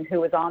someone who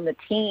was on the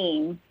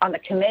team, on the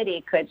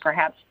committee, could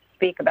perhaps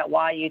speak about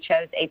why you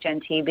chose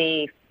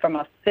HNTB from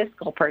a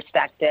fiscal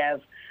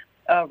perspective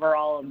over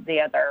all of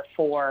the other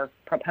 4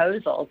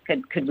 proposals.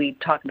 Could we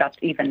talk about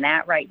even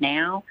that right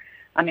now?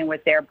 I mean,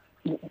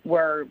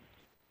 were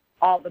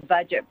all the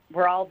budgets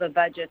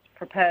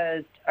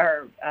proposed,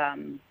 or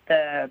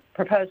the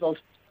proposals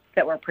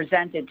that were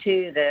presented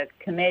to the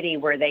committee,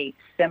 were they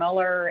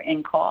similar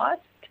in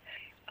cost?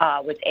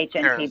 Was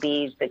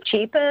HNTB's the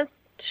cheapest?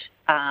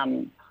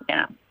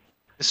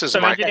 This is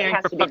my.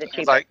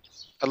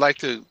 I'd like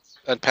to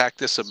unpack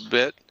this a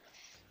bit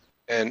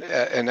and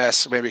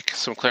ask maybe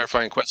some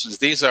clarifying questions.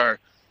 These are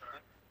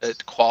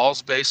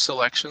quals-based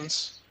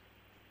selections.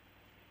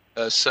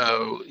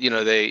 So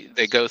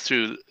they go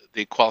through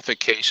the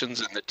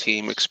qualifications and the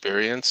team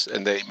experience,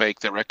 and they make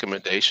the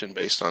recommendation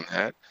based on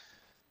that.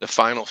 The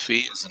final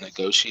fee is a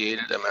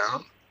negotiated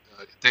amount.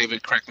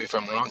 David, correct me if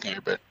I'm wrong here,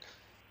 but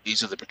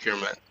these are the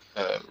procurement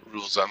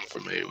rules I'm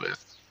familiar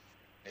with.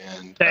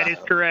 And that is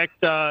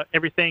correct.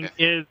 Everything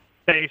is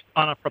based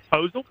on a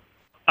proposal.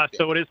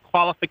 So it is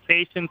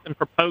qualifications and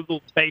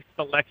proposals-based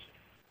selection.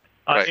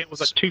 Right. It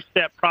was a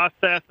 2-step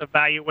process: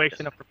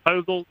 evaluation of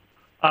proposals,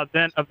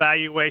 then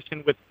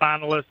evaluation with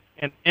finalists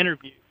and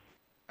interviews.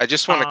 I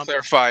just want to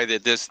clarify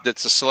that the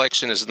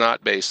selection is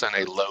not based on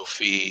a low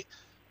fee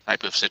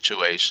type of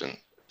situation.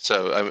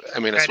 So I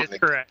mean,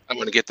 I'm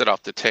going to get that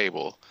off the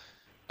table.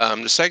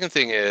 The second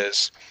thing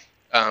is,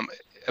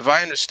 if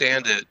I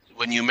understand it,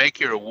 when you make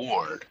your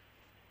award,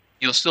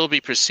 you'll still be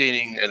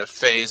proceeding in a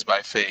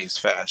phase-by-phase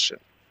fashion.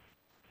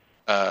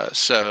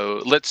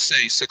 So let's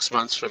say 6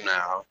 months from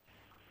now,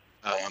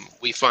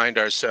 we find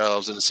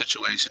ourselves in a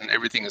situation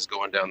everything is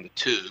going down the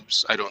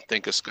tubes. I don't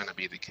think it's going to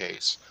be the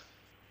case.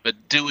 But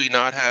do we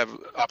not have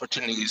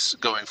opportunities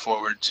going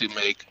forward to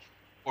make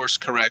course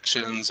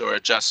corrections or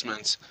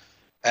adjustments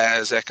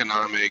as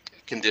economic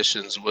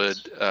conditions would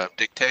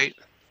dictate?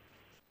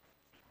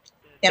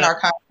 In our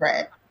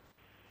contract.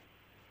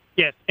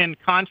 Yes, in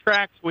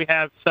contracts, we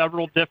have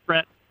several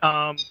different,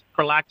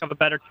 for lack of a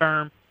better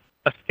term,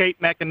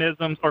 escape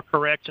mechanisms or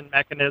correction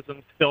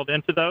mechanisms built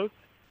into those.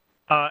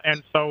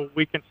 And so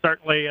we can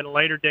certainly at a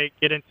later date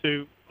get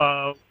into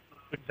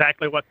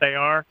exactly what they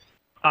are.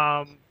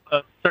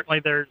 Certainly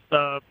there's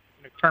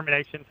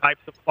termination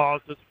types of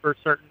clauses for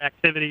certain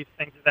activities,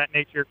 things of that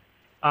nature.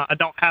 I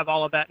don't have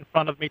all of that in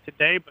front of me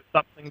today, but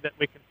something that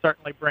we can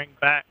certainly bring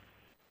back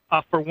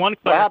For one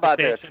Well, how about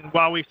this? clarification,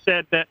 while we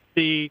said that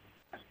the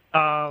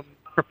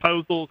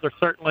proposals are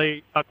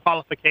certainly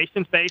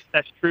qualifications based,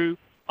 that's true,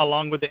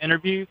 along with the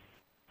interviews.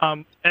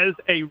 As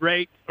a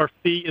rate or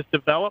fee is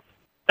developed,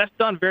 that's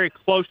done very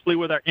closely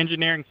with our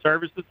engineering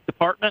services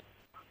department.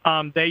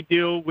 They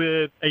deal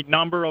with a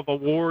number of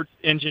awards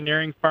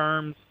engineering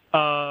firms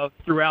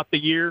throughout the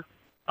year,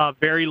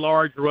 very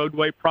large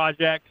roadway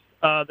projects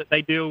that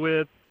they deal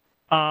with,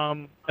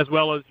 as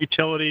well as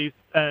utilities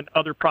and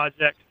other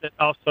projects that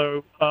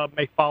also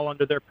may fall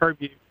under their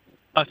purview.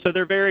 So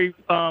they're very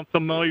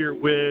familiar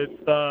with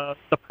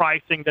the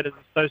pricing that is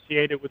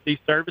associated with these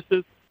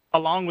services,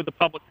 along with the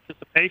public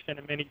participation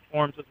in many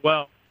forms as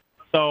well.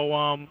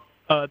 So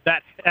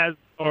that has,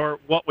 or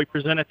what we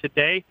presented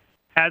today,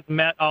 has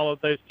met all of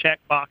those check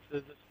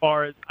boxes as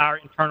far as our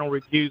internal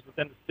reviews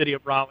within the city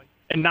of Raleigh,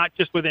 and not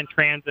just within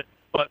transit,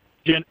 but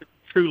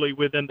truly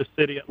within the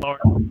city at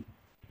large.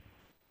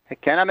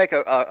 Can I make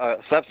a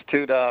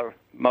substitute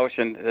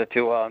motion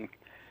to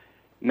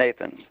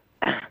Nathan's?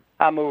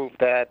 I move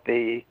that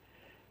the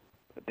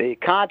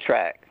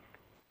contract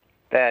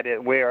that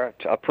we're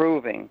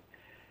approving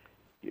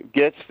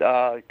gets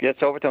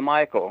over to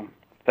Michael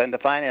and the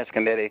Finance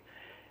Committee,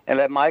 and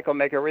let Michael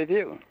make a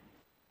review,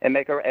 and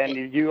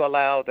you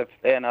allow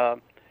and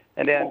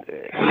then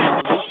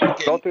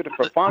go through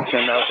the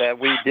function of that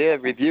we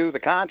did review the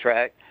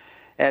contract,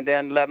 and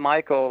then let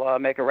Michael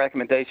make a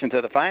recommendation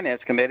to the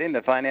Finance Committee, and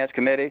the Finance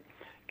Committee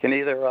can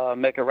either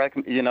make a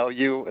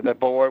the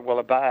board will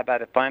abide by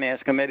the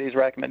Finance Committee's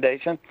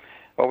recommendation,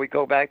 or we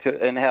go back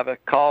to and have a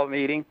call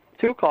meeting,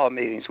 2 call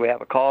meetings. We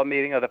have a call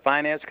meeting of the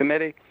Finance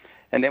Committee,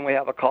 and then we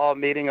have a call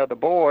meeting of the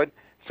board,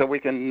 so we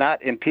can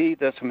not impede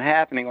this from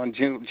happening on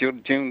June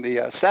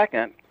the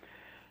 2nd.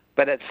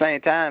 But at the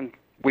same time,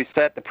 we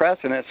set the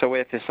precedent, so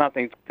if there's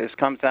something that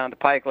comes down the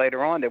pike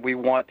later on that we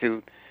want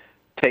to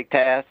take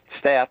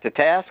staff to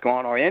task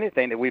on, or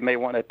anything that we may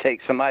want to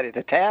take somebody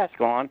to task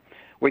on,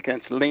 we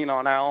can lean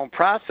on our own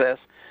process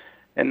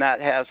and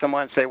not have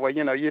someone say, well,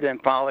 you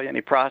didn't follow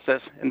any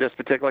process in this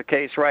particular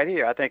case right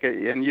here. I think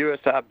in U.S.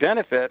 our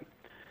benefit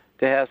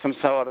to have some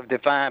sort of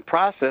defined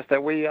process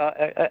that we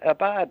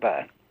abide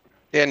by.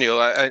 Daniel,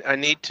 I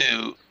need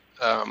to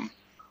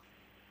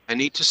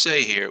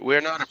say here,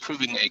 we're not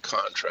approving a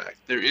contract.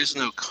 There is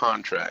no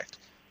contract.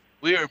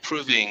 We are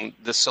approving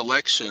the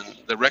selection,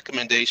 the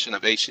recommendation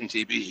of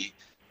H&TB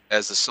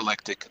as the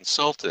selected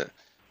consultant.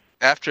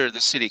 After the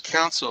city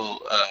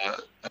council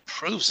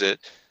approves it,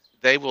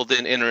 they will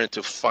then enter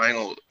into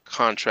final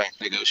contract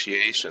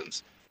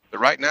negotiations. But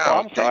right now,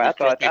 I'm sorry, I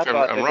thought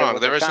I'm wrong.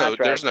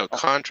 There's no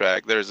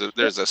contract. There's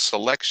a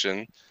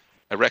selection,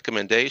 a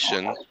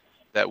recommendation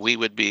that we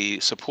would be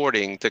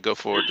supporting to go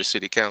forward to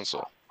city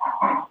council.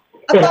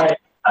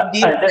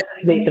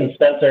 Nathan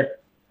Spencer,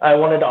 I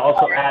wanted to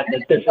also add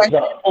that this is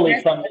a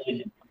fully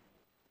funded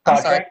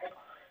project.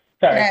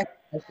 Sorry.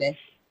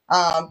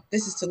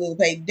 This is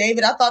Tallulah.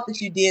 David, I thought that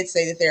you did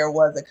say that there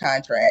was a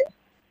contract.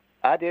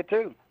 I did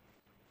too.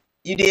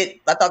 You did?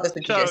 I thought that's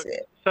what you just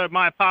said. So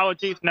my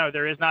apologies. No,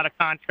 there is not a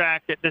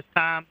contract at this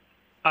time.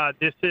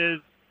 This is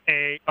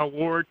a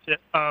award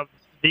of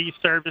these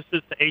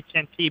services to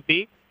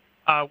HNTB.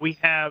 We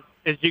have,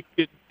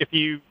 if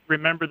you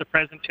remember the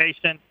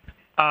presentation,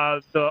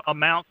 the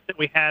amounts that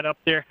we had up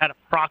there had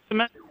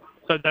approximate.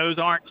 So those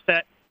aren't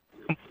set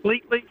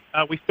completely.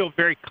 We feel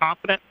very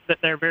confident that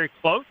they're very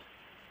close,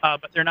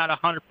 but they're not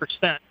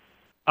 100%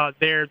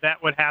 there.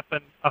 That would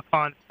happen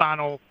upon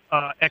final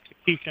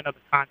execution of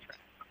the contract.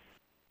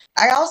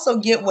 I also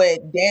get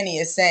what Danny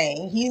is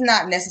saying. He's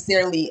not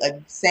necessarily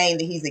saying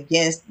that he's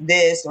against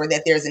this or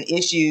that there's an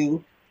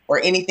issue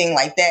or anything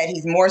like that.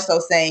 He's more so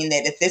saying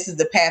that if this is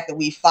the path that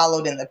we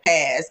followed in the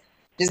past,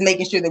 just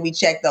making sure that we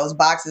check those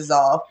boxes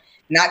off.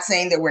 Not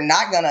saying that we're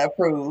not going to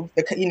approve,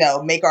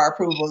 make our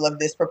approval of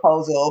this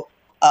proposal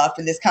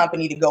for this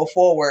company to go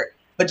forward,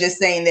 but just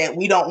saying that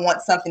we don't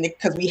want something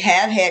because we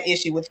have had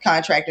issue with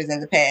contractors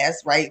in the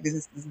past, right?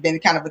 This has been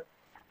kind of a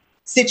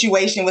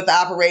situation with the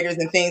operators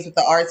and things with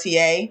the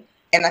RTA.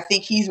 And I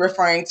think he's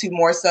referring to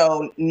more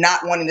so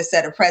not wanting to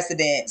set a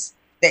precedent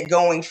that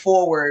going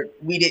forward,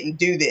 we didn't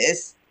do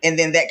this. And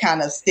then that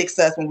kind of sticks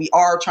us when we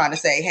are trying to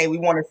say, hey, we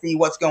want to see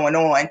what's going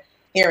on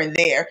here and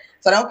there.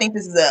 So I don't think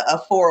this is a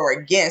for or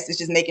against. It's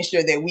just making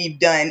sure that we've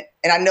done.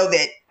 And I know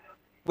that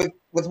with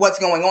what's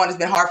going on, it's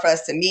been hard for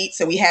us to meet.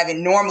 So we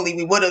haven't normally,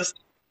 we would have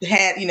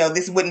had,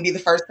 this wouldn't be the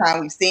first time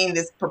we've seen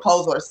this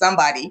proposal or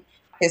somebody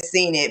has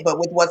seen it. But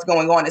with what's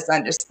going on, it's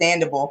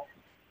understandable.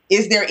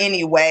 Is there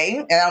any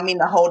way, and I don't mean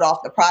to hold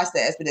off the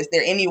process, but is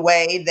there any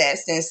way that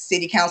since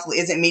City Council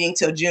isn't meeting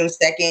till June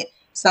 2nd,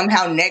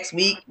 somehow next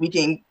week we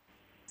can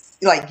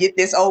get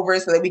this over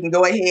so that we can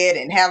go ahead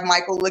and have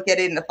Michael look at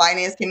it and the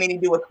Finance Committee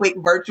do a quick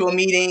virtual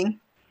meeting?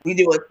 We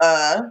do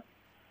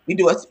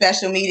a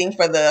special meeting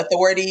for the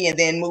authority and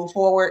then move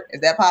forward.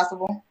 Is that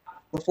possible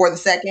before the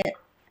 2nd?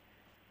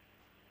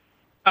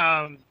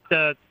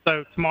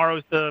 So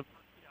tomorrow's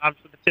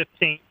obviously the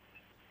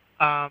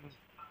 15th.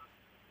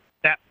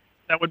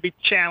 That would be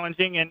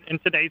challenging in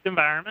today's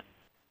environment.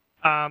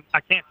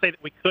 I can't say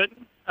that we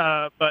couldn't.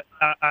 but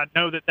I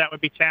know that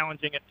would be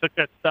challenging. It took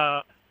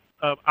us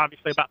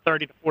obviously about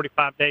 30 to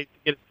 45 days to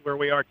get us to where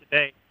we are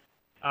today,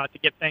 to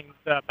get things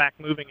back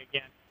moving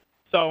again.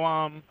 So,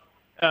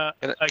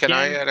 can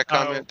I add a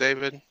comment,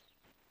 David?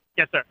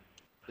 Yes, sir.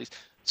 Please.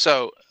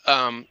 So,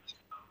 I'm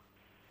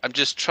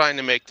just trying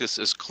to make this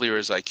as clear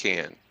as I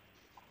can.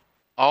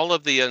 All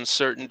of the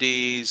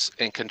uncertainties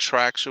and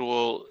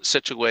contractual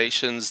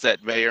situations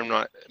that may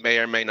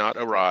or may not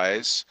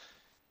arise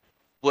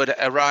would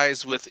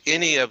arise with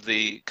any of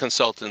the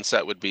consultants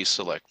that would be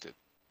selected.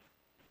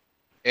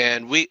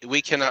 And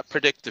we cannot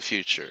predict the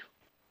future.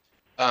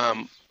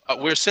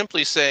 We're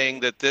simply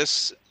saying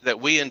that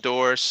we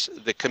endorse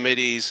the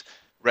committee's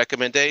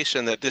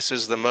recommendation that this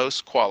is the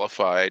most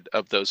qualified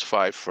of those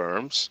 5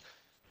 firms.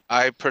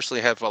 I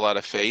personally have a lot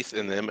of faith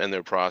in them and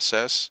their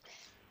process.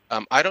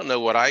 I don't know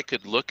what I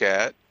could look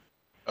at,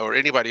 or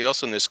anybody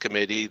else on this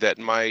committee, that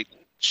might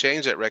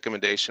change that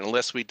recommendation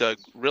unless we dug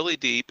really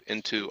deep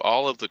into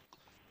all of the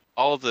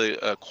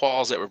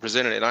quals that were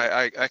presented. And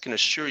I can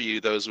assure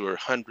you those were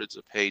hundreds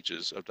of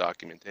pages of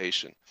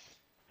documentation.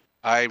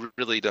 I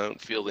really don't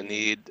feel the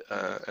need,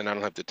 and I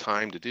don't have the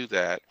time to do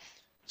that.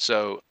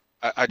 So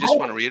I just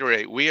want to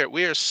reiterate, we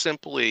are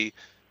simply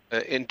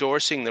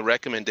endorsing the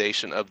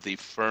recommendation of the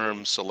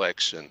firm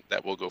selection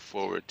that will go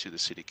forward to the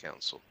City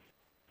Council.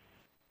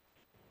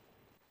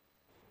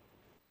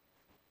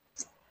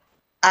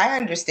 I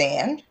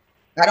understand.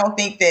 I don't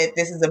think that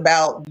this is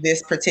about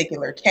this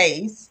particular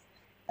case.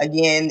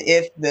 Again,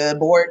 if the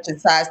board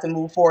decides to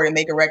move forward and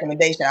make a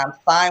recommendation, I'm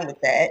fine with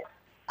that.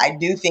 I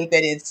do think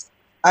that it's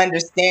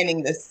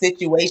understanding the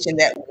situation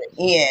that we're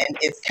in.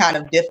 It's kind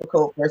of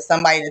difficult for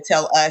somebody to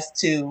tell us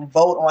to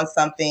vote on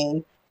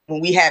something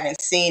when we haven't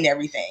seen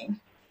everything.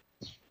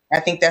 I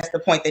think that's the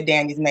point that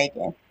Danny's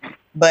making.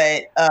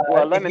 But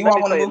well, let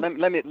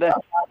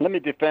me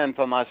defend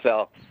for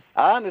myself.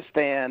 I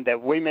understand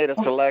that we made a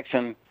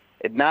selection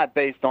not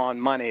based on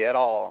money at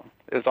all.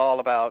 It's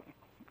all about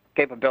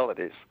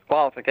capabilities,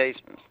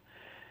 qualifications.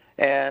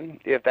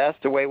 And if that's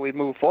the way we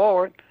move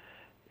forward,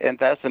 and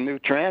that's a new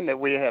trend that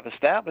we have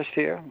established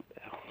here,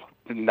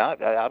 I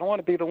don't want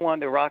to be the one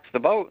that rocks the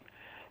boat.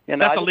 You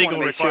know, that's I just want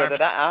to make sure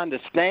that I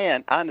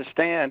understand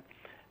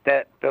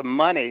that the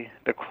money,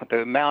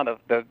 the amount of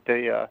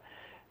the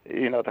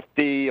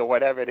fee or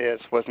whatever it is,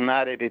 was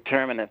not a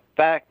determinant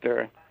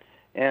factor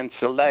in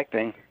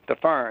selecting the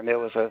firm. It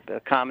was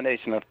a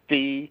combination of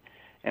fee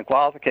and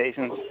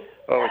qualifications,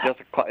 or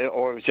it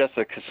was just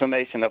a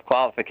summation of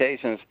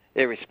qualifications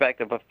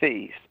irrespective of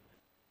fees.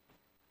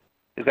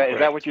 Is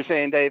that what you're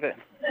saying, David?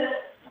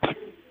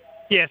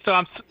 Yeah.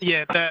 So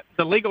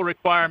the legal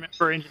requirement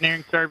for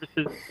engineering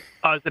services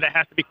is that it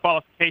has to be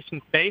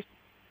qualifications based.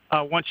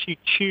 Once you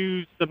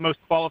choose the most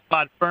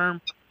qualified firm,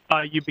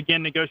 you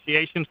begin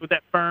negotiations with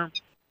that firm.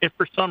 If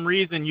for some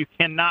reason you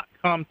cannot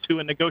come to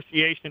a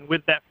negotiation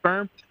with that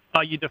firm,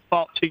 you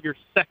default to your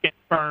second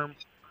firm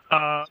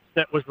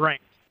that was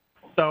ranked.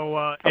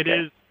 So it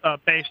is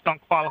based on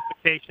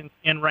qualifications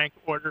in rank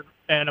order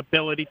and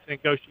ability to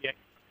negotiate.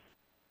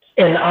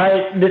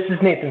 And this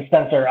is Nathan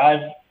Spencer.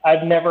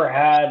 I've never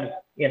had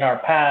in our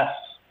past,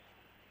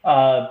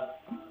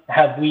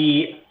 have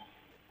we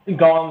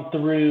gone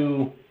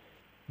through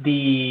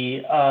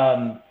the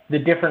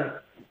different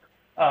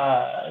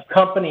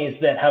companies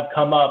that have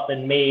come up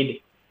and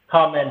made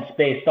comments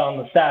based on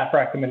the staff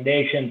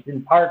recommendations,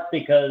 in part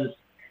because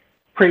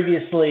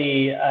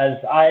previously, as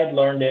I had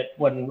learned it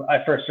when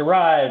I first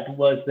arrived,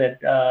 was that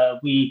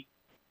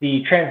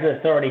the Transit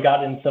Authority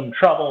got in some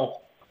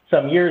trouble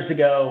some years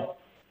ago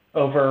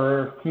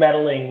over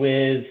meddling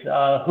with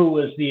who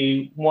was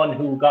the one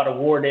who got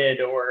awarded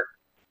or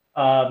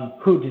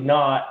who did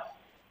not.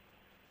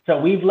 So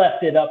we've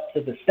left it up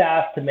to the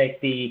staff to make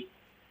the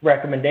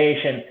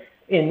recommendation.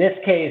 In this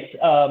case,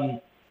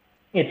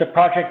 it's a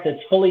project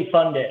that's fully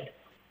funded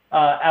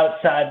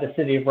outside the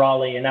city of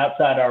Raleigh and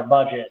outside our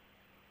budget,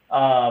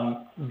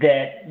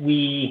 that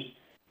we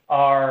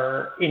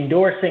are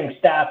endorsing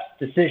staff's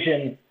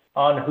decision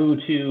on who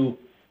to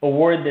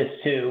award this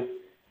to.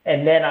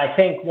 And then I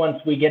think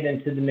once we get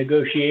into the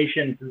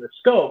negotiations and the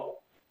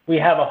scope, we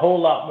have a whole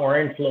lot more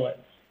influence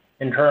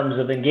in terms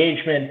of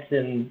engagement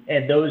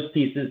and those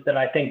pieces that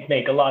I think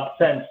make a lot of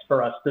sense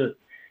for us to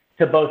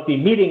both be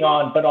meeting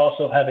on, but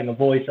also having a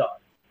voice on.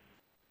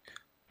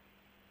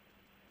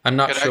 I'm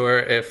not sure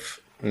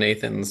if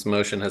Nathan's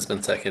motion has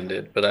been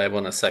seconded, but I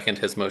want to second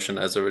his motion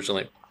as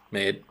originally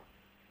made.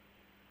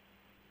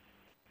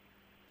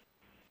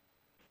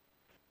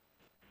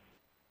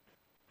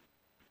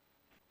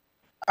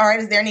 All right,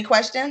 is there any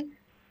question?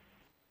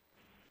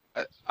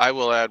 I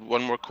will add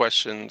one more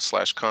question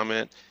 /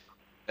 comment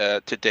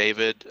to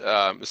David.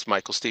 It's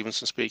Michael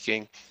Stevenson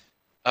speaking.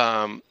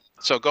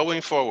 So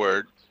going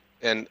forward,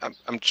 and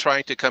I'm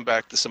trying to come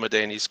back to some of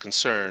Danny's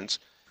concerns,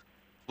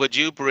 would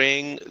you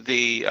bring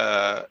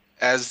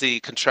as the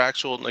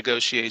contractual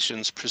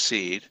negotiations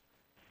proceed,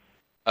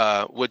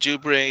 would you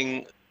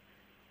bring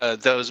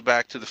those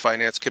back to the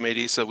Finance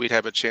Committee so we'd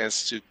have a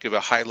chance to give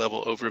a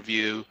high-level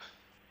overview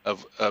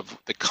of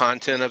the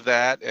content of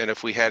that, and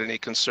if we had any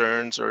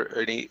concerns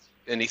or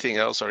anything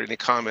else or any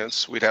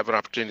comments, we'd have an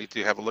opportunity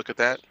to have a look at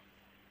that.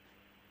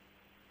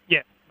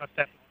 Yes, most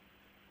definitely.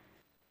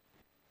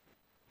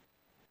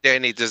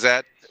 Danny,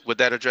 would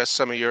that address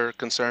some of your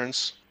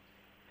concerns?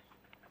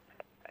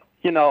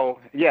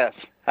 Yes,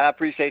 I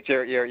appreciate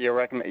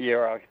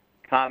your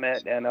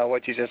comment and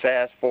what you just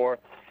asked for.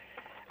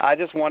 I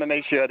just want to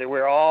make sure that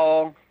we're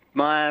all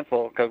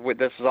mindful, because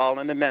this is all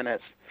in the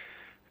minutes.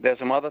 There's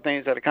some other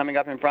things that are coming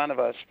up in front of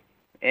us,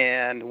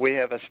 and we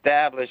have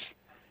established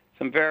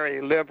some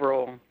very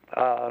liberal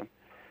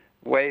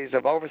ways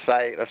of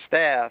oversight of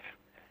staff,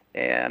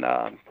 and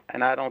I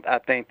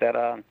think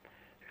that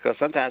because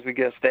sometimes we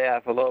give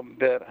staff a little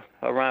bit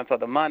a run for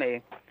the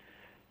money.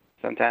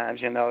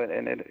 Sometimes, and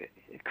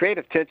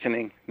creative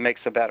tensioning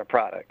makes a better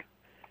product.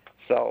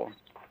 So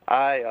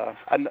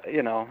I'm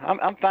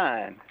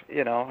fine.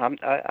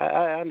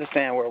 I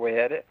understand where we're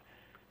headed.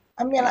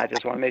 And I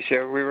just want to make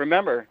sure we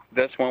remember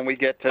this when we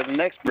get to the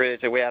next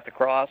bridge that we have to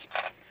cross,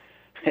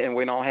 and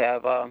we don't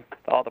have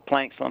all the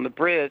planks on the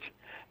bridge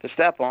to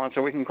step on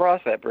so we can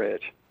cross that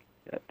bridge.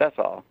 That's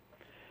all.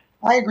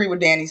 I agree with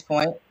Danny's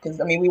point,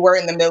 because we were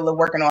in the middle of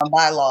working on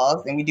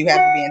bylaws, and we do have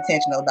to be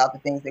intentional about the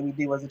things that we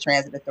do as a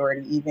transit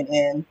authority,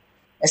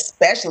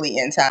 especially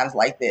in times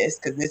like this,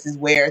 because this is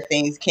where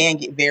things can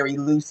get very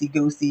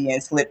loosey-goosey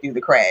and slip through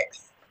the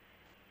cracks.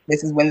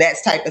 This is when that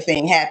type of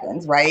thing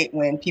happens, right?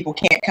 When people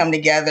can't come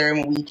together,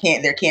 when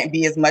there can't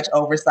be as much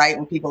oversight,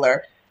 when people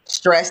are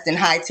stressed and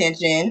high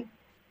tension,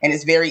 and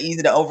it's very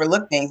easy to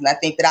overlook things. And I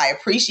think that I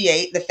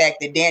appreciate the fact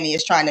that Danny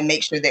is trying to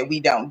make sure that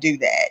we don't do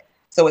that.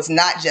 So it's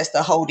not just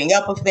a holding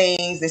up of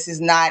things. This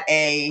is not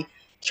a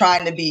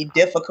trying to be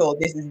difficult.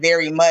 This is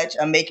very much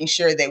a making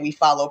sure that we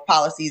follow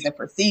policies and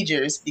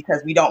procedures,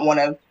 because we don't want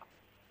to,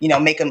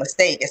 make a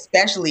mistake,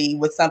 especially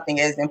with something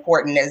as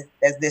important as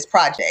this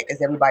project,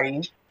 as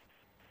everybody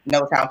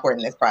knows how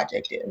important this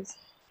project is.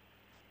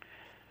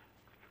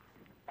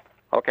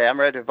 Okay, I'm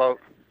ready to vote.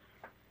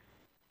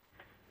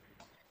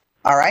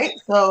 All right,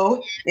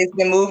 so it's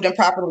been moved and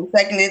properly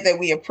seconded that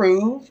we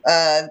approve.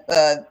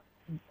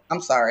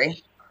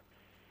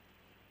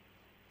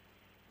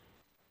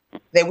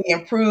 That we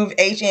approve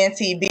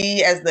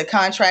HNTB as the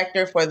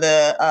contractor for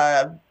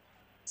the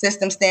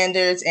system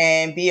standards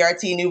and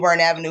BRT New Bern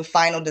Avenue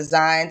final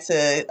design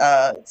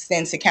to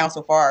send to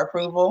council for our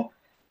approval.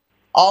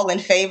 All in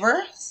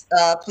favor,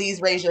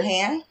 please raise your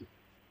hand.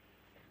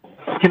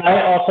 Can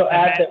I also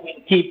add that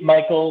we keep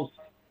Michael's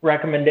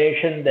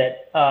recommendation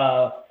that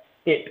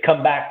it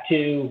come back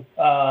to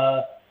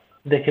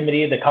the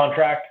committee, the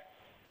contract,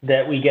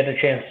 that we get a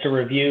chance to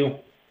review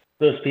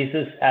those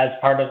pieces as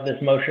part of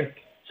this motion,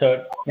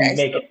 so we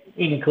make it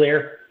even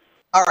clear.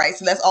 All right,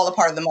 so that's all a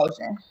part of the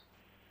motion.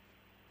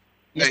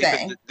 You're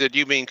saying? Did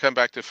you mean come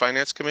back to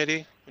Finance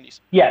Committee?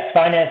 Yes,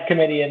 Finance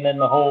Committee, and then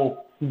the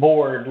whole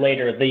board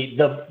later.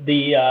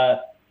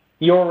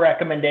 Your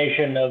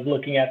recommendation of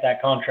looking at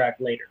that contract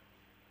later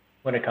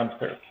when it comes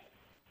through.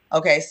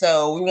 Okay,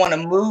 so we want to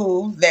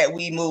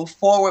move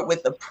forward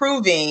with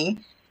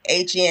approving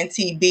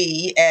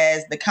HNTB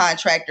as the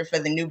contractor for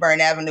the New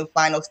Bern Avenue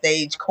final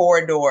stage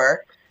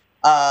corridor,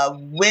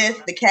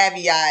 with the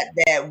caveat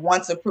that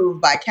once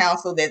approved by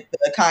council, that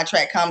the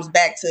contract comes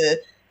back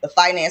to the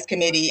Finance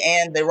Committee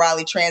and the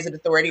Raleigh Transit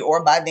Authority,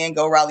 or by then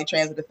Go Raleigh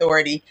Transit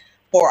Authority,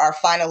 for our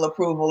final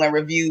approval and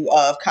review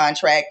of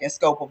contract and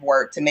scope of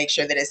work to make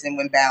sure that it's in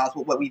bounds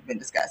with what we've been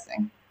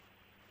discussing.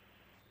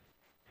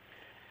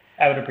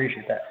 I would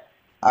appreciate that.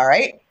 All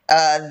right,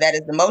 that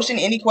is the motion.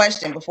 Any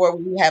question before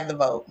we have the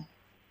vote?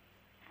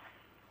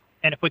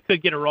 And if we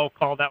could get a roll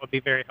call, that would be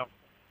very helpful.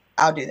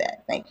 I'll do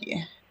that. Thank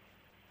you.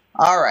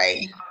 All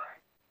right.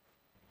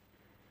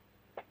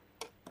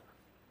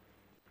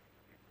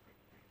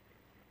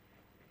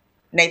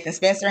 Nathan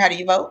Spencer, how do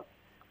you vote?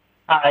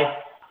 Aye.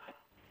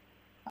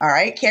 All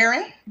right.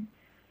 Karen?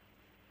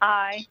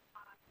 Aye.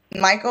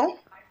 Michael?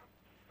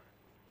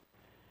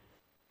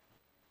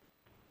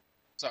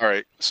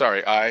 Sorry,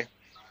 aye.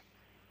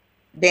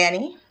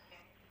 Danny?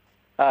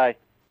 Aye.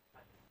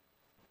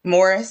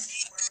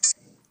 Morris?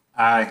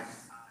 Aye.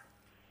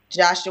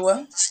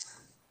 Joshua?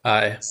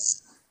 Aye.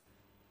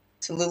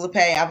 Tallulah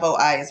Pay, I vote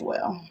aye as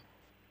well.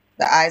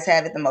 The ayes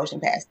have it, the motion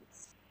passes.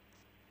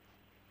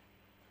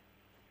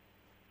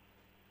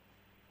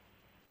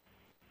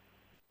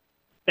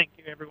 Thank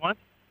you, everyone.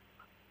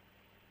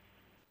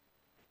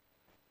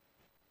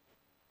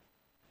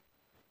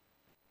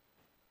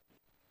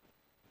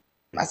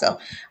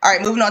 Myself. All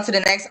right, moving on to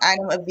the next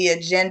item of the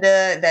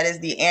agenda. That is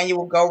the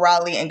annual Go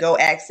Raleigh and Go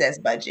Access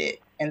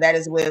budget. And that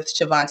is with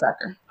Siobhan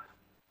Tucker.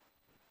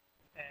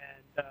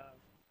 And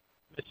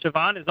Ms.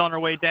 Siobhan is on her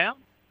way down.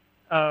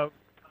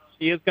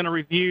 She is going to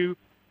review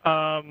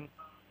the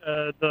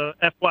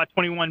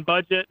FY21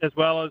 budget, as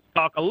well as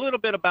talk a little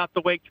bit about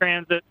the Wake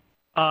Transit.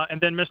 And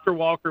then Mr.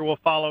 Walker will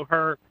follow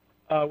her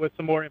with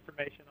some more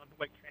information on the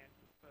Wake Transit.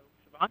 So,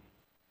 Siobhan?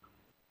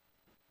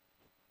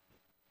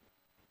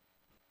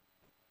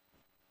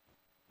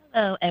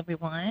 Hello,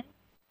 everyone.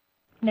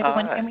 Can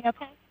everyone hear me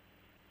okay?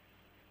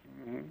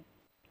 Mm-hmm.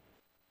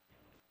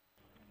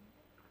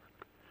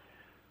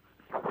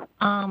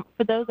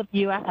 For those of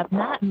you I have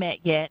not met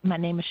yet, my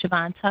name is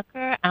Siobhan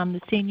Tucker. I'm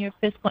the Senior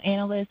Fiscal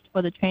Analyst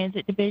for the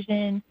Transit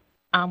Division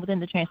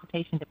within the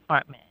Transportation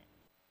Department.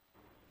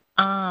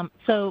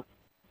 So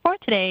for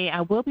today,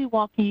 I will be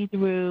walking you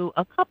through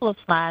a couple of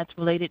slides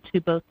related to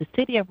both the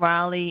City of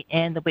Raleigh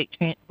and the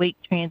Wake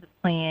Transit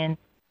Plan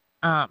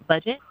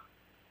budget.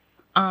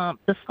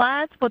 The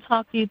slides will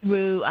talk you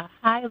through a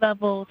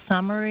high-level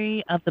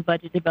summary of the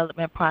budget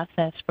development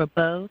process for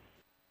both.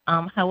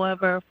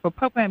 However, for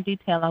program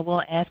detail, I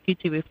will ask you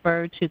to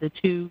refer to the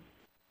two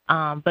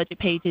budget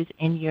pages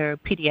in your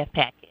PDF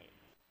packet.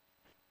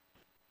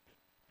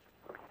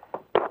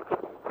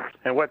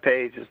 And what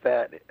page is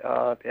that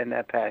in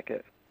that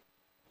packet?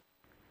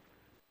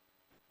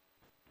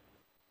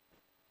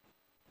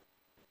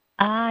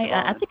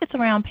 I think it's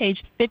around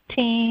page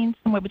 15,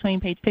 somewhere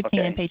between page 15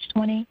 and page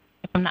 20,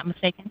 if I'm not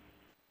mistaken.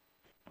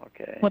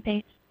 Okay. What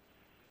page?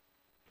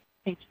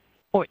 Page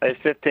 14.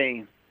 It's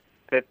 15.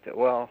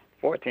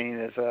 14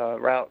 is a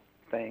route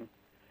thing.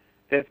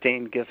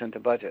 15 gets into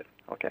budget.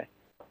 Okay.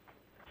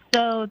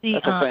 So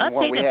the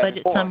updated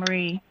budget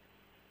summary.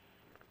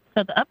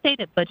 So the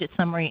updated budget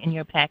summary in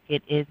your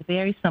packet is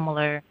very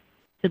similar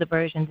to the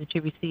version that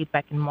you received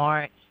back in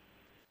March.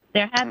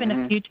 There have been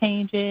a few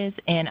changes,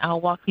 and I'll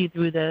walk you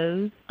through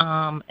those.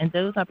 And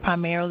those are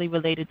primarily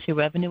related to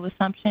revenue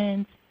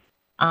assumptions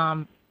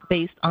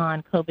based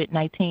on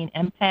COVID-19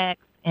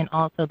 impacts and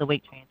also the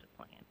Wake Transit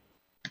Plan.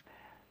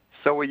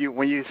 So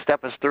when you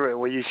step us through it,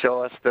 will you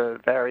show us the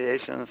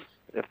variations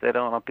if they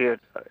don't appear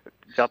to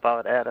jump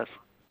out at us?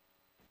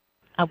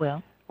 I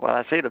will. Well,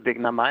 I see the big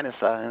minus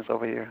signs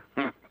over here.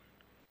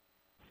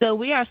 So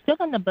we are still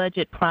in the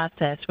budget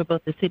process for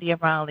both the City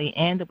of Raleigh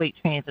and the Wake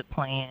Transit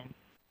Plan.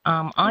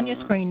 On your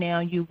screen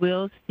now, you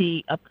will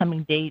see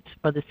upcoming dates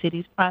for the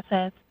city's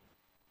process.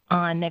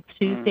 On next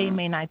Tuesday,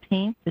 May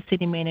 19th, the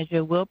city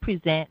manager will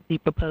present the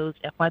proposed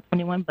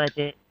FY21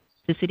 budget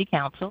to City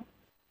Council,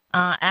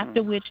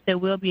 after which there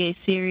will be a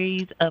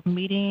series of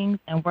meetings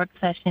and work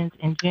sessions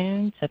in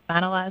June to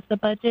finalize the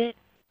budget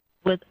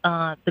with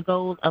the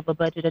goal of a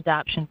budget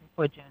adoption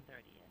before June 30th.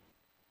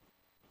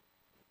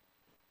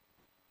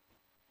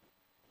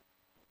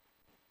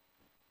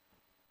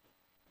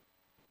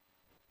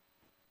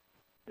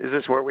 Is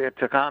this where we have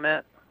to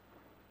comment?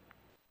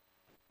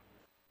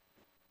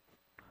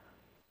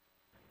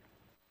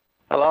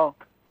 Hello?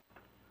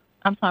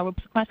 I'm sorry, what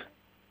was the question?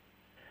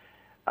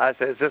 I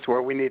said, is this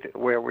where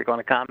where we're going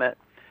to comment?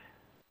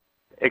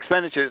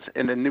 Expenditures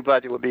in the new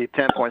budget will be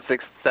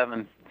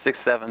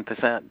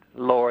 10.67%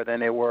 lower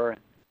than they were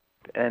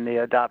in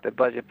the adopted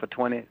budget for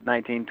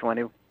 19 and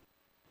 20. Oh,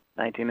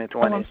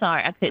 I'm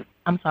sorry, I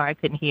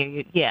couldn't hear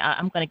you. Yeah,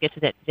 I'm going to get to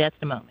that in just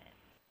a moment.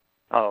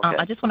 Oh, okay.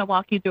 I just want to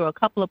walk you through a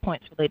couple of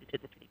points related to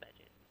the city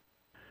budget.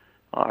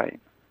 All right.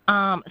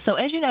 So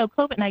as you know,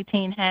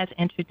 COVID-19 has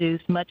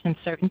introduced much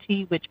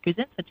uncertainty, which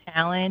presents a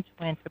challenge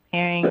when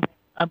preparing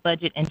a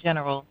budget in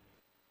general.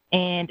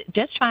 And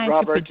just trying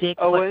to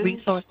predict what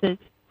resources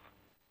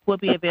will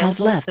be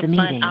available to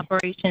fund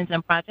operations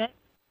and projects.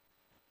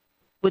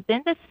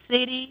 Within the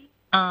city,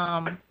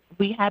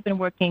 we have been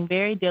working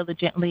very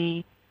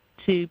diligently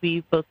to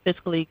be both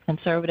fiscally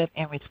conservative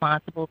and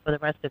responsible for the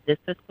rest of this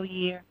fiscal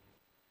year.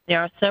 There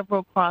are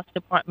several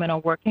cross-departmental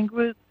working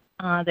groups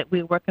that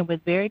we're working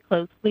with very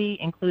closely,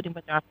 including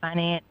with our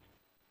finance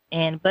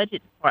and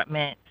budget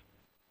department,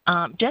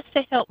 just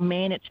to help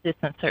manage this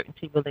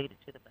uncertainty related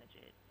to the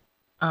budget.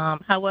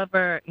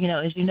 However,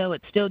 as you know,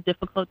 it's still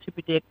difficult to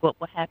predict what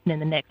will happen in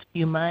the next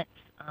few months,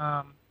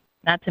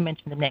 not to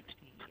mention the next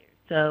few years.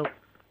 So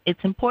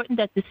it's important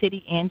that the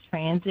city and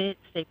transit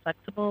stay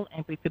flexible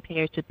and be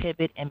prepared to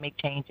pivot and make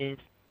changes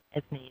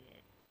as needed.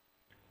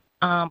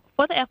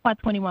 For the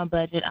FY21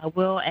 budget, I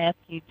will ask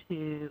you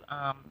to,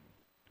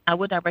 I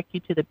will direct you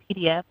to the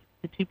PDF,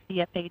 the two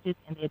PDF pages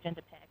in the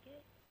agenda packet.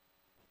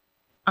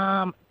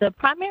 The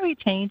primary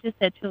changes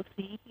that you'll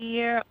see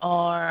here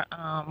are,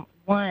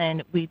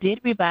 one, we did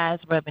revise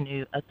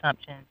revenue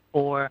assumptions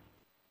for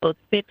both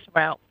fixed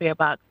route, fare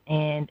box,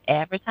 and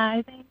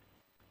advertising.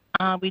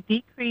 We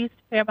decreased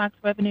fare box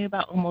revenue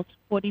by almost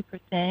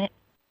 40%.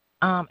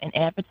 And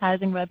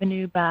advertising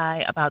revenue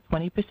by about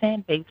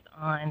 20% based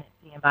on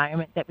the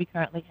environment that we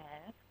currently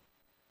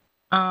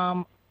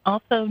have.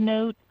 Also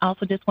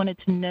just wanted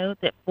to note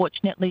that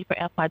fortunately for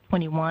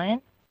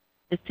FY21,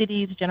 the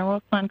city's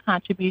general fund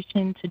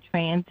contribution to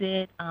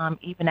transit,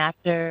 even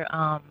after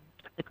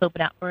the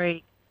COVID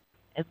outbreak,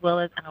 as well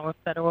as our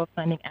federal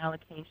funding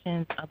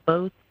allocations are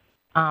both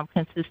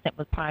consistent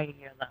with prior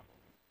year levels.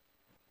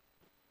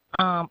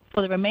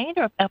 For the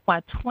remainder of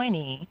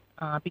FY20,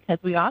 because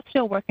we are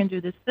still working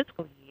through this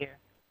fiscal year,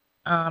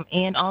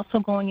 and also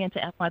going into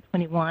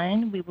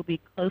FY21, we will be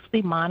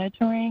closely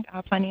monitoring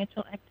our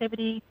financial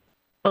activity,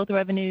 both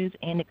revenues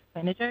and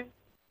expenditures.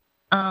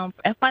 For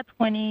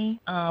FY20,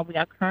 we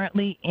are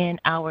currently in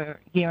our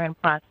year-end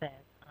process,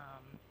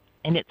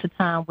 and it's a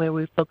time where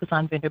we focus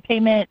on vendor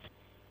payments,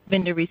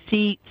 vendor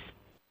receipts,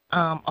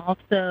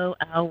 also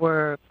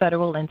our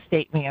federal and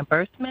state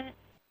reimbursement,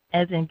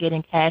 as in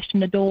getting cash in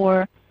the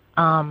door,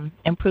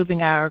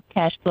 Improving our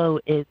cash flow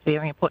is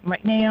very important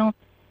right now,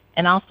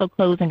 and also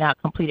closing out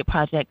completed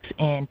projects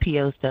and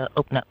POs to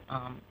open up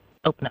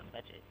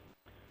budget.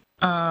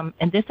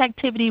 And this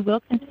activity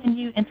will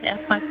continue into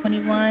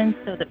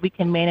FY21 so that we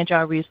can manage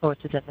our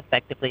resources as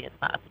effectively as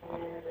possible.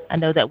 I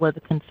know that was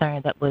a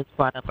concern that was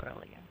brought up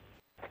earlier.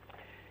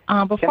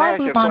 Before I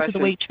move on to the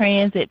Wake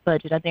Transit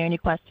budget, are there any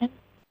questions?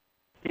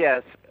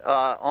 Yes.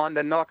 On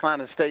the North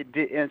Carolina State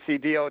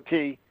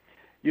NCDOT,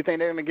 you think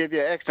they're going to give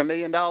you an extra $1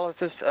 million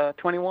this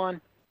 21?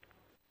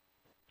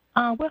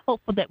 We're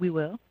hopeful that we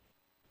will.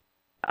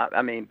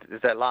 I mean,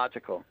 is that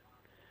logical?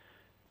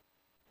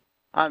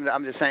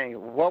 I'm just saying,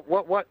 what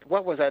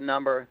was that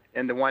number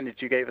in the one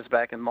that you gave us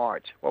back in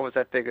March? What was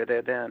that figure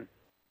there then?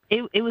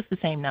 It was the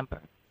same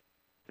number.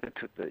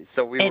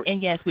 So we were,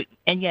 and yes,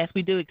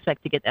 we do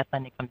expect to get that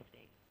funding from the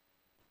state.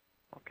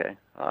 Okay,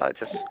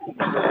 just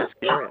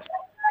curious.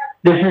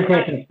 This is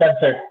Nathan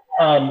Spencer.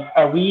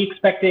 Are we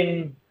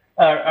expecting?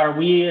 Are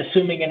we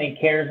assuming any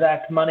CARES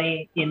Act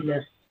money in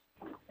this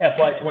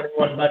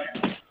FY21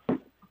 budget?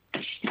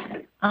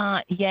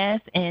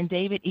 Yes, and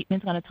David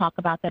Eatman's going to talk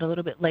about that a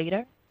little bit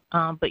later.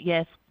 But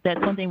yes,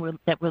 that's something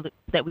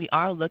that we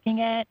are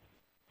looking at,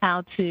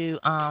 how to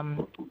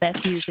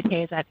best use the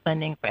CARES Act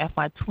funding for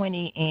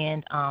FY20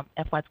 and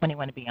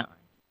FY21 and beyond.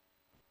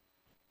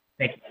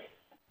 Thank you.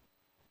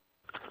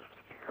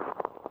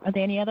 Are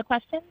there any other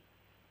questions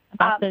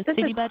about the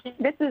city budget?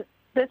 This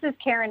is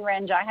Karen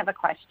Renge. I have a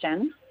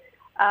question.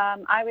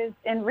 I was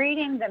in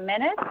reading the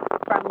minutes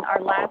from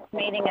our last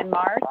meeting in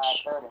March.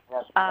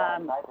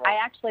 I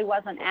actually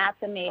wasn't at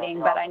the meeting,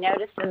 but I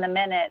noticed in the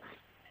minutes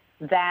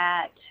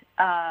that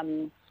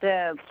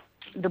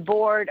the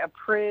board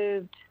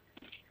approved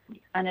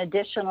an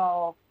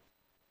additional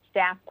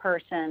staff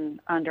person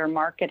under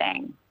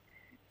marketing,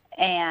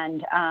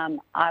 and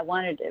I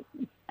wanted to,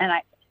 and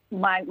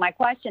my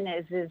question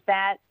is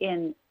that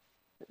in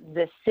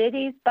the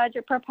city's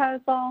budget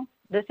proposal?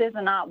 This is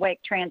not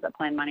Wake Transit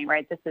Plan money,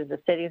 right? This is the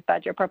city's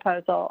budget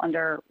proposal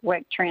under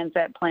Wake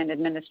Transit Plan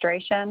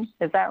Administration.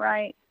 Is that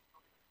right?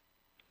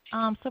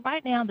 So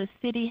right now, the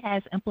city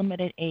has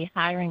implemented a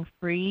hiring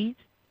freeze,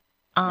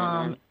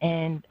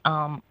 and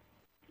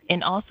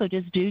also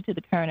just due to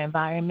the current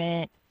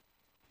environment,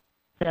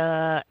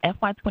 the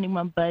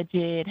FY21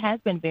 budget has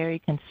been very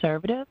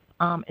conservative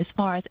as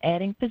far as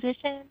adding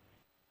positions.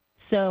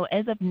 So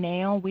as of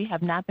now, we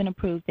have not been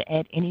approved to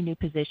add any new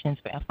positions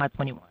for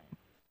FY21.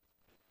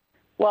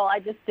 Well, I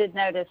just did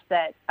notice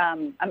that,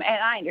 and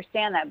I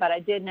understand that, but I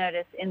did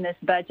notice in this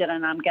budget,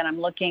 and I'm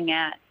looking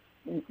at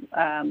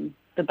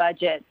the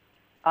budget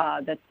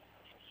that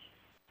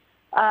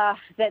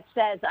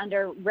says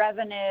under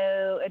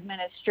Revenue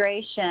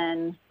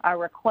Administration, our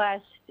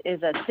request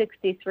is a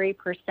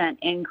 63%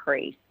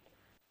 increase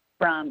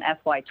from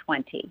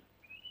FY20.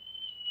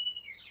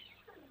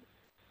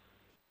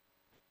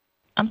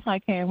 I'm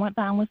sorry, Karen, what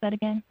line was that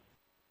again?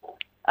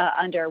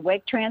 Under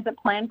Wake Transit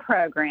Plan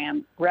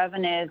Program,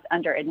 revenues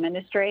under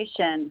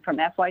administration from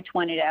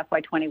FY20 to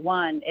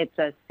FY21, it's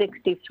a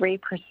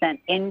 63%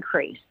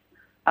 increase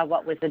of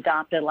what was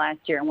adopted last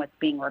year and what's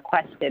being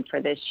requested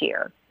for this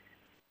year.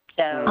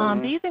 So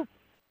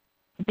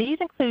these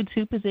include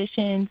two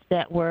positions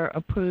that were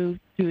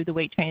approved through the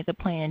Wake Transit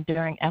Plan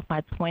during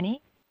FY20.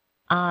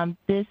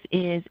 This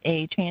is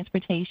a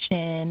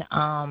transportation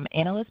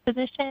analyst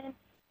position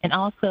and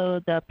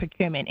also the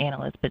procurement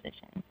analyst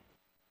position.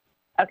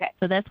 Okay.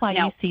 So that's why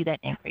you see that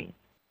increase.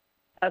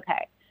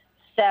 Okay.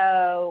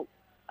 So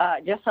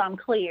just so I'm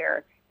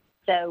clear,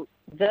 so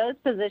those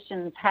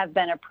positions have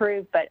been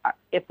approved, but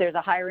if there's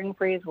a hiring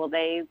freeze, will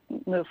they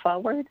move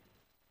forward?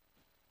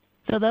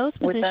 So those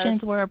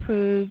positions were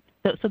approved.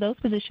 So those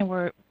positions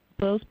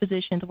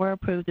were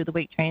approved through the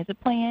Wake Transit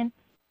Plan.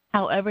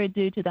 However,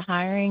 due to the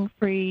hiring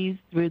freeze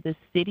through the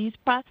city's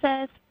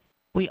process,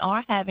 we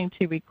are having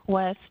to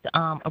request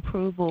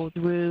approval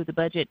through the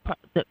budget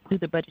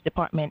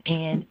department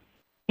and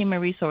human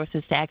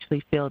resources to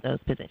actually fill those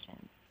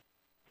positions.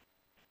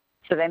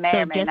 So they may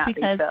or may not be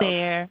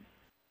filled.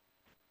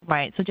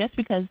 Right. So just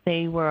because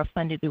they were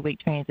funded through Wake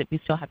Transit, we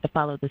still have to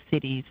follow the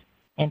city's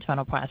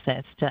internal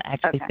process to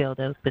actually fill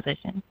those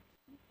positions.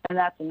 And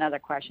that's another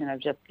question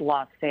of just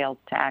lost sales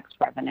tax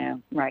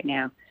revenue right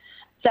now.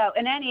 So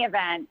in any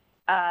event,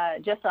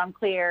 just so I'm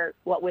clear,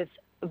 what was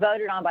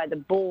voted on by the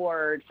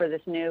board for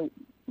this new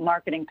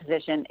marketing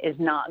position is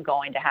not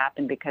going to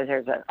happen because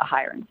there's a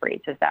hiring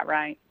freeze. Is that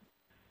right?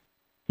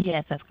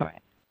 Yes, that's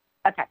correct.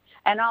 Okay.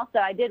 And also,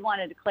 I did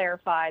wanted to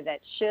clarify that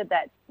should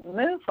that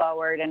move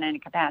forward in any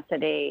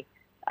capacity,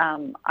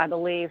 I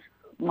believe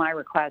my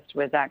request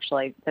was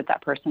actually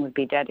that person would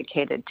be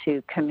dedicated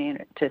to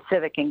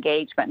civic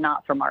engagement,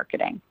 not for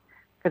marketing,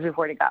 because we've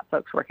already got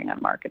folks working on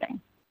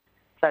marketing.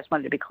 So I just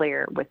wanted to be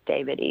clear with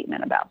David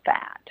Eatman about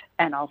that,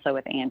 and also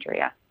with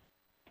Andrea.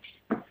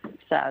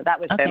 So that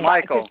was okay.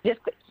 Michael. Just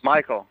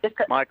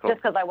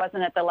because I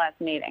wasn't at the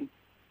last meeting.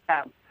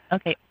 So.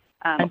 Okay.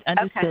 Understood.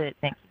 Okay.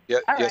 Thank you.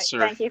 All right. Yes, sir.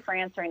 Thank you for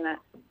answering that.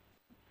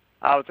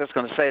 I was just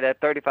going to say that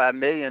 $35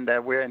 million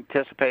that we're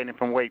anticipating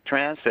from Wake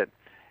Transit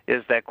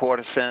is that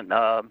quarter cent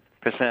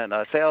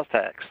sales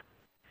tax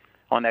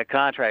on that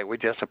contract we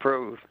just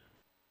approved.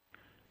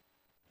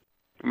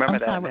 Remember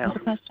that, what was the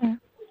question?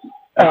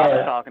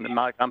 I'm talking to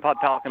Mike. I'm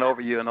talking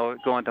over you and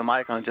going to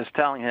Michael and just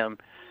telling him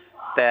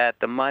that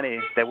the money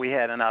that we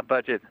had in our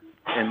budget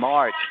in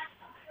March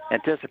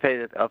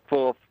anticipated a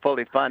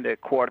fully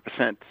funded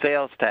 0.25%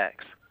 sales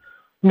tax.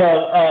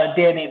 No,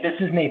 Danny, this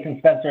is Nathan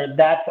Spencer.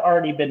 That's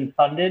already been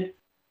funded,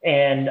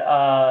 and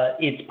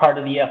it's part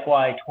of the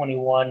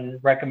FY21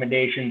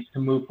 recommendations to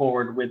move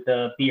forward with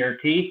the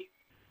BRT.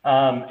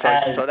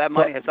 So that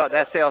money,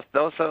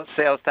 those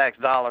sales tax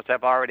dollars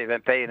have already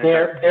been paid.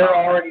 They're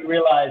already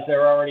realized.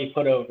 They're already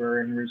put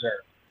over in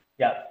reserve.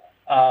 Yeah.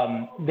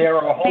 There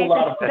are a whole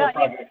lot of other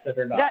projects that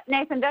are not.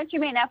 Nathan, don't you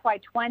mean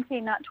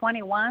FY20, not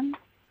 21?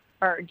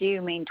 Or do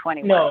you mean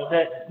 21? No,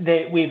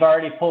 we've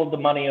already pulled the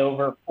money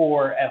over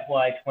for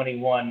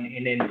FY21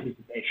 in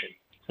anticipation.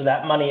 So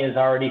that money is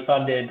already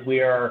funded. We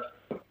are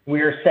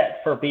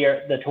set for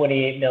the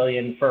 $28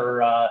 million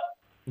for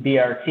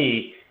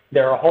BRT.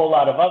 There are a whole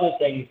lot of other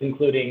things,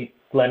 including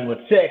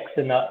Glenwood 6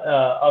 and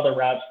other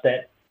routes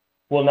that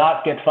will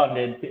not get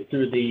funded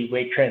through the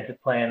Wake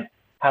Transit Plan.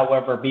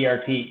 However,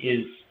 BRT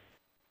is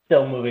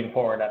still moving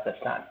forward at this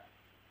time,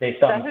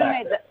 based on the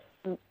fact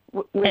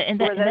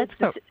that's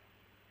correct.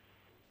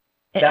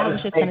 I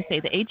was just going to say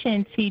the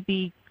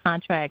HNTB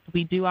contract,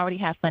 we do already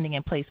have funding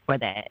in place for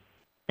that.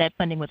 That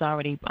funding was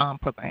already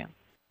programmed.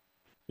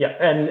 Yeah,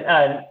 and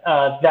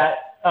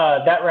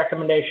that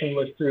recommendation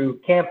was through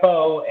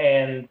CAMPO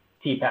and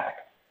TPAC.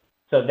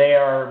 So they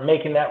are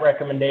making that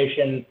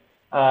recommendation.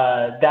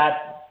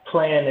 That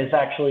plan is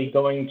actually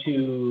going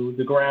to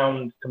the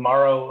ground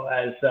tomorrow,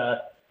 as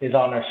is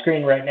on our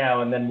screen right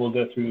now, and then we'll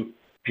go through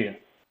June.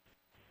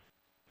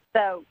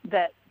 So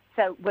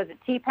was it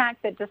TPAC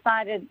that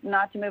decided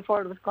not to move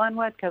forward with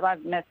Glenwood? Because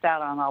I've missed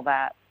out on all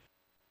that.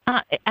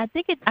 I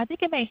think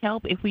it may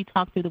help if we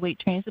talk through the Wake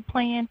Transit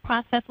Plan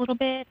process a little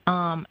bit.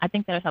 I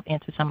think that'll help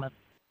answer some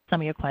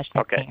of your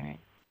questions, Karen.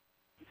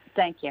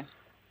 Thank you.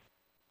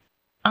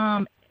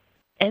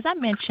 As I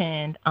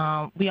mentioned,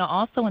 we are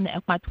also in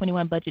the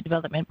FY21 budget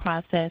development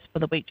process for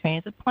the Wake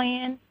Transit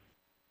Plan.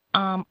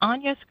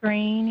 On your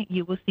screen,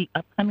 you will see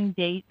upcoming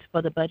dates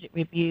for the budget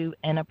review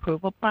and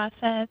approval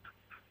process.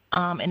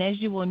 And as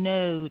you will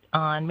note,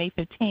 on May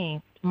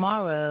 15th,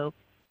 tomorrow,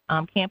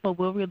 CAMPO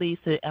will release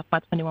the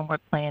FY21 work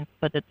plan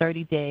for the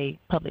 30-day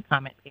public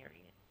comment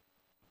period.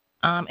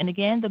 And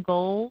again, the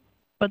goal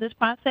for this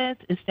process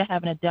is to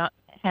have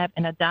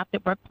an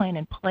adopted work plan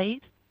in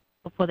place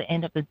before the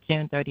end of the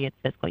June 30th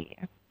fiscal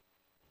year.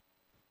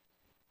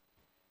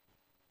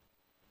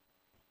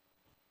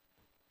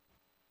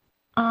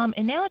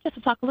 And now just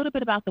to talk a little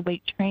bit about the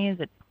Wake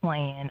Transit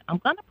Plan, I'm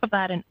going to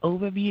provide an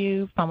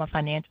overview from a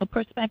financial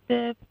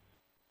perspective.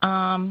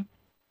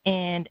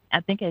 And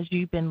I think as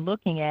you've been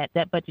looking at,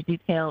 that budget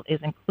detail is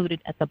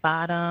included at the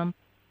bottom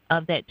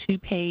of that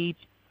 2-page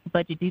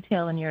budget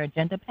detail in your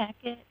agenda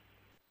packet.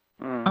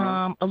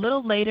 A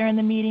little later in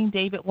the meeting,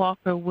 David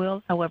Walker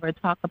will, however,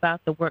 talk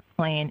about the work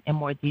plan in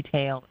more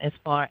detail as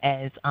far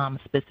as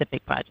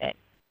specific projects.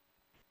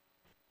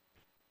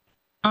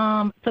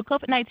 So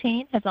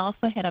COVID-19 has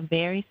also had a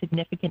very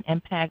significant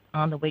impact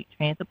on the Wake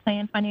Transit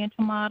Plan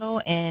financial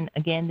model. And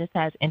again, this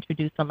has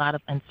introduced a lot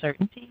of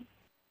uncertainty.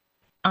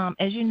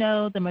 As you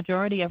know, the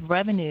majority of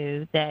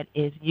revenue that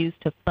is used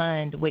to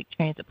fund Wake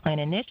Transit Plan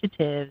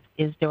initiatives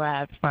is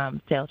derived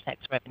from sales tax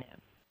revenue.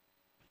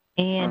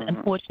 And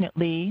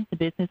unfortunately, the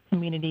business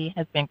community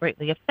has been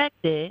greatly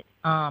affected,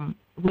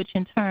 which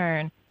in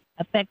turn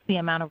affects the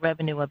amount of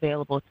revenue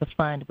available to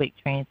fund Wake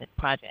Transit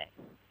projects.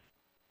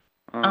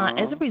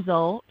 As a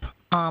result,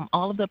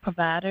 all of the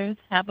providers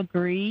have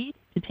agreed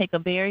to take a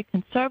very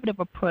conservative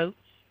approach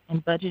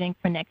in budgeting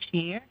for next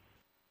year.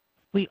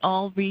 We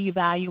all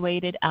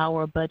reevaluated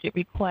our budget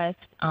request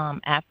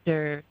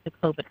after the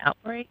COVID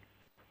outbreak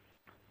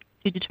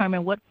to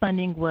determine what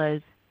funding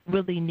was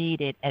really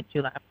needed at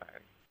July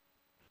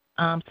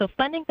 1st. So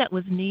funding that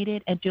was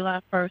needed at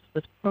July 1st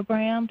was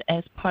programmed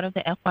as part of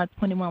the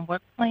FY21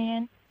 work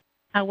plan.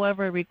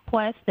 However,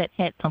 requests that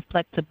had some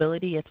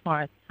flexibility as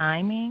far as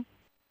timing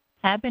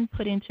have been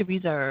put into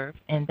reserve,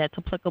 and that's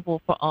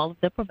applicable for all of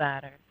the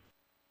providers,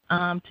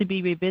 to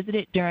be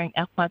revisited during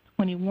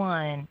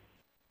FY21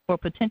 for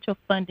potential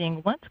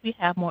funding once we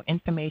have more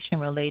information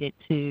related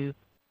to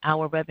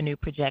our revenue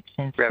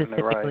projections,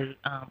 specifically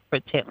for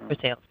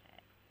sales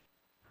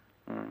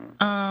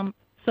tax.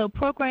 So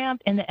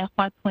programmed in the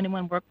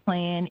FY21 work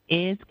plan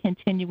is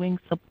continuing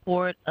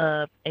support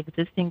of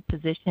existing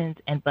positions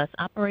and bus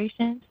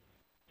operations.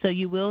 So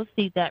you will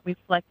see that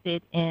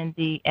reflected in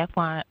the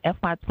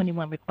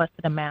FY21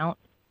 requested amount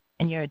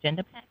in your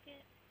agenda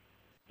packet.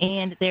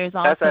 And there's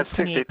also that's that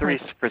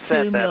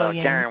 63% that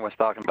Karen was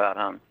talking about,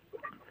 huh?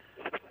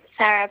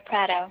 Sarah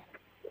Prado.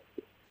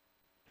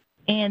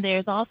 And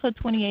there's also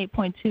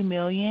 $28.2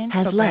 million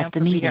has left the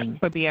meeting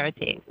for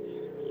BRT.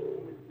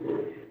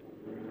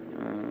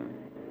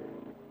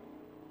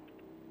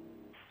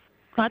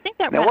 So I think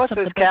that now, wraps what's up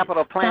this the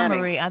capital planning?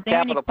 Summary. Are there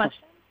any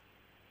questions?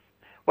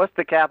 What's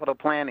the capital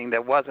planning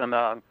that wasn't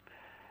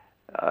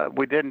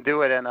we didn't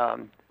do it in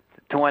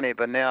 20,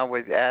 but now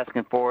we're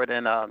asking for it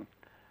in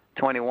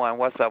 21.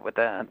 What's up with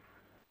that?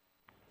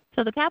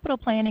 So the capital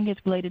planning is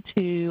related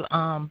to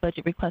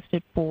budget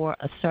requested for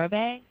a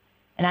survey,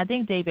 and I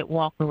think David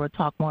Walker will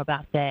talk more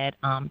about that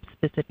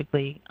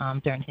specifically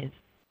during his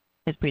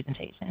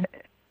presentation.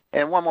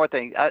 And one more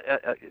thing,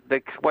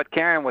 what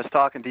Karen was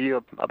talking to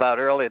you about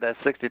earlier, that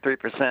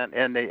 63%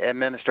 in the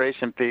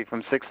administration fee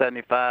from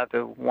 675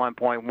 to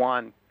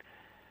 1.1,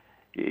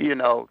 you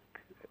know,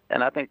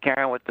 and I think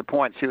Karen, what the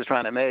point she was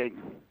trying to make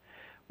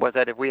was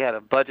that if we had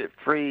a budget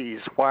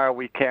freeze, why are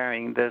we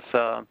carrying this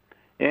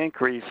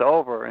increase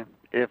over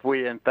if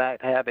we in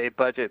fact have a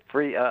budget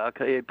free,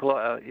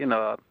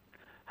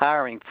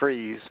 hiring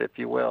freeze, if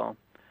you will?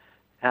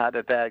 How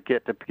did that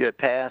get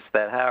past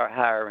that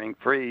hiring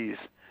freeze?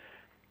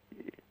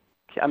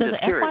 I'm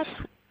just curious.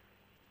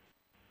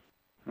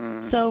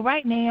 So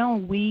right now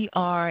we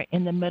are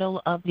in the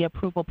middle of the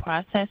approval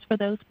process for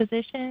those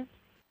positions.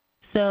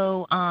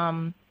 So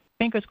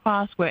fingers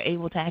crossed we're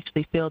able to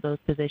actually fill those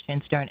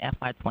positions during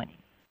FY20.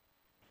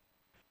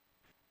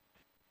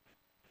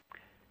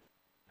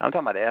 I'm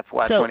talking about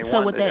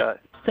FY21.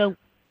 So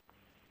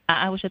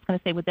I was just going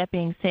to say, with that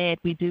being said,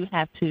 we do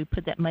have to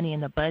put that money in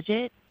the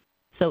budget.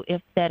 So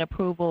if that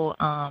approval,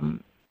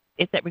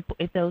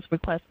 if those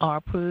requests are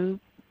approved,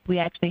 we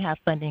actually have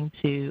funding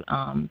to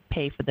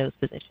pay for those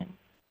positions.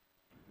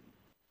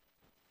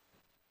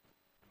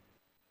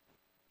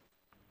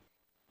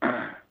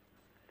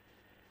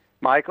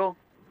 Michael,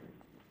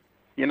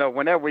 you know,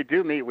 whenever we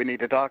do meet, we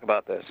need to talk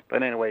about this.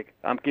 But anyway,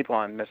 keep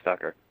on, Ms.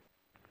 Tucker.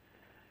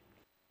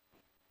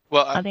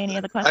 Well, are there any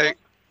other questions?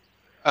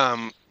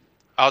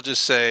 I'll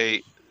just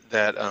say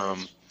that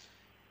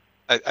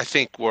I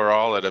think we're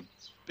all at a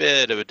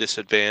bit of a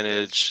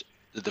disadvantage.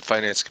 The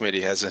Finance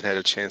Committee hasn't had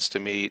a chance to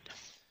meet.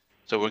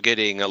 So we're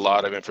getting a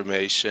lot of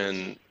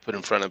information put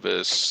in front of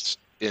us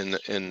in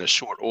a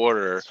short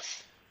order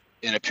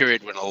in a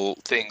period when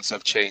things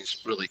have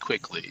changed really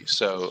quickly.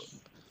 So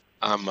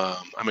I'm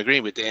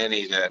agreeing with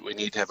Danny that we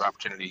need to have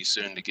opportunities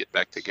soon to get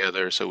back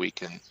together so we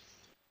can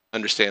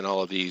understand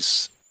all of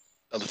these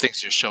other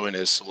things you're showing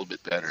us a little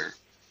bit better.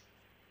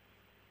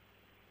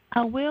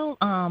 I will.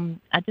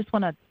 I just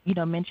want to,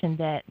 mention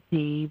that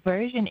the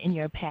version in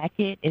your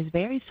packet is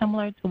very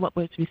similar to what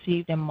was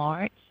received in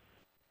March.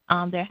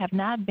 There have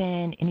not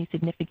been any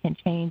significant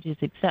changes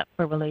except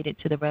for related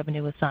to the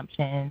revenue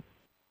assumptions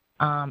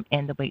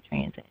and the weight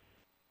transit.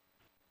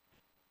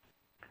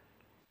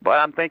 But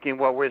I'm thinking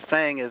what we're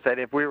saying is that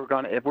if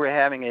we're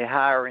having a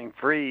hiring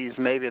freeze,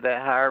 maybe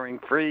that hiring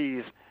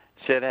freeze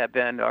should have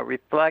been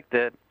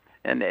reflected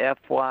in the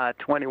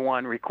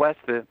FY21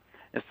 requested.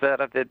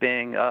 Instead of it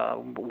being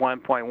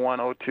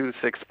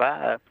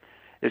 1.10265,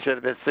 it should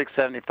have been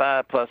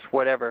 675 plus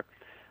whatever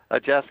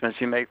adjustments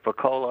you make for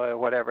COLA or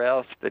whatever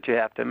else that you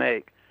have to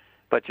make.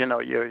 But you're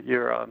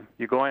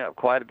going up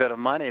quite a bit of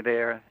money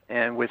there,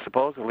 and we're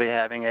supposedly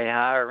having a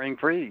hiring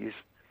freeze.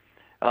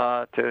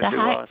 So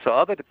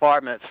other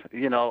departments,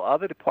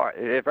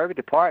 if every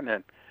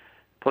department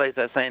plays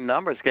that same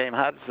numbers game,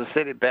 how does the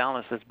city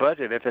balance its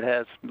budget if it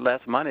has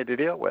less money to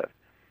deal with?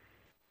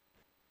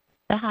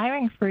 The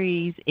hiring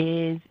freeze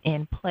is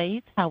in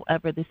place.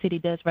 However, the city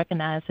does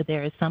recognize that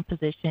there are some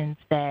positions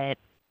that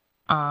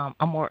are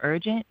more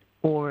urgent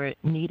or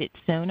needed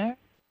sooner.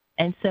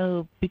 And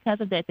so because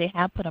of that, they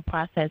have put a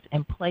process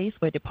in place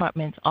where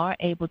departments are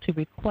able to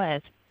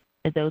request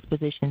that those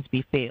positions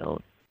be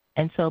filled.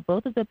 And so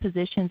both of the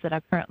positions that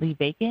are currently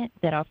vacant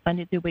that are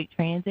funded through Wake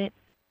Transit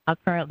are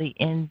currently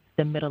in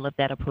the middle of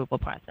that approval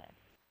process.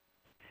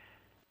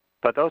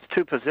 But those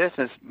two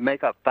positions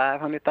make up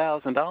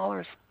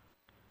 $500,000?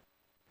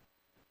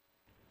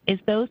 It's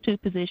those two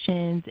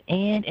positions,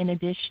 and in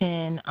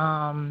addition,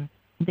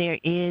 there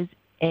is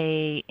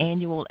a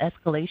annual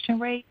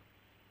escalation rate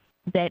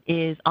that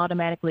is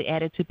automatically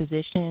added to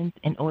positions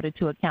in order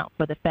to account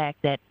for the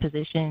fact that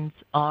positions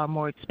are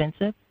more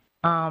expensive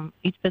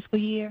each fiscal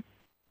year,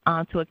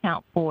 to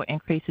account for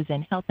increases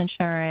in health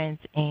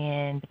insurance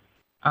and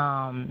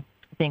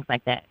things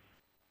like that.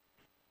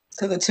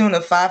 To the tune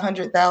of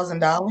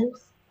 $500,000?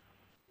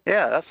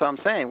 Yeah, that's what I'm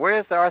saying. Where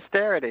is the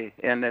austerity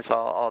in this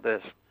all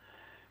this?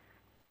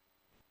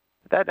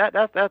 That's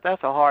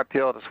a hard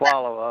pill to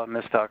swallow,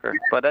 Ms. Tucker.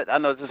 But I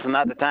know this is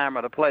not the time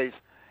or the place,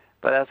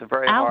 but that's a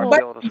very hard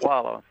pill to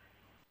swallow.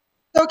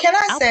 So can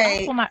I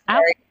say, I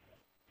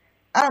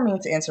don't mean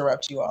to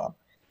interrupt you all,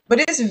 but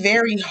it's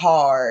very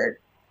hard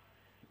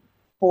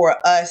for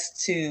us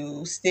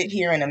to sit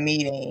here in a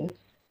meeting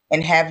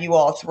and have you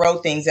all throw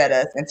things at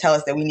us and tell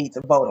us that we need to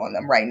vote on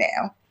them right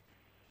now.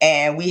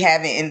 And we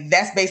haven't, and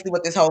that's basically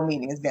what this whole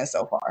meeting has been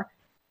so far.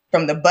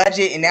 From the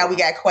budget, and now we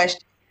got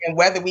questions. And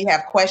whether we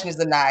have questions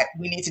or not,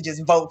 we need to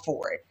just vote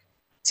for it.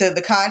 To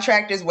the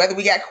contractors, whether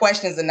we got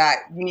questions or not,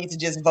 you need to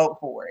just vote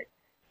for it.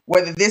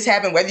 Whether this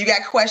happened, whether you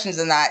got questions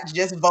or not,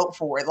 just vote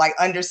for it. Like,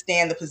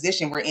 understand the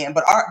position we're in.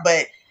 But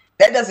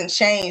that doesn't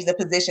change the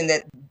position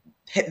that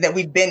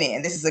we've been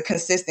in. This is a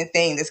consistent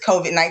thing. This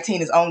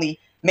COVID-19 has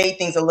only made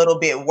things a little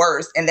bit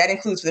worse, and that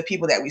includes for the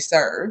people that we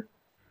serve.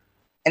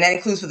 And that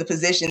includes for the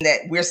position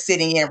that we're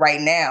sitting in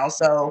right now.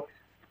 So,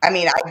 I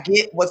mean, I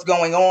get what's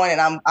going on, and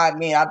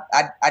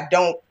I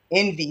don't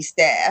envy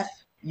staff.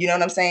 You know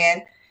what I'm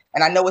saying?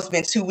 And I know it's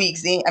been 2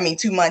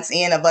 months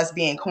in of us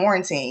being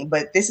quarantined,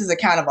 but this is a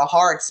kind of a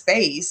hard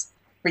space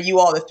for you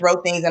all to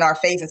throw things in our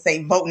face and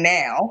say, vote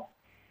now.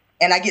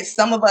 And I get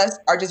some of us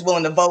are just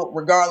willing to vote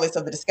regardless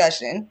of the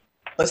discussion,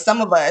 but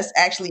some of us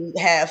actually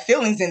have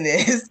feelings in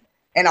this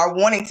and are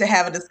wanting to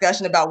have a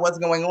discussion about what's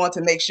going on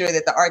to make sure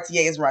that the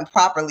RTA is run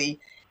properly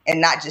and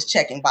not just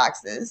checking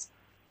boxes.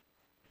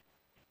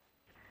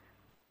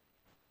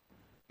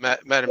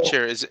 Madam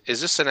Chair, is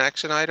this an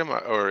action item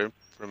or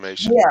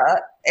information? Yeah,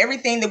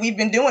 everything that we've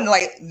been doing,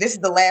 like this is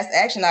the last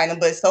action item,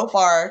 but so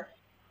far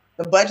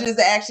the budget is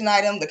an action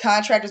item, the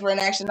contractors were an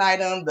action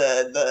item,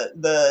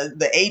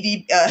 the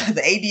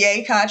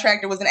ADA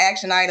contractor was an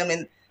action item,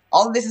 and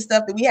all of this is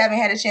stuff that we haven't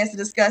had a chance to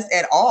discuss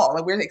at all.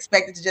 And we're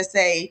expected to just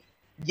say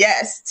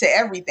yes to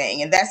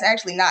everything, and that's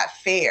actually not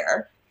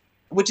fair.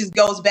 Which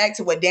goes back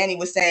to what Danny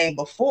was saying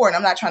before, and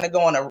I'm not trying to go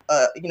on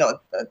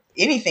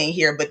anything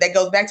here, but that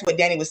goes back to what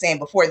Danny was saying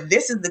before.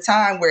 This is the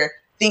time where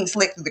things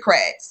slip through the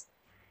cracks.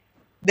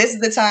 This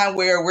is the time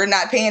where we're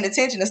not paying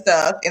attention to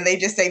stuff, and they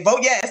just say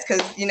vote yes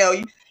because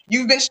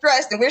you've been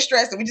stressed and we're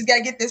stressed, and we just got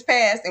to get this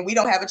passed, and we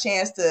don't have a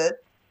chance to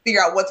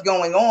figure out what's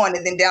going on,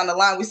 and then down the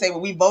line we say, well,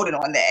 we voted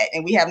on that,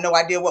 and we have no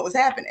idea what was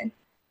happening.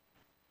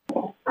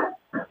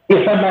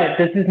 If I might,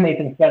 this is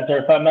Nathan Spencer.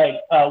 If I might,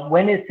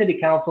 when is City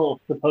Council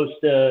supposed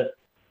to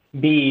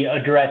be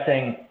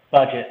addressing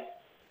budget,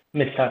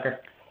 Ms.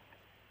 Tucker?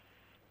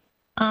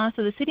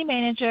 So the city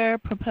manager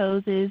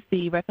proposes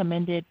the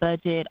recommended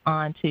budget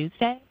on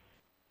Tuesday.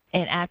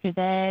 And after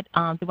that,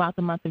 throughout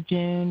the month of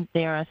June,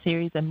 there are a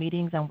series of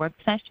meetings and work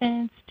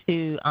sessions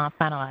to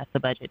finalize the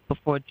budget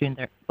before June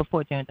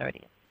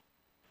 30th.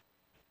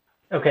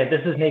 Okay,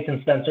 this is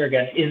Nathan Spencer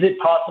again. Is it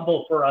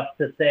possible for us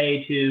to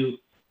say to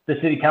the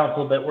City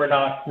Council that we're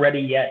not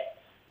ready yet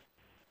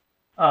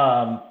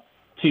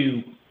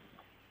to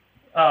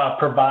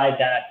provide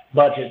that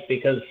budget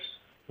because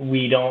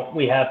we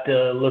have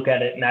to look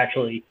at it and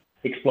actually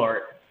explore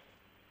it?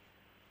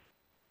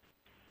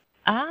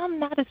 I'm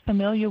not as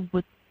familiar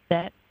with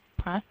that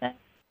process.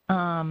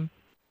 I'm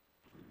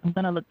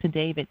going to look to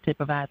David to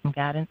provide some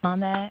guidance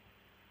on that.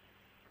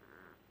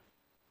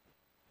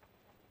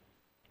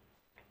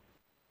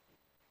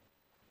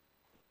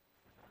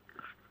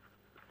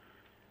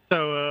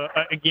 So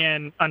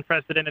again,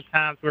 unprecedented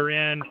times we're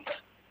in,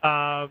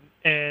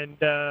 and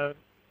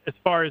as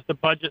far as the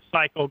budget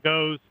cycle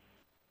goes,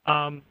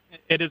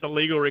 it is a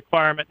legal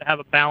requirement to have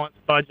a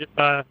balanced budget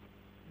by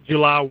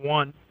July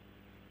 1.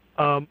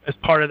 As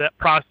part of that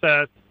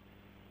process,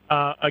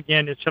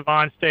 again, as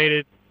Siobhan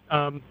stated,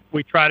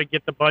 we try to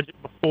get the budget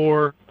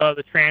before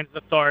the Transit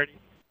Authority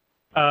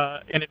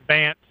in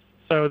advance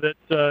so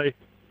that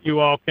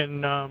you all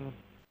can,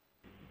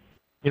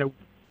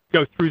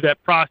 go through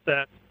that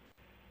process.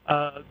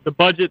 The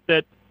budget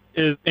that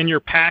is in your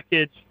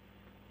package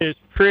is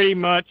pretty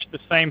much the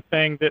same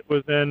thing that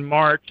was in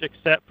March,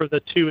 except for the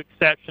two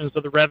exceptions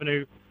of the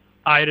revenue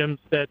items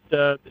that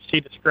she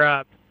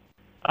described.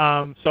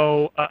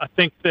 So I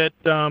think that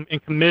in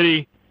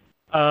committee,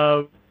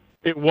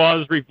 it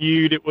was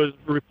reviewed, it was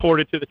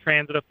reported to the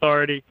Transit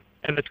Authority,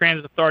 and the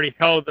Transit Authority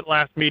held that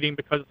last meeting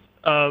because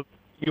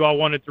you all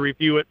wanted to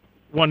review it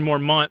one more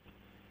month.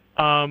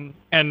 And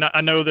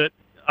I know that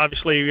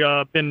obviously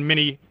been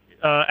many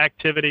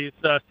activities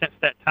since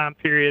that time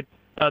period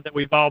that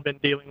we've all been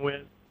dealing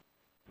with.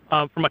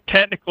 From a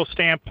technical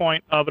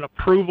standpoint of an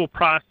approval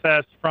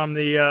process from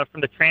the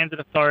Transit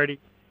Authority,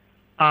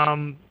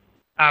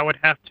 I would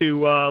have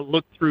to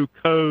look through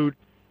code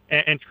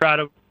and try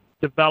to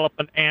develop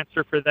an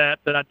answer for that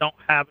I don't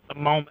have at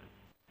the moment.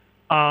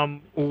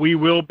 We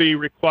will be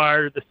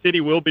required, the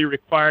city will be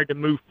required to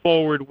move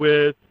forward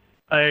with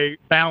a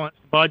balanced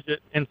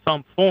budget in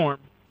some form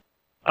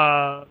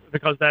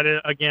because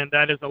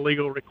that is a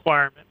legal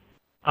requirement.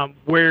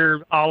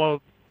 Where all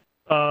of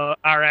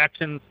our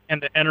actions in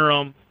the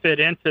interim fit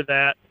into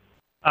that,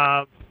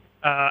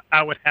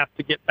 I would have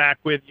to get back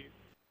with you.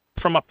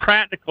 From a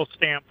practical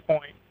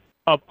standpoint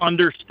of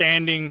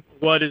understanding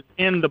what is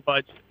in the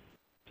budget,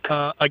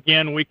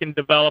 again, we can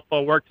develop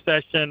a work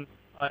session.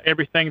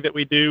 Everything that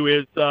we do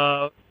is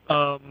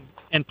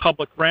in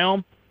public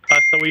realm,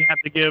 so we have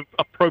to give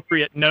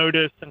appropriate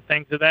notice and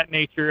things of that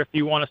nature if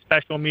you want a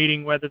special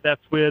meeting, whether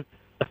that's with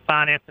the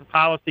Finance and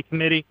Policy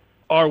Committee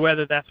or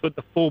whether that's with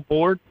the full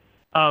board.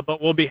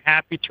 But we'll be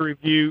happy to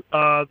review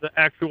the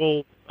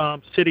actual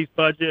city's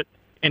budget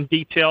in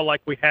detail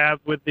like we have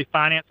with the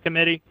Finance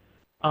Committee,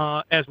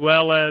 as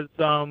well as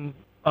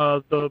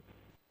at the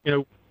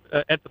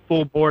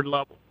full board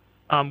level.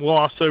 We'll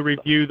also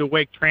review the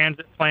Wake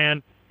Transit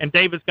Plan, and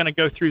David's going to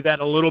go through that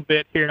a little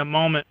bit here in a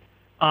moment.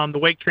 The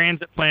Wake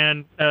Transit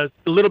Plan is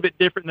a little bit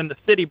different than the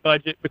city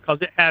budget because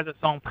it has its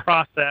own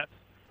process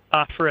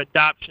for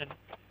adoption,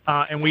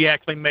 and we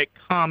actually make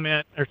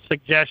comment or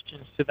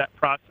suggestions to that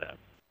process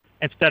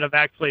instead of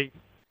actually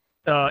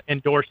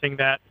endorsing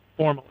that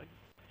formally.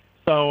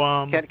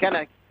 So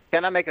can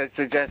Can I make a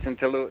suggestion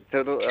to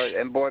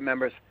and board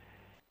members?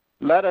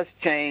 Let us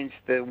change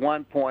the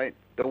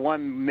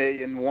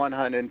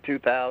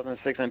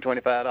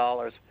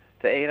 $1,102,625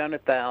 to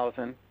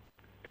 $800,000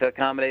 to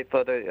accommodate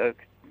for the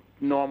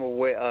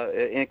normal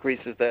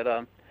increases that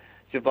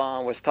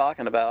Javon was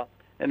talking about,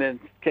 and then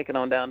kick it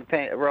on down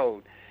the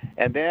road.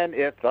 And then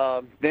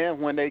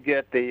then when they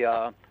get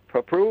the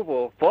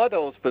approval for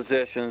those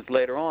positions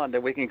later on,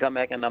 then we can come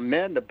back and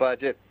amend the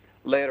budget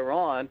later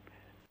on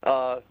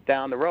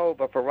down the road.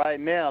 But for right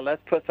now,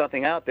 let's put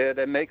something out there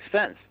that makes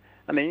sense.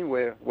 I mean,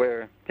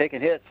 we're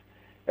taking hits.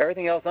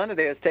 Everything else under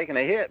there is taking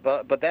a hit,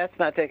 but that's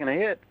not taking a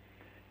hit.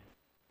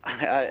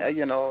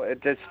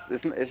 It's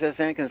just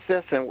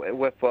inconsistent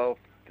with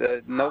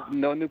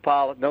no new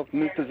policy, no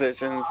new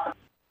positions,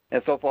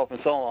 and so forth and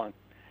so on.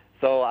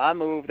 So I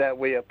move that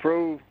we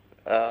approve,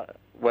 at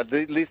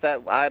least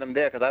that item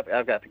there, because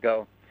I've got to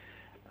go.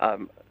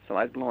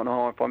 Somebody's blowing the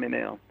horn for me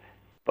now.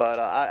 But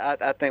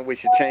I think we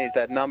should change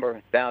that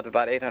number down to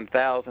about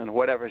 800,000,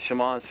 whatever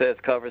Shimon says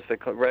covers the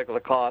regular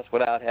cost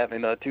without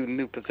having 2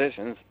 new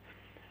positions.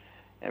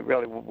 And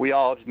really, we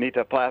all need to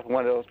apply for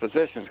one of those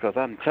positions, because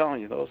I'm telling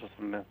you, those are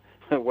some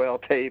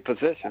well-paid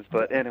positions.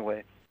 But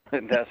anyway,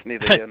 that's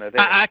neither here nor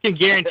there. I can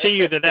guarantee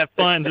you that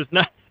fund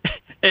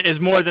is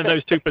more than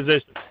those 2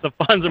 positions. The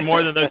funds are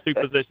more than those 2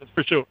 positions,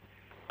 for sure.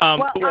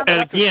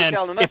 Again,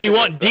 if you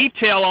want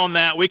detail on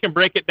that, we can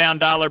break it down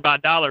dollar by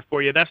dollar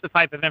for you. That's the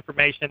type of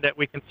information that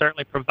we can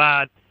certainly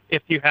provide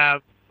if you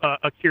have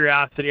a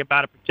curiosity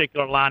about a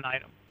particular line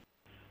item.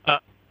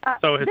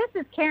 This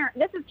is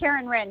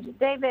Karen Wrench.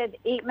 David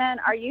Eatman,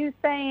 are you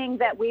saying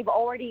that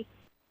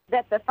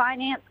that the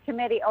Finance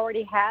Committee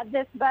already had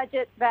this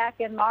budget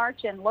back in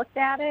March and looked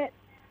at it,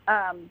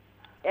 and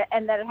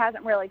that it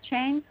hasn't really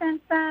changed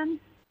since then?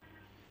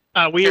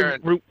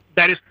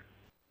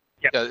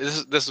 Yeah,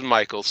 this is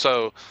Michael.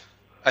 So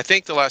I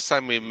think the last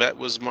time we met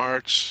was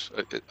March.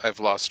 I've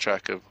lost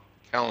track of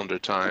calendar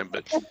time,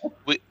 but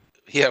we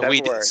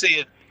did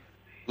see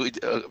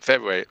it.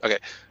 February. Okay,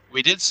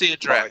 we did see a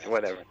draft.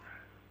 Whatever.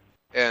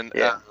 And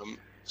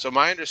so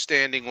my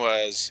understanding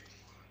was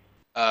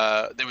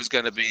there was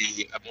going to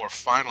be a more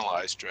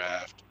finalized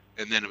draft,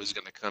 and then it was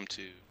going to come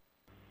to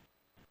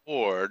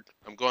board.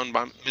 I'm going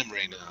by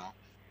memory now,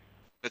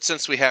 but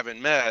since we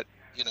haven't met,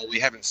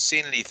 we haven't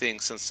seen anything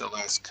since the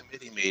last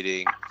committee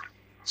meeting,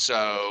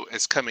 so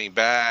it's coming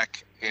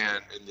back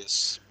and with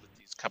these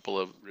couple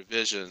of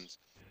revisions.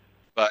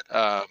 But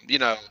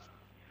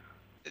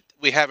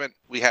we have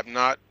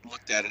not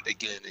looked at it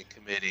again in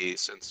committee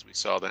since we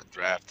saw that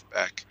draft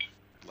back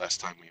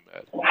last time we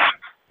met.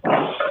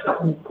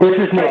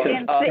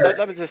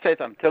 Let me just say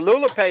something.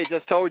 Tallulah Pay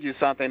just told you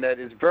something that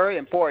is very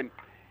important.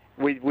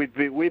 We've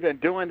been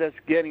doing this,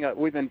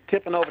 we've been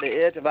tipping over the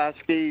edge of our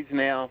skis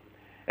now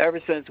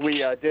ever since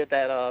we did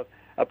that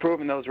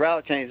approving those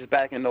route changes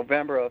back in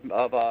November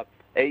of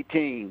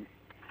 18.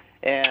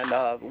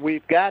 And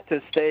we've got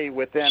to stay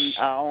within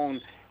our own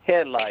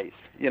headlights.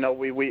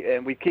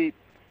 We keep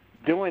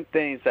doing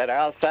things that are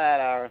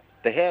outside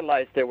the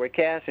headlights that we're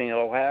casting,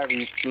 or however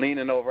you're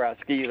leaning over our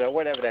skis, or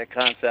whatever that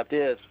concept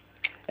is.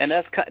 And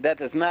that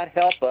does not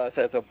help us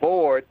as a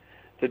board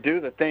to do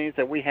the things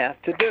that we have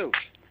to do.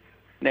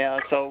 Now,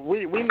 so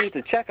we need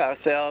to check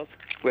ourselves.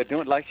 We're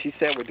doing, like she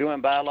said, we're doing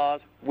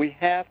bylaws. We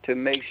have to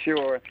make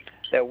sure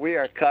that we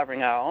are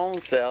covering our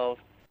own selves,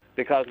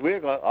 because we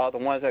are the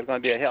ones that are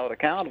going to be held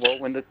accountable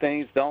when the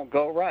things don't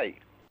go right.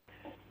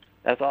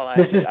 That's all I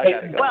got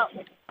to go.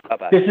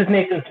 Bye-bye. This is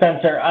Nathan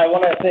Spencer. I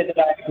want to say that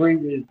I agree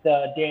with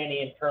Danny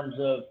in terms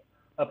of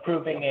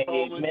approving a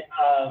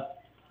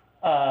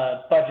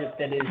budget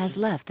that is has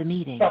left the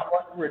meeting,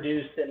 somewhat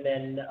reduced, and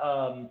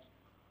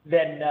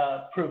then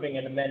approving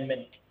an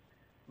amendment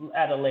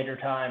at a later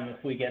time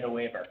if we get a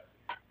waiver.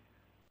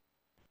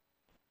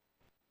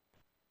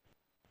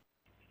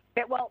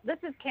 Well, this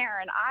is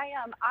Karen.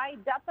 I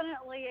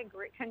definitely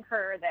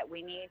concur that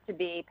we need to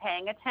be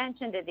paying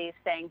attention to these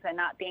things and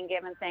not being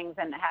given things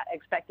and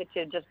expected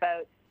to just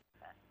vote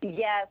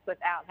yes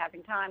without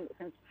having time,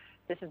 since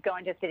this is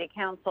going to City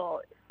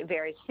Council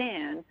very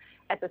soon.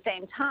 At the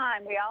same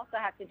time, we also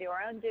have to do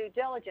our own due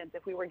diligence.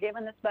 If we were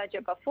given this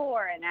budget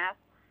before and asked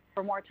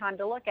for more time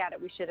to look at it,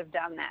 we should have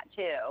done that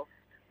too.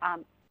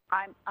 I'm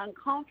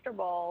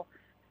uncomfortable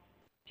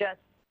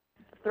just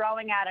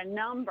throwing out a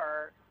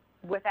number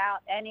without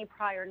any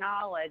prior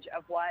knowledge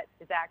of what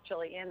is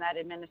actually in that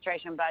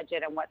administration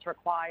budget and what's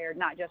required,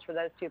 not just for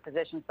those 2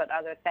 positions, but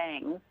other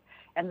things.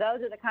 And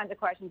those are the kinds of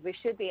questions we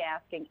should be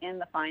asking in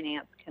the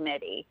Finance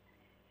Committee.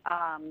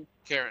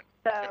 Karen,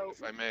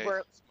 if I may,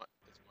 it's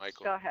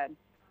Michael. Go ahead.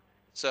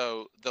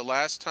 So the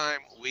last time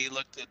we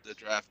looked at the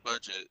draft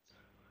budget,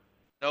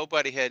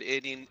 nobody had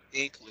any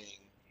inkling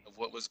of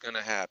what was going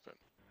to happen.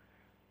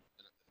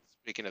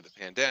 Speaking of the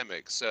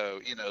pandemic,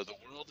 so the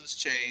world has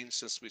changed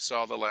since we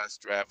saw the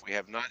last draft. We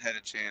have not had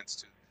a chance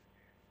to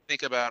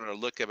think about it or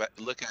look at it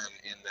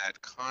in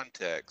that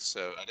context.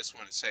 So I just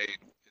want to say,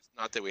 it's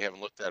not that we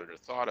haven't looked at it or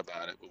thought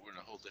about it, but we're in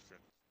a whole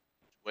different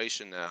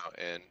situation now,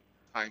 and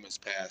time has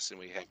passed, and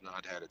we have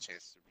not had a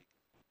chance to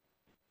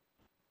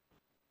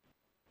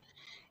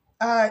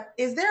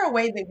Is there a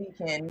way that we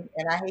can,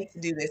 and I hate to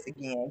do this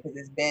again because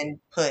it's been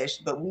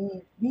pushed, but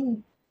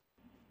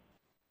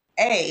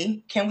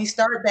can we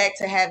start back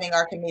to having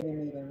our committee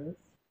meetings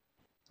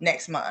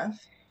next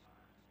month?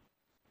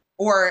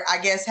 Or I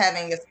guess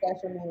having a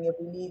special meeting if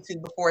we need to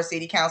before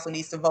city council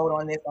needs to vote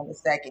on this on the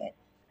 2nd.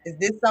 Is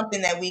this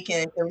something that we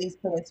can at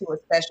least put into a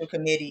special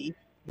committee,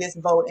 this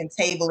vote, and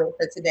table it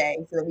for today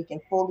so that we can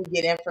fully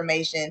get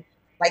information?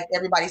 Like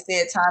everybody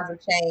said, times have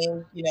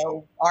changed. You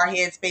know, our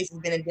headspace has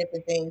been in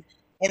different things.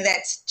 And that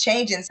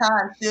change in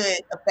time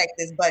should affect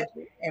this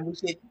budget. And we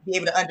should be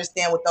able to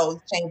understand what those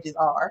changes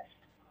are.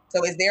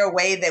 So is there a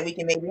way that we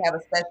can maybe have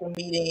a special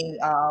meeting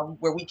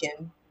where we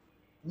can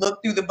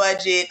look through the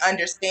budget,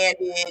 understand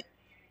it,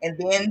 and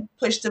then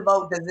push to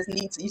vote? Does this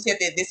need to, you said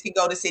that this could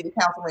go to city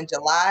council in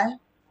July?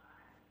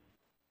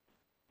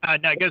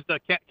 No, I guess the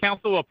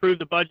council will approve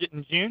the budget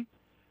in June.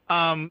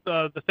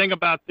 The thing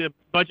about the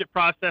budget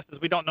process is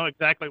we don't know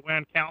exactly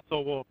when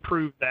council will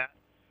approve that.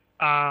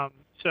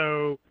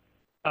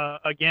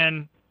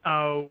 Again,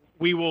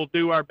 we will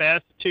do our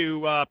best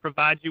to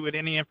provide you with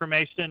any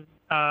information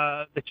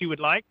that you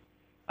would like.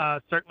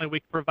 Certainly,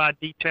 we can provide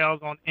details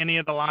on any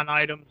of the line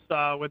items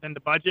within the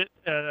budget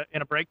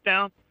in a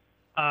breakdown.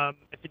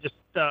 If you just,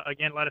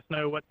 again, let us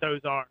know what those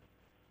are.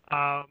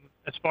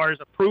 As far as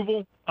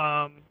approval,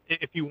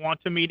 if you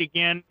want to meet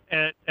again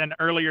at an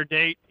earlier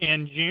date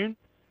in June,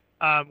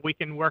 we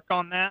can work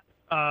on that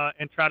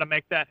and try to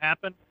make that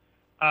happen.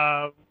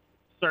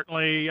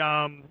 Certainly,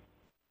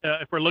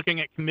 if we're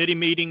looking at committee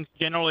meetings,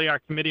 generally our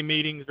committee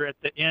meetings are at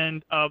the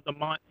end of the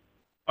month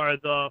or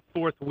the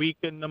 4th week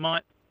in the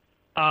month.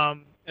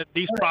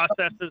 These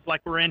processes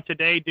like we're in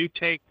today do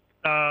take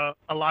a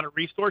lot of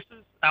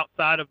resources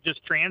outside of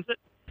just transit.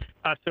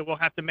 So we'll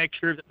have to make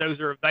sure that those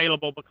are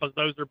available because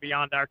those are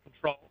beyond our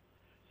control.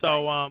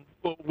 So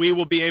we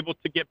will be able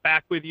to get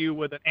back with you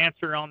with an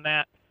answer on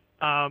that,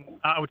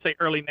 I would say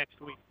early next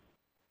week.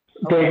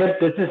 David,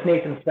 this is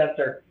Nathan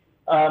Spencer.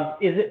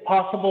 Is it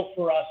possible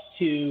for us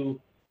to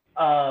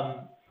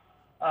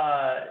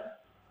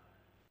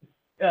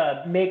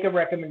make a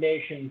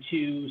recommendation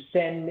to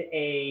send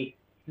a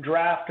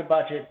draft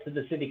budget to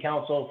the city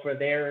council for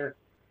their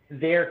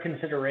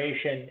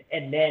consideration,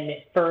 and then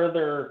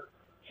further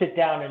sit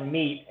down and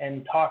meet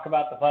and talk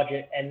about the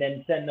budget, and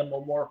then send them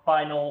a more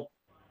final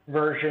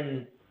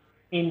version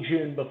in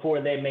June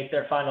before they make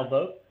their final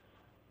vote?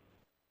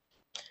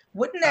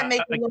 Wouldn't that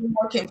make it a little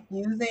more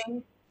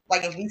confusing?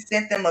 Like if we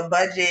sent them a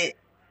budget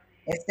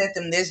and sent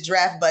them this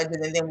draft budget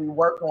and then we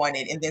work on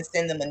it and then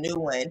send them a new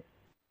one,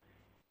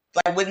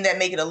 like wouldn't that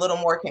make it a little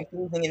more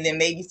confusing, and then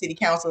maybe city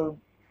council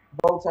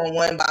votes on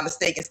one by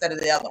mistake instead of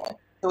the other one?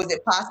 So is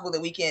it possible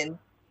that we can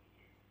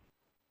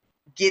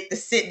get the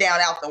sit down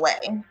out the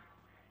way?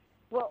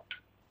 Well,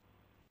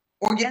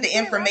 or get the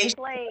information?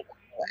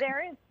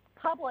 There is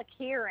public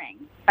hearing.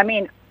 I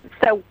mean,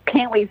 so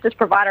can't we just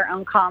provide our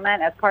own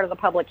comment as part of the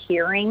public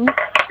hearing?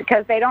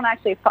 Because they don't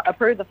actually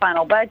approve the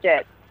final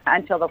budget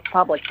until the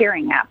public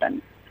hearing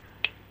happens.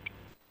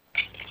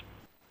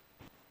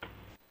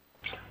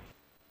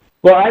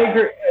 Well, I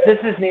agree. This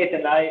is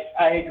Nathan. I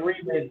agree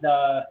with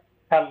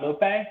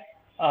Guadalupe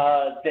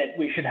that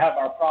we should have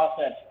our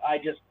process.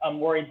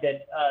 I'm worried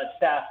that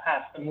staff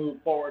has to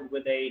move forward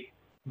with a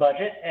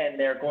budget, and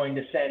they're going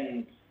to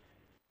send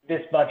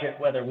this budget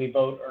whether we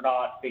vote or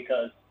not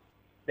because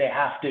they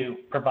have to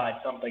provide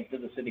something to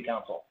the city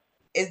council.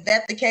 Is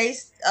that the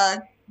case?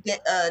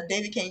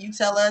 David, can you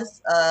tell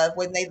us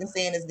what Nathan's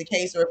saying is the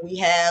case, or if we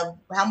have,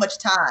 how much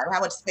time, how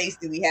much space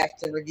do we have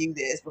to review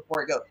this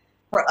before it goes,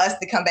 for us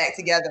to come back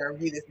together and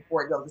review this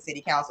before it goes to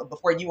city council,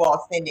 before you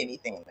all send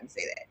anything? Let me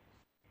say that.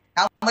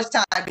 How much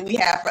time do we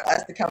have for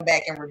us to come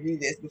back and review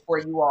this before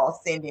you all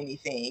send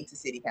anything to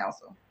city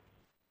council?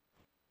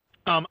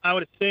 I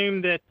would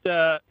assume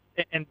that,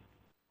 and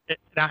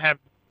I have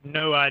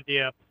no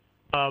idea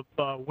of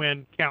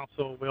when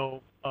council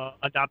will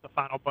adopt the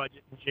final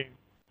budget in June.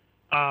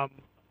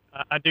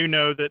 I do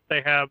know that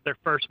they have their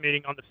first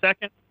meeting on the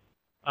 2nd,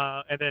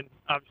 and then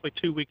obviously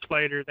 2 weeks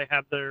later they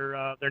have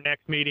their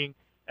next meeting,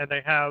 and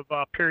they have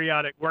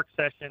periodic work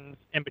sessions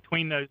in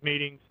between those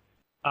meetings,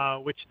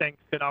 which things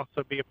could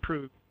also be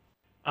approved.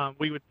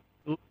 We would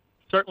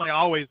certainly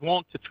always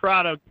want to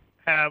try to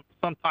have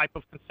some type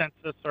of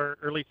consensus or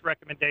at least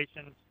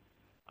recommendations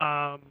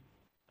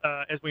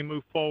as we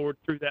move forward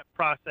through that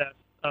process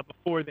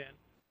before then.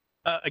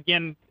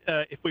 Again,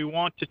 if we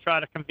want to try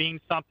to convene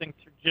something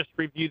to just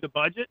review the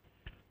budget,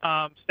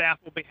 staff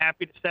will be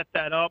happy to set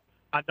that up.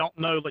 I don't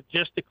know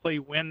logistically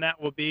when that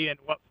will be and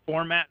what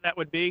format that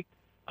would be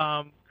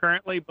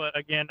currently, but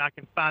again, I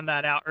can find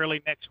that out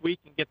early next week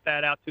and get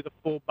that out to the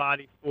full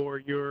body for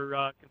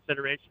your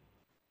consideration.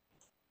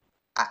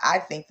 I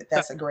think that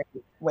that's a great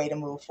way to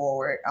move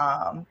forward.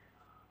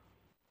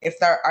 If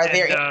there are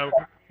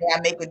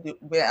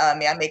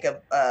may I make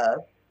a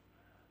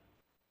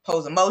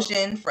pose a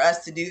motion for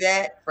us to do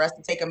that, for us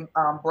to take a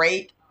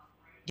break,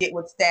 get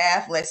with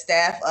staff, let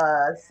staff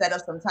set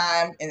up some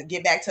time and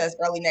get back to us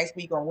early next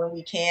week on when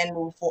we can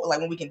move forward, like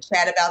when we can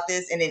chat about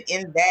this, and then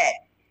in that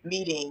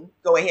meeting,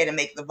 go ahead and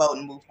make the vote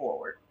and move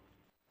forward.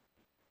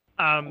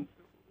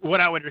 What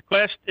I would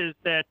request is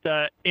that,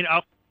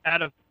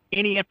 out of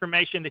any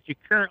information that you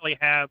currently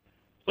have,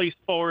 please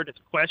forward as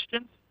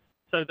questions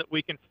so that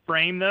we can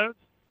frame those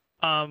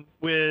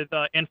with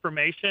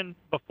information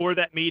before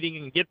that meeting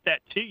and get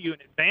that to you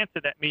in advance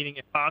of that meeting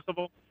if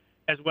possible,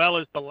 as well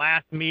as the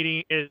last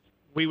meeting is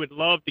we would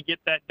love to get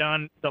that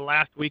done the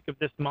last week of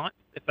this month,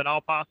 if at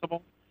all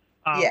possible,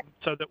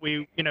 so that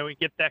we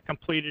get that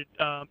completed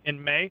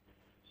in May.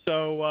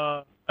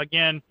 So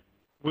again,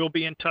 we'll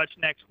be in touch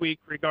next week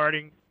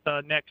regarding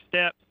the next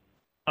steps.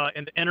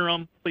 In the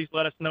interim, please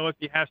let us know if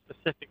you have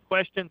specific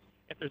questions.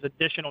 If there's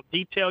additional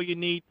detail you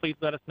need, please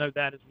let us know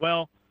that as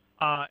well.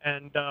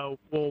 And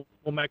we'll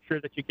make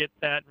sure that you get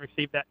that and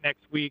receive that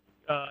next week,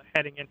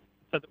 heading in,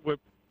 so that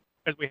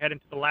as we head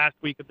into the last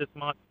week of this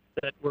month,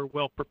 that we're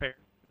well prepared.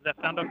 Does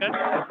that sound okay?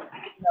 No,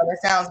 that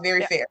sounds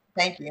very fair.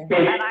 Thank you.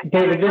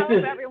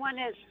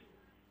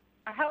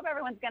 I hope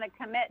everyone's going to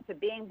commit to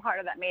being part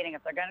of that meeting.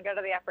 If they're going to go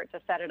to the effort to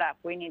set it up,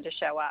 we need to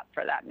show up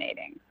for that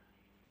meeting.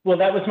 Well,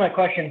 that was my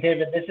question,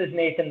 David. This is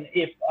Nathan.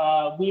 If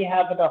we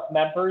have enough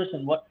members,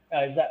 and what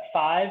is that,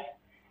 5,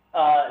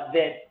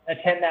 that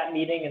attend that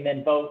meeting and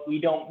then vote,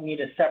 we don't need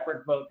a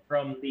separate vote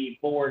from the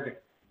board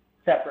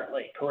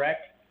separately,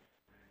 correct?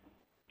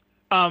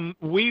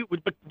 We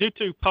would, but due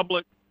to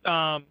public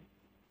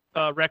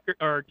record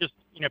or just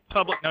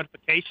public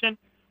notification,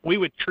 we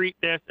would treat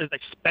this as a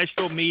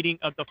special meeting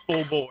of the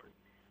full board.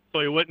 So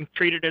we wouldn't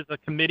treat it as a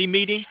committee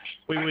meeting.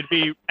 We would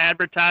be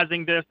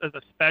advertising this as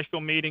a special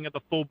meeting of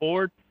the full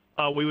board.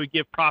 We would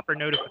give proper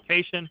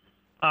notification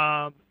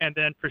and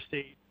then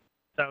proceed.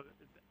 So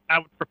I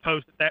would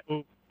propose that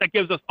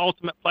gives us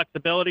ultimate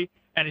flexibility.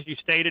 And as you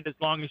stated, as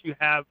long as you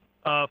have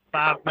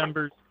 5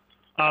 members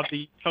of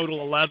the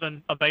total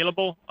 11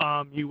 available,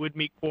 you would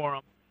meet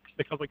quorum,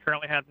 because we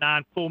currently have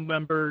 9 full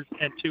members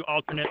and 2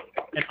 alternates,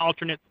 and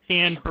alternates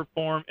can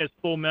perform as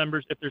full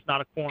members if there's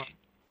not a quorum.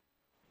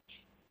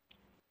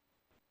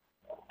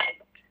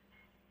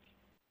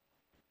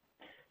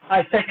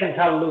 I second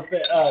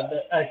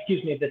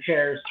the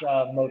chair's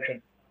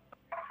motion.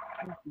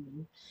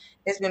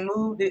 It's been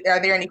moved. Are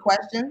there any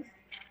questions?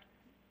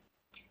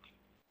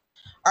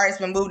 All right, it's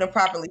been moved and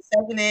properly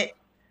seconded.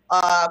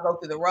 I'll go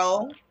through the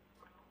roll.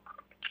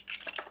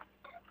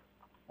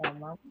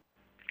 All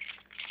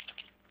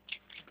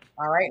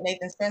right,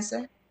 Nathan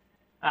Spencer.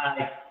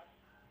 Aye.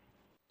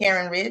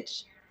 Karen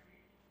Ridge.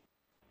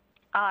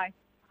 Aye.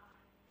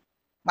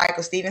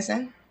 Michael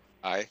Stevenson.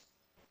 Aye.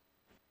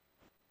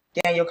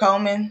 Daniel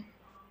Coleman.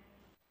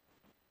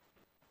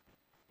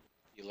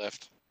 He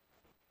left.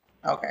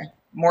 Okay.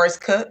 Morris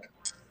Cook.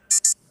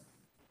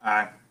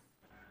 Aye.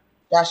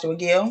 Joshua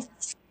Gill.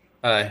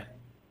 Aye.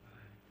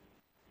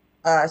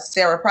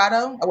 Sarah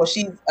Prado. Well,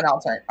 she's an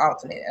alternate,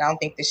 and I don't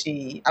think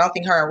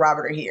her and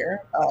Robert are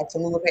here.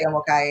 Tallulah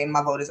Payamokai,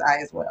 my vote is aye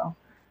as well.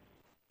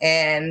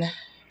 And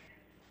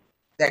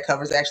that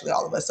covers actually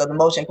all of us. So the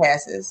motion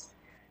passes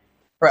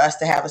for us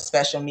to have a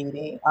special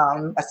meeting,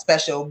 a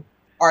special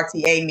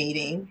RTA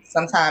meeting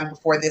sometime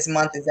before this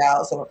month is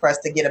out, so for us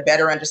to get a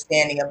better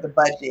understanding of the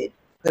budget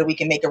so that we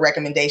can make a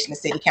recommendation to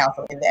City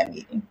Council in that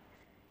meeting.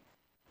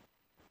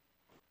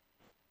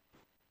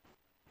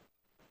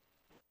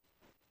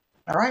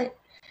 All right.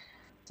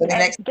 So the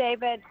next,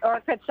 David, or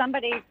could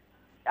somebody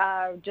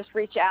just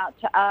reach out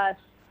to us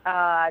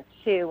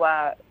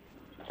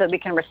so we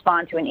can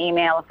respond to an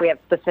email if we have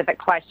specific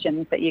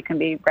questions that you can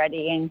be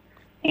readying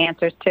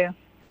answers to?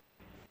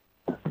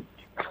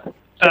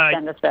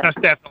 Send us yes,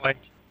 definitely.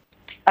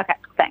 Okay,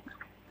 thanks.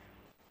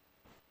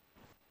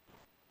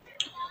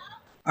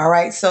 all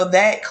right, so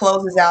that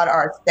closes out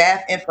our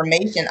staff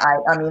information,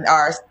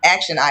 our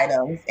action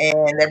items,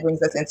 and that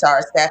brings us into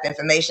our staff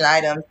information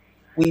items.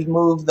 We've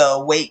moved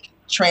the Wake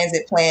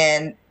Transit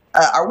Plan.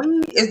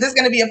 Is this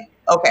going to be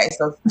okay,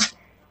 so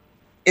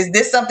is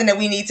this something that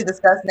we need to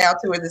discuss now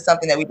too, or is this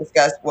something that we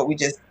discussed what we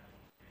just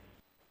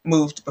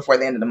moved before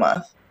the end of the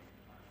month?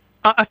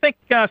 I think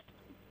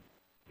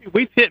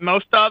we've hit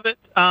most of it.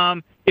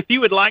 If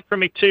you would like for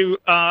me to,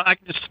 I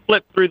can just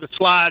flip through the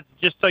slides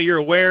just so you're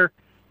aware.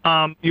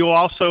 You'll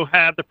also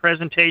have the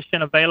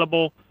presentation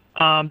available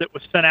that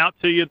was sent out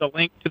to you, the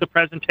link to the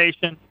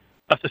presentation.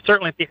 So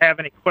certainly if you have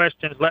any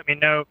questions, let me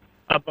know.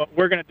 But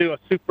we're going to do a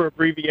super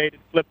abbreviated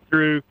flip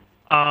through,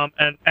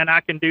 and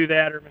I can do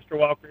that, or Mr.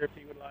 Walker, if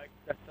he would like.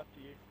 That's up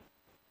to you.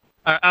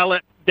 I'll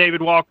let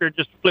David Walker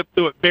just flip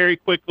through it very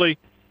quickly,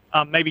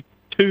 maybe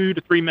 2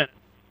 to 3 minutes.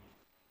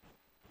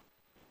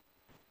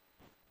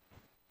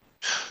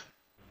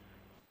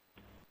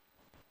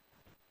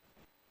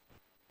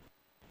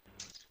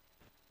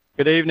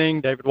 Good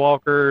evening, David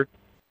Walker,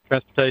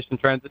 Transportation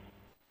Transit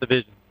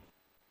Division.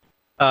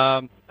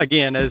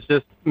 Again, as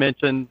just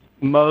mentioned,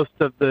 most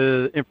of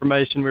the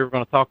information we were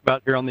going to talk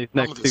about here on these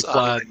next 2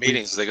 slides.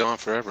 Meetings, they go on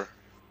forever.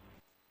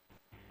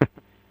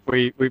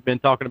 We've been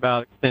talking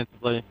about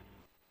extensively.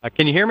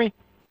 Can you hear me?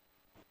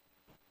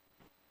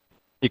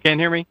 You can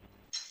hear me?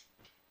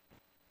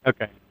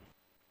 Okay.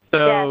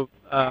 So,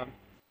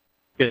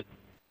 good.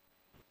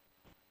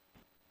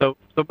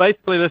 So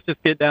basically, let's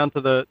just get down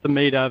to the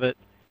meat of it.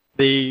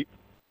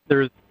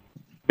 There's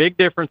big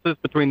differences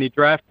between the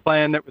draft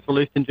plan that was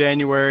released in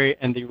January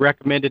and the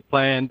recommended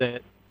plan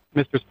that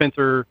Mr.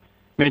 Spencer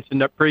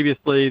mentioned up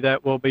previously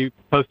that will be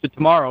posted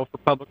tomorrow for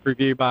public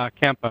review by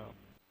Campo.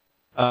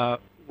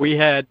 We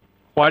had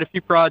quite a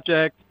few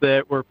projects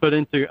that were put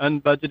into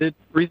unbudgeted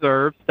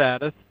reserve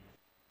status.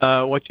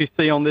 What you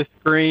see on this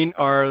screen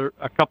are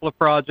a couple of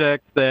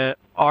projects that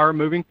are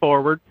moving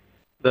forward.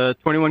 The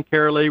 21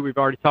 Carolee we've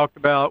already talked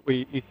about.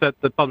 You set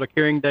the public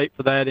hearing date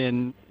for that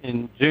in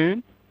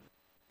June.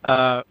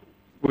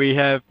 We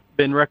have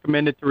been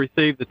recommended to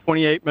receive the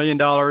 $28 million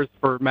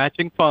for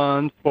matching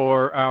funds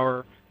for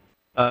our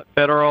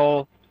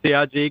federal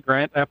CIG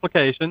grant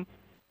application.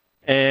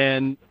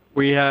 And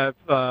we have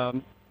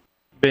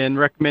been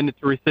recommended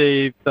to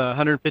receive the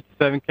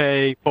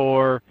 $157K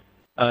for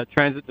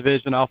Transit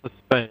Division office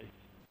space.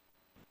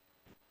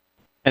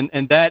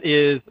 And that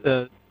is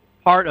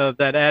part of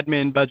that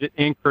admin budget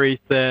increase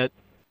that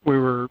we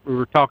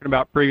were talking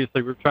about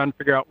previously. We were trying to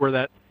figure out where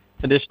that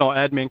additional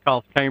admin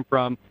cost came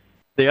from.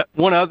 The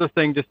one other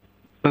thing, just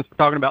since we're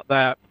talking about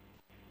that,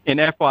 in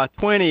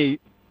FY20,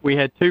 we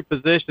had 2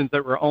 positions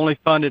that were only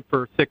funded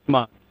for 6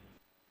 months.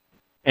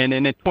 And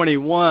then in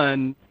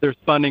 21, there's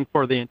funding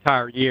for the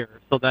entire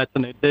year. So that's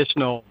an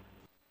additional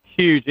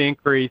huge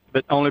increase,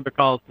 but only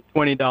because the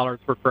 $20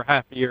 were for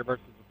half a year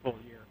versus a full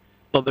year.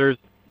 So there's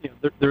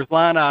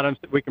line items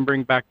that we can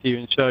bring back to you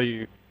and show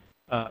you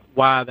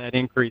why that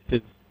increase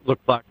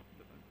looks like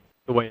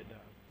the way it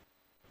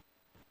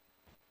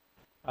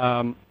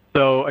does.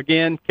 So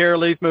again,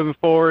 Carolee's moving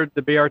forward,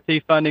 the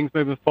BRT funding's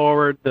moving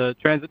forward, the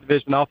Transit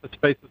Division office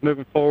space is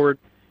moving forward.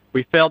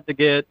 We failed to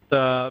get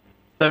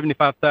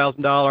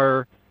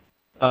 $75,000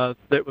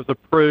 that was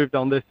approved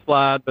on this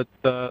slide, but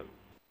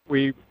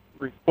we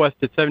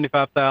requested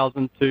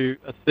 $75,000 to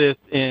assist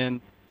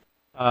in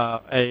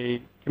a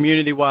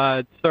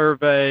community-wide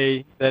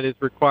survey that is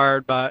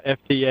required by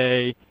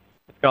FTA.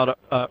 It's called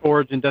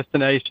Origin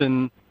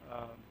Destination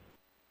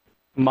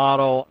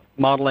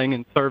Modeling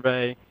and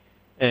Survey.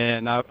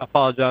 And I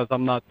apologize,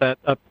 I'm not that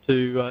up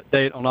to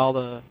date on all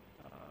the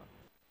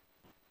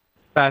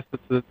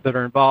facets that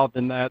are involved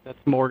in that. That's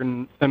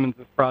Morgan Simmons'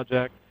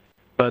 project,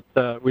 but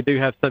we do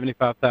have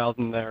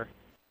 $75,000 there.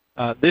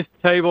 This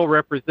table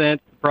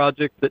represents the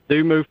projects that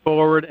do move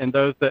forward and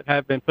those that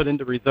have been put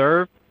into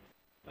reserve.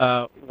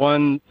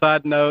 One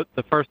side note: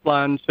 the first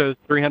line shows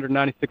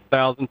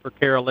 $396,000 for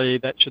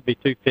Carolee. That should be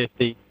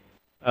 $250.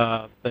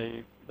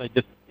 They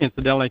just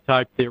incidentally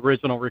typed the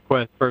original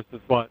request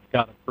versus what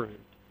got approved.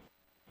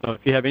 So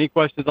if you have any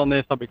questions on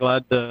this, I'll be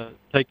glad to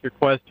take your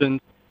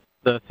questions.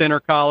 The center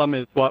column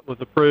is what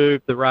was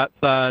approved. The right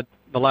side,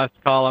 the last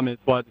column, is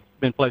what's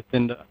been placed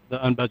into the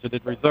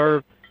unbudgeted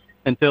reserve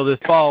until this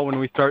fall when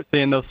we start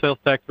seeing those sales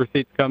tax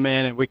receipts come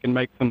in and we can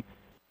make some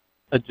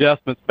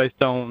adjustments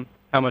based on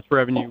how much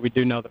revenue we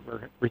do know that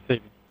we're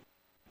receiving.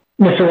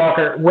 Mr.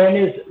 Walker,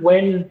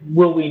 when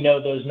will we know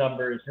those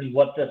numbers, and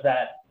what does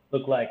that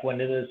look like? When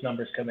do those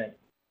numbers come in?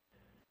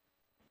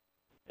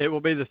 It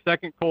will be the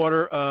second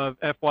quarter of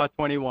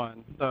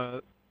FY21.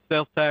 The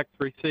sales tax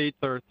receipts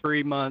are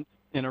 3 months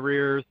in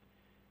arrears,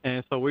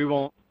 and so we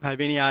won't have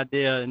any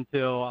idea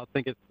until I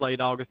think it's late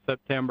August,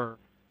 September,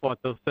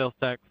 what those sales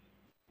tax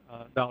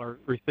dollar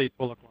receipts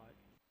will look like.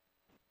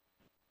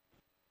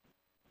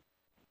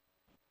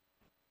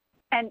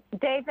 And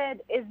David,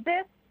 is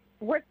this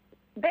we're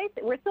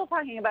still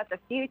talking about the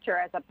future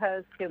as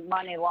opposed to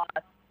money lost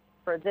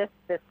for this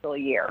fiscal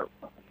year,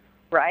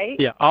 right?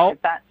 Yeah,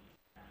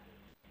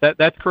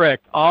 that's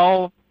correct.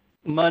 All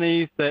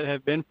monies that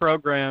have been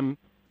programmed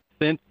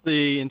since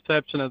the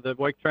inception of the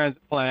Wake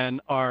Transit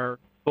Plan are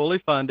fully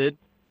funded.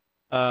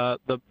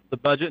 The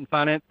Budget and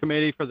Finance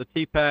Committee for the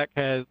TPAC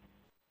has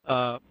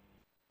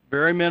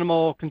very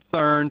minimal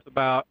concerns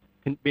about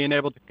being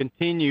able to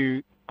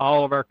continue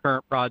all of our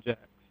current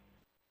projects.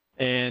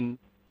 And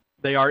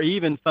they are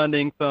even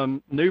funding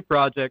some new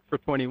projects for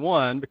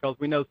 21 because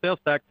we know sales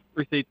tax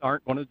receipts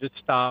aren't going to just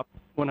stop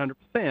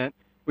 100%.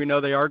 We know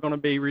they are going to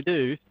be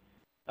reduced.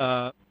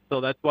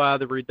 So that's why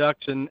the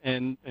reduction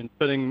and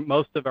putting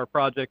most of our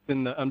projects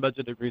in the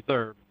unbudgeted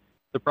reserve.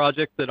 The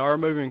projects that are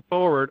moving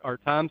forward are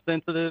time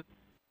sensitive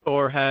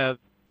or have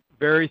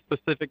very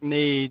specific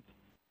needs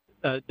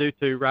due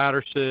to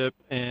ridership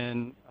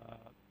and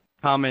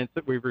comments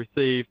that we've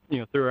received,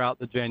 throughout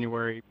the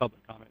January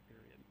public comment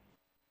period.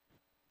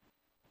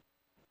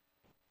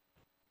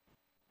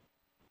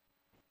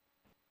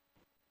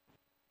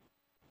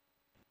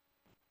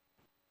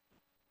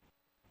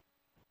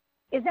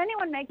 Is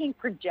anyone making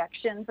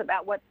projections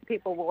about what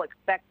people will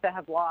expect to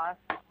have lost?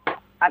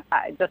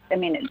 Just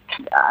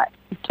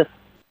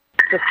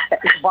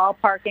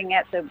ballparking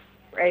it so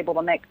we're able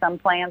to make some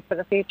plans for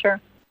the future?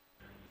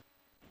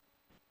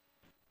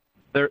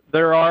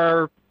 There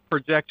are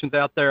projections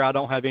out there. I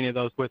don't have any of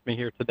those with me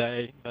here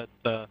today, but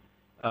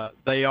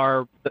they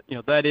are,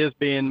 that is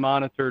being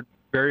monitored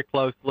very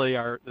closely.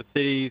 The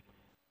city's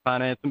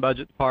finance and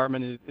budget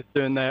department is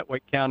doing that.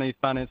 Wake County's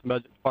finance and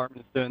budget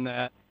department is doing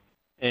that.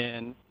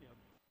 And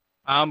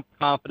I'm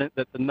confident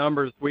that the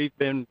numbers we've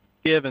been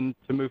given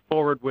to move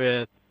forward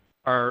with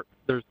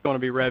there's going to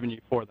be revenue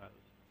for those.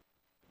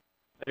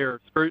 They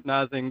are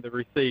scrutinizing the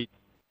receipts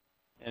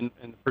and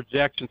the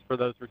projections for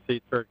those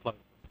receipts very closely.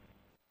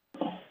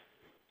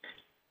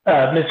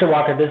 Mr.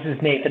 Walker, this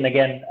is Nathan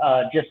again.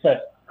 Just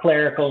a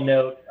clerical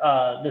note,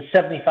 the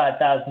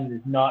 75,000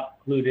 is not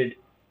included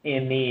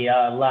in the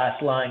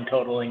last line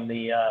totaling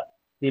the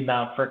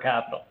amount for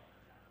capital.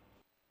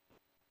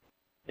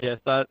 Yes,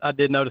 I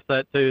did notice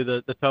that too.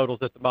 The totals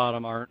at the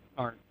bottom aren't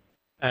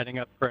adding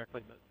up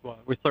correctly, but well,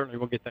 we certainly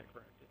will get that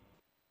corrected.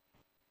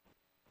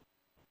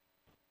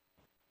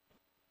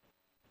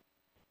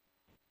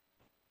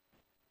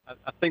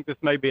 I think this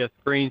may be a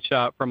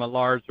screenshot from a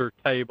larger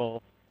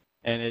table,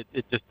 and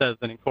it just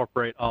doesn't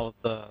incorporate all of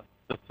the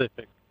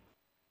specific.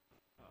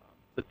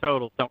 The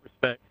totals don't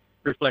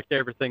reflect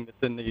everything that's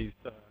in these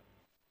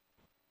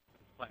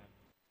plans.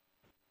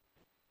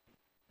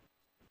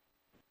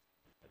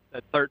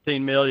 That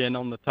 13 million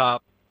on the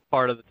top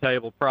part of the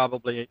table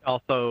probably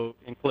also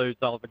includes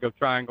all the Go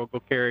Triangle, Go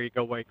Carry,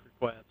 Go Wake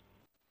requests,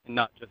 and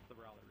not just the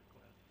Raleigh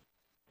requests.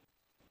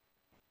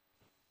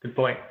 Good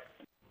point.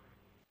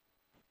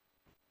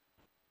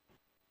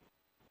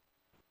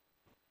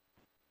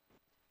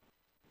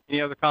 Any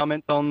other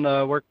comments on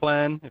the work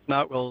plan? If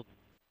not, we'll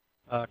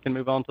can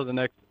move on to the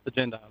next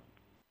agenda item.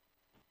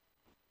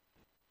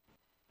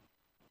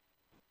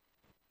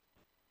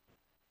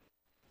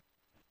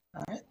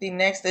 All right, the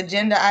next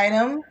agenda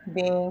item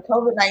being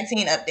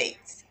COVID-19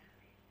 updates.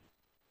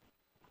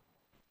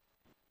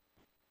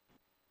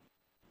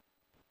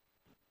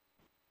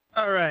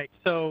 All right,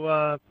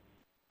 so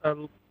I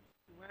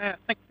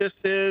think this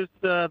is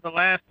the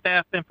last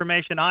staff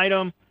information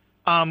item.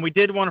 We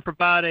did want to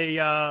provide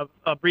a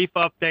brief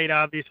update,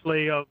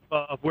 obviously, of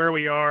where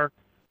we are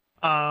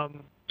as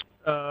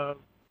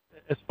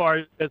far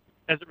as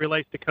it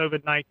relates to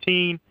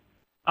COVID-19.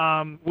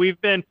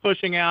 We've been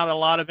pushing out a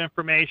lot of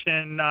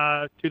information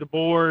to the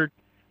board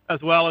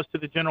as well as to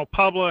the general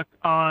public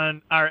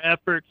on our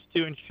efforts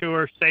to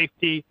ensure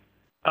safety,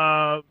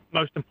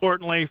 most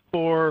importantly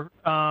for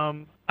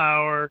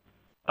our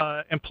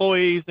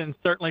employees and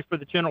certainly for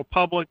the general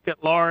public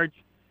at large.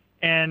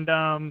 And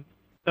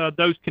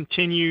those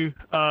continue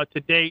to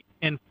date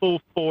in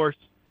full force.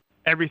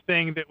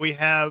 Everything that we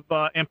have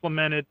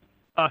implemented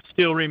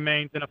still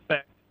remains in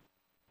effect.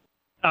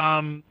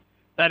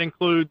 That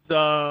includes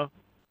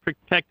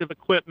protective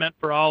equipment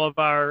for all of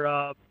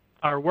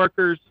our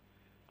workers,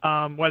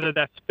 whether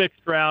that's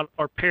fixed route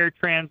or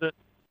paratransit.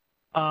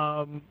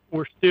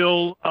 We're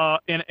still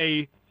in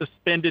a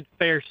suspended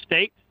fare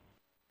state,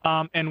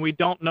 and we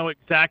don't know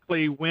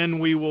exactly when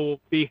we will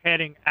be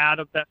heading out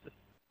of that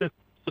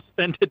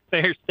suspended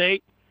fare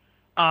state.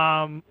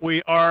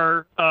 We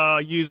are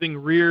using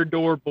rear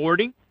door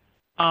boarding,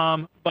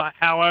 but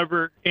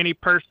however, any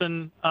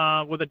person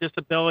with a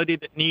disability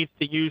that needs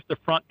to use the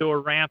front door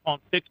ramp on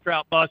fixed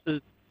route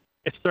buses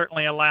is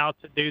certainly allowed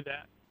to do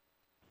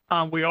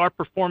that. We are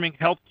performing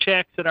health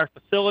checks at our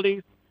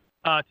facilities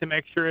to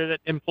make sure that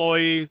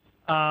employees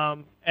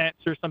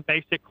answer some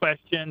basic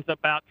questions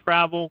about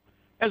travel,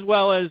 as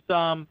well as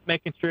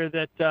making sure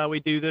that we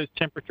do those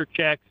temperature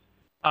checks,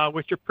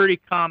 which are pretty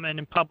common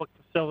in public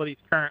facilities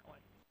currently.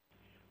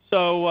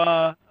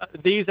 So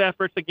these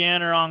efforts,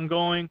 again, are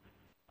ongoing,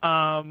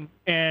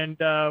 and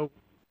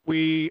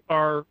we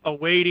are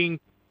awaiting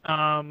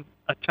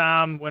a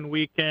time when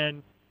we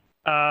can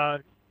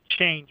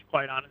change,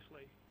 quite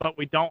honestly, but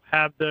we don't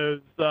have those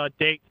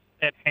dates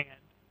at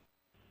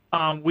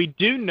hand. We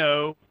do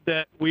know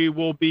that we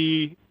will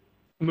be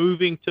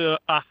moving to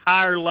a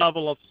higher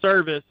level of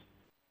service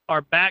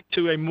or back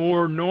to a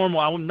more normal,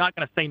 I'm not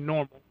going to say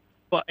normal,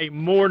 but a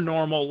more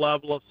normal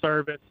level of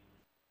service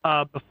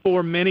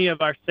before many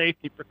of our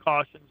safety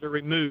precautions are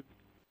removed.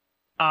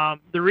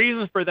 The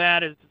reason for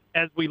that is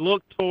as we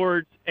look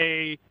towards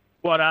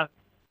what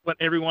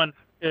everyone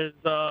is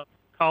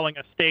calling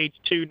a stage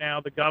 2 now,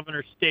 the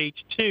governor's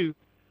stage 2,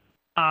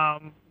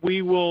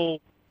 we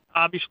will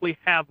obviously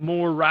have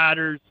more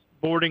riders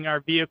boarding our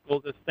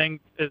vehicles as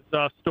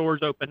stores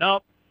open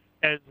up,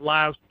 as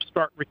lives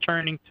start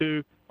returning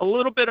to a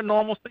little bit of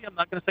normalcy. I'm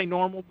not going to say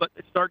normal, but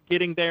they start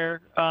getting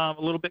there a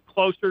little bit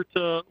closer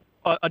to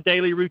a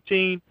daily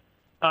routine.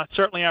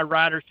 Certainly our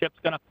ridership's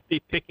going to be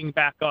picking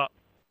back up.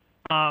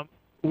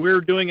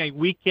 We're doing a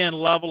weekend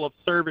level of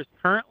service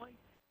currently,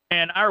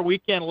 and our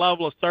weekend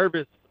level of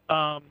service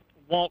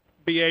won't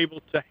be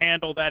able to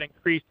handle that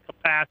increased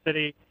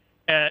capacity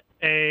at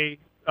a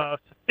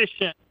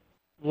sufficient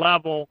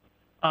level,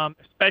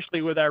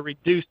 especially with our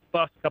reduced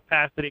bus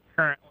capacity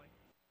currently.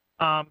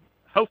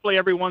 Hopefully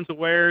everyone's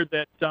aware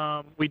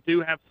that we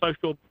do have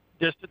social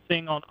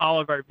distancing on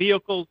all of our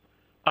vehicles,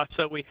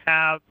 so we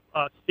have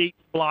seats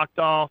blocked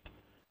off.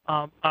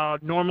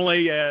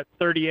 Normally a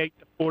 38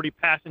 to 40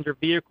 passenger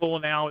vehicle,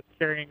 now it's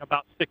carrying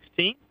about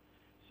 16.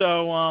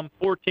 So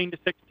 14 to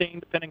 16,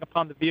 depending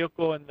upon the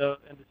vehicle and the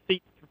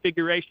seat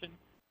configuration.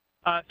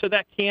 So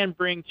that can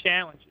bring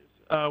challenges.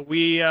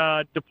 We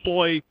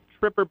deploy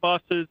tripper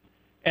buses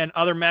and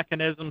other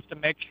mechanisms to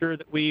make sure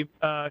that we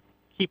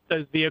keep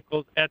those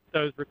vehicles at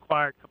those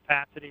required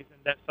capacities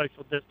and that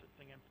social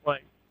distancing in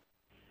place.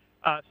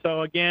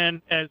 So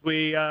again, as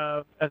we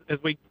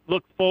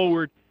look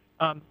forward,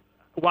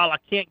 while I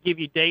can't give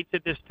you dates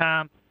at this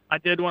time, I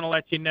did want to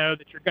let you know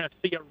that you're going to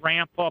see a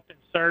ramp up in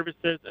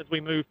services as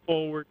we move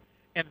forward,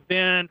 and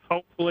then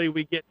hopefully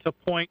we get to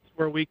points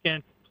where we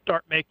can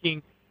start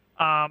making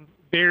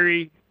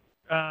very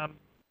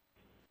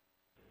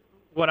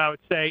what I would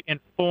say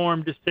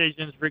informed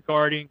decisions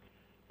regarding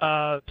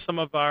some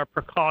of our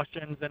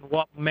precautions and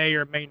what may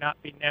or may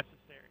not be necessary.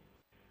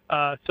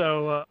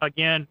 So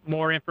again,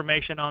 more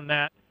information on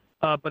that,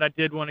 but I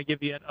did want to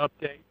give you an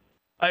update.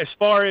 As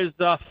far as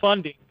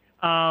funding,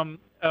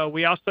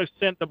 we also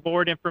sent the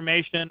board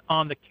information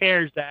on the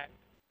CARES Act.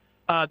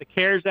 The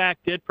CARES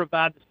Act did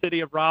provide the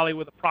city of Raleigh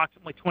with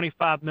approximately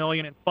 $25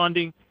 million in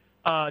funding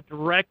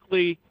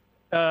directly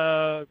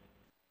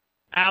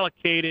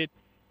allocated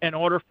in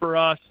order for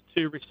us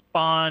to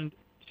respond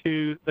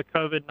to the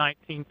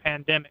COVID-19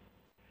 pandemic.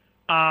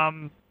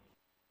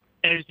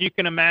 As you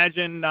can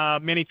imagine,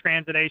 many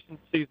transit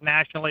agencies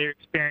nationally are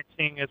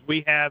experiencing, as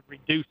we have,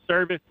 reduced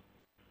service,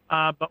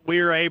 but we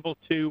are able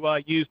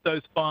to use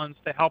those funds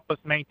to help us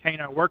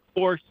maintain our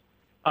workforce,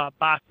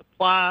 buy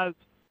supplies,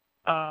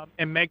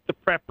 and make the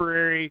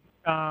preparatory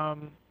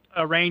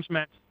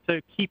arrangements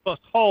to keep us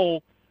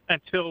whole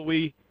until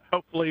we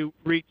hopefully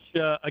reach,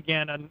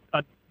 again,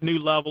 a new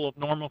level of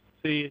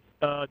normalcy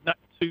not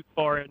too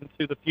far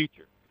into the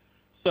future.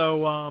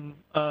 So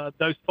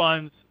those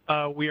funds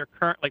we are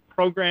currently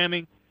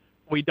programming.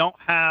 We don't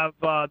have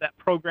that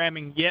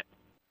programming yet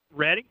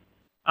ready.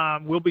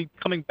 We'll be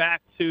coming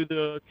back to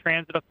the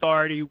Transit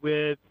Authority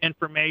with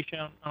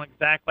information on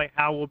exactly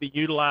how we'll be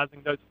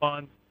utilizing those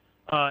funds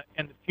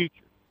in the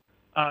future.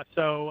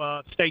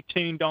 So stay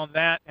tuned on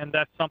that, and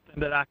that's something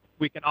that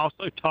we can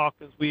also talk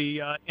as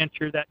we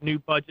enter that new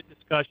budget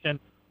discussion,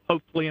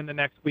 hopefully in the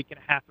next week and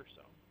a half or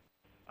so.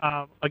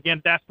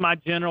 Again, that's my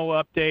general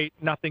update.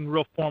 Nothing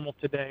real formal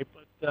today,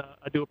 but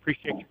I do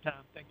appreciate your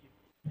time. Thank you.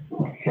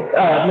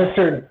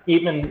 Mr.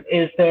 Eatman,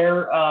 is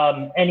there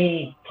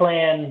any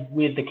plan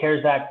with the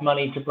CARES Act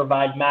money to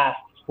provide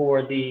masks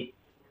for the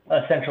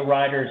essential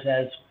riders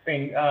as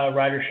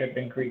ridership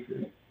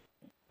increases?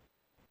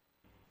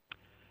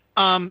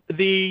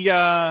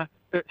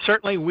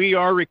 Certainly we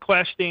are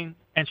requesting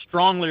and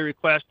strongly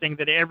requesting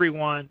that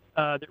everyone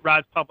that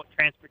rides public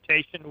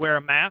transportation wear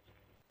a mask.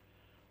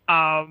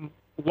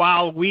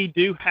 While we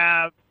do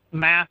have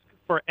masks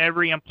for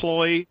every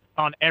employee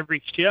on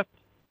every shift,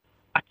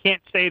 I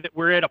can't say that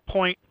we're at a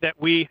point that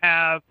we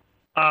have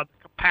the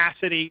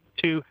capacity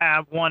to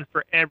have one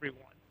for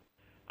everyone.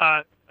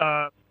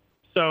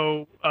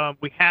 So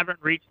we haven't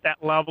reached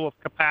that level of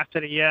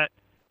capacity yet.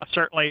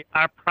 Certainly,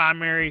 our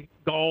primary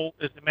goal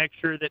is to make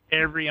sure that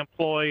every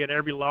employee at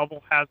every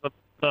level has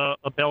the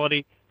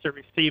ability to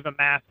receive a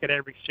mask at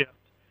every shift.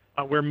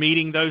 We're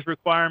meeting those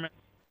requirements.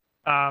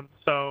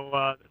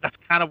 So that's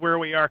kind of where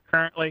we are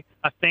currently.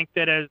 I think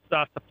that as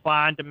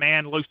supply and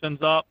demand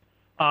loosens up,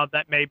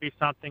 that may be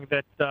something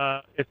that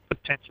is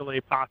potentially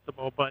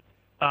possible, but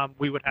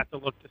we would have to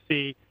look to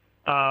see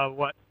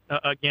what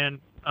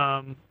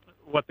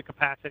the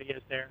capacity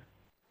is there.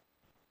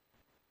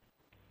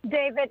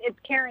 David, it's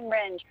Karen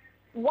Ringe.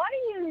 What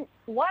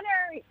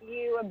are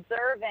you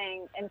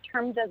observing in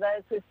terms of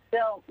those who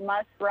still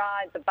must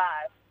ride the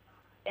bus,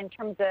 in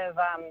terms of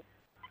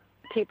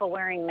people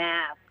wearing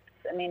masks?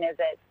 I mean, is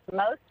it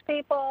most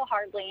people,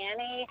 hardly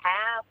any,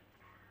 half?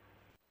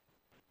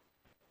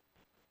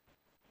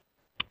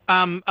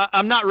 I'm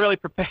not really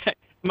prepared.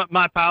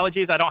 My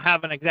apologies. I don't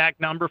have an exact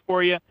number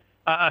for you.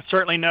 I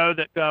certainly know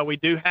that we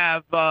do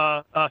have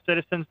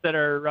citizens that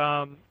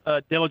are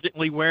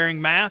diligently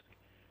wearing masks,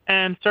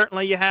 and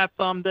certainly you have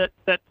some that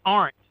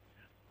aren't.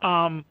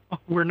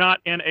 We're not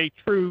in a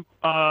true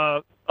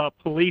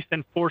police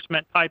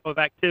enforcement type of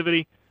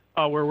activity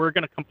where we're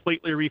going to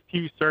completely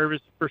refuse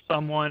service for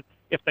someone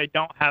if they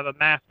don't have a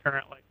mask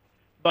currently.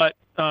 But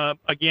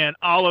again,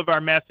 all of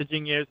our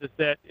messaging is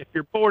that if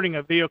you're boarding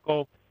a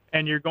vehicle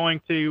and you're going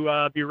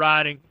to be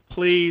riding,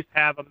 please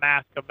have a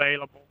mask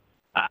available.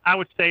 I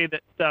would say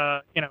that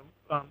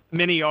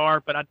many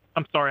are, but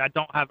I'm sorry, I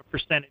don't have a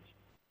percentage.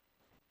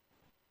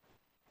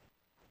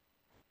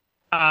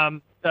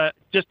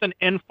 Just an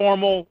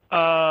informal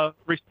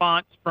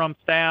response from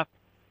staff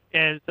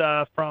is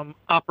from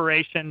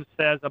operations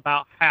says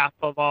about half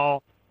of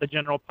all the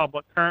general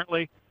public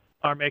currently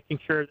are making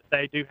sure that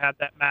they do have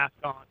that mask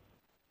on.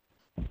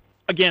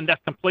 Again,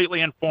 that's completely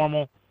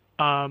informal.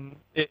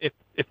 If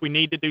we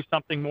need to do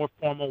something more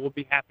formal, we'll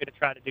be happy to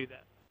try to do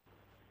that.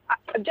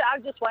 I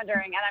was just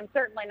wondering, and I'm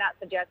certainly not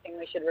suggesting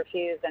we should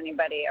refuse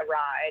anybody a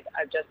ride.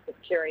 I'm just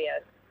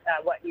curious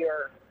what the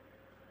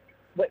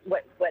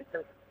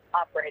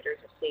operators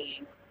are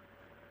seeing.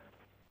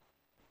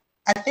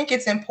 I think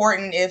it's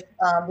important if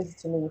this is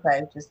to me,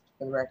 just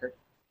for the record.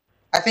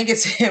 I think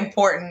it's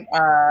important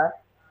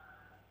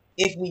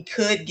if we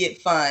could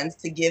get funds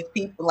to give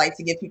people like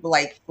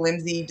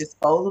flimsy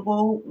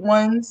disposable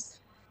ones.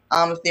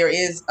 if there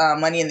is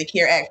money in the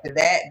CARE Act for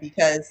that,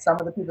 because some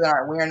of the people that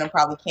aren't wearing them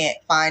probably can't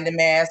find a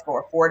mask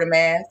or afford a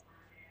mask.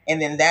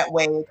 And then that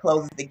way it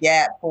closes the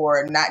gap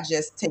for not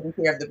just taking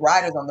care of the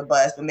riders on the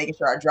bus, but making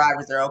sure our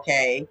drivers are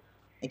okay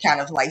and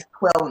kind of like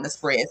quelling the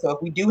spread. So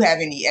if we do have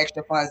any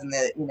extra funds in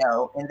the,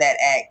 in that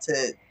act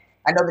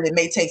I know that it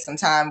may take some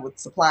time with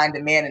supply and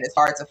demand, and it's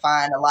hard to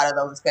find a lot of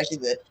those, especially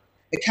the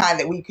kind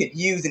that we could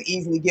use and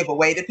easily give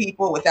away to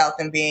people without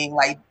them being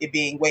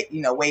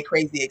way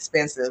crazy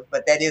expensive.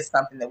 But that is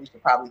something that we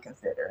should probably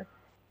consider.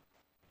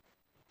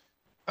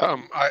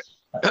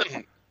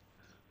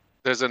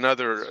 There's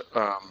another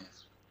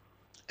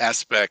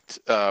aspect,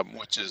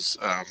 which is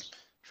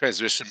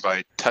transmission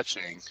by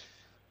touching.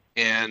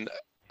 And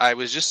I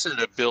was just in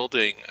a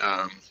building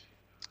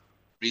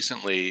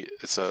recently.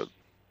 It's a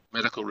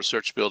medical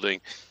research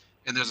building,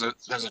 and there's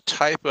a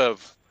type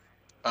of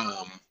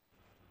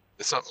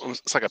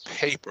it's like a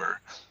paper,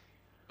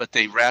 but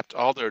they wrapped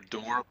all their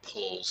door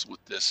pulls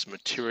with this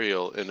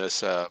material, and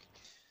this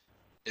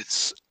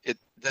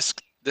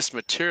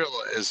material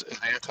is an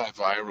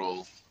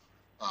antiviral,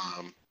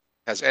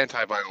 has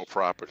antiviral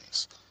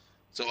properties.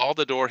 So all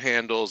the door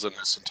handles in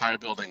this entire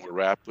building were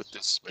wrapped with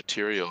this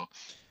material,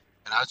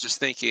 and I was just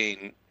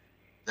thinking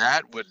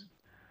that would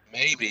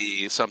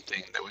maybe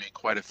something that would be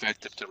quite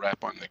effective to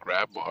wrap on the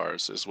grab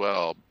bars as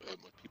well,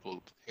 with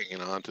people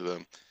hanging on to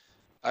them.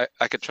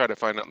 I could try to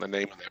find out the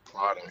name of that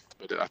product,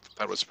 but I thought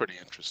that was pretty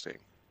interesting.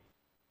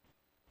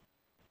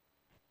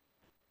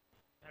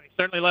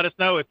 Certainly let us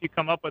know if you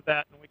come up with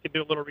that, and we could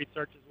do a little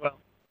research as well.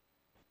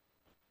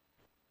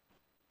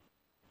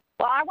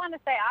 Well, I want to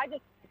say I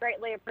just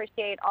greatly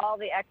appreciate all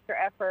the extra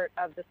effort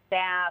of the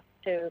staff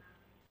to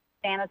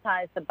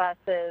sanitize the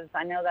buses.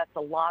 I know that's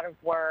a lot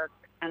of work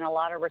and a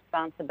lot of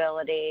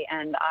responsibility,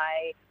 and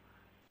I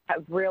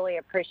have really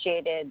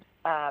appreciated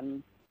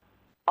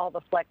all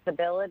the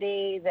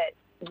flexibility that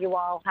you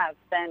all have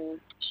been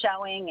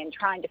showing and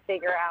trying to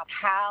figure out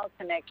how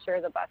to make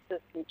sure the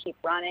buses can keep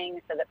running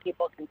so that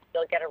people can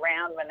still get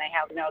around when they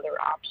have no other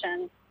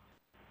option.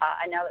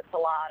 I know it's a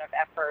lot of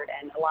effort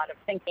and a lot of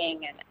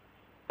thinking and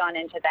gone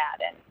into that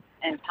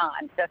and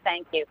time. So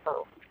thank you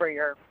for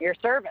your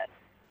service.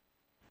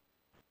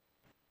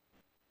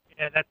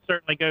 Yeah, that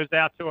certainly goes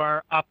out to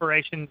our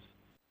operations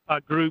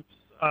groups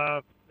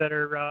that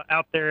are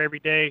out there every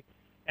day,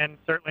 and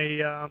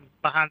certainly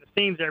behind the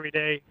scenes every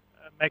day,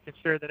 making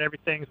sure that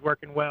everything's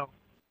working well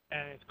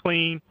and it's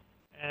clean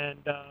and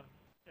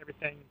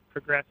everything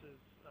progresses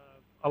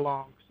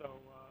along. So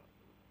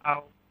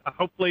I'll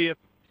hopefully,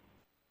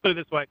 put it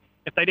this way,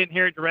 if they didn't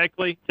hear it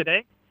directly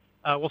today,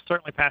 we'll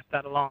certainly pass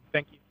that along.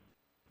 Thank you.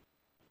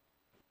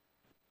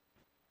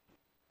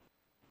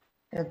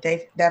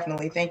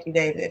 Definitely. Thank you,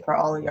 David, for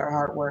all of your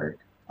hard work,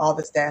 all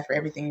the staff for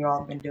everything you all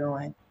have been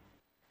doing.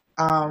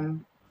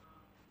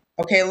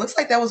 Okay, it looks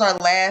like that was our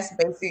last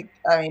basically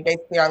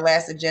our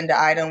last agenda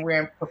item. We're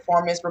in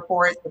performance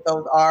reports, but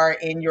those are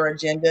in your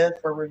agenda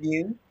for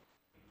review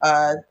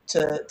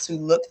to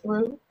look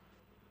through.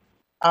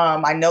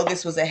 I know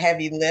this was a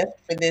heavy lift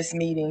for this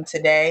meeting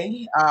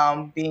today,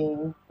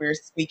 we're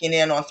speaking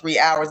in on 3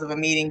 hours of a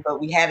meeting, but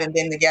we haven't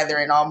been together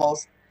in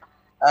almost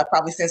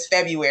probably since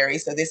February.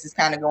 So this is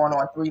kind of going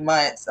on 3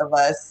 months of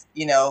us,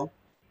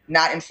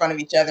 not in front of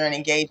each other and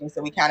engaging.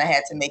 So we kind of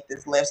had to make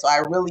this lift. So I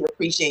really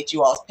appreciate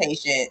you all's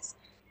patience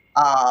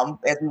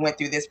as we went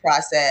through this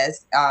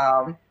process.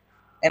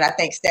 And I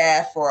thank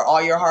staff for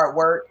all your hard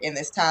work in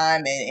this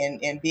time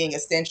and being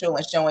essential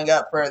and showing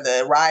up for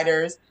the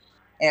riders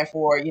and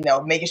for,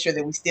 making sure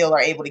that we still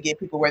are able to get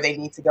people where they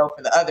need to go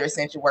for the other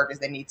essential workers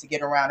that need to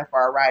get around and for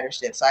our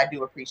ridership. So I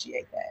do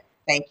appreciate that.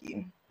 Thank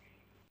you.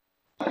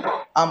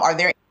 Are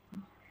there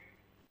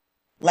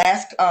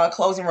last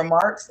closing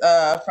remarks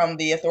from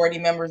the authority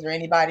members or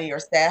anybody or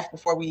staff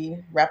before we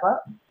wrap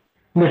up?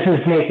 This is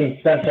Nathan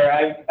Spencer.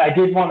 I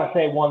did want to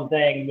say one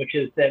thing, which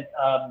is that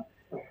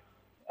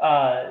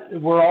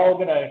we're all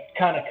going to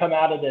kind of come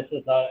out of this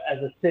as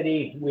a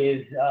city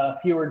with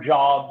fewer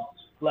jobs,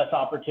 less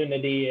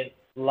opportunity, and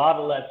a lot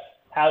of less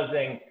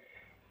housing,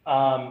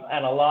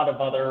 and a lot of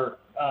other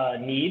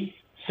needs.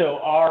 So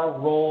our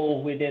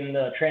role within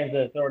the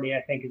Transit Authority,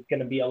 I think, is going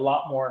to be a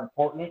lot more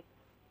important.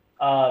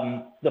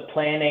 The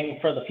planning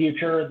for the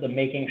future, the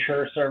making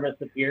sure service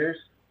appears.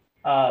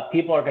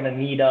 People are going to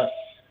need us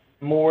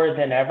more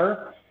than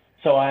ever.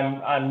 So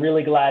I'm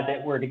really glad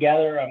that we're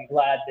together. I'm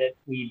glad that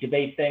we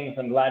debate things.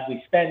 I'm glad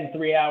we spend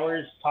 3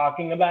 hours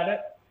talking about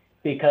it,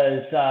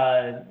 because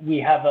we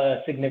have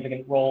a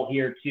significant role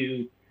here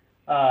to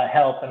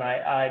help. And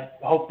I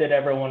hope that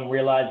everyone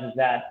realizes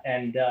that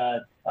and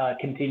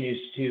continues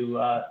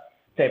to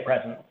stay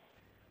present.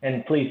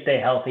 And please stay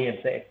healthy and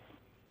safe.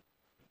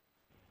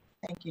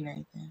 Thank you,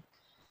 Nathan.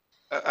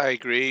 I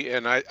agree.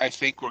 And I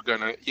think we're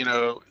going to,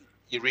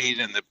 you read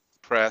in the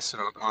press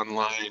and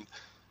online.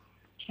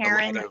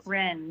 Karen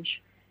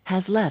Ringe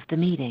has left the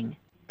meeting.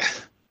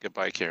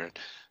 Goodbye, Karen.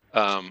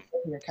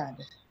 You're kind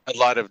of. A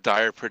lot of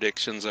dire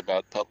predictions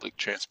about public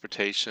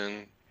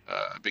transportation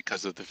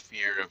because of the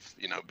fear of,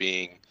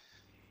 being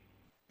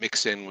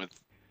mixed in with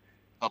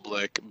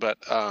public. But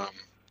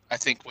I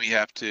think we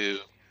have to,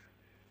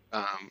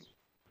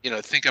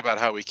 think about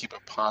how we keep a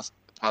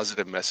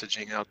positive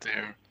messaging out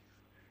there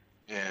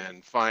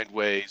and find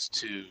ways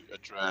to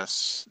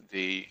address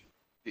the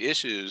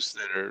issues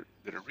that are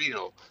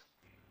real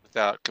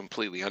without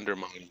completely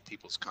undermining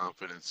people's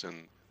confidence in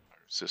our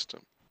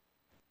system.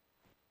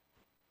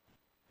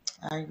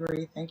 I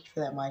agree. Thank you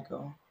for that,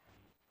 Michael.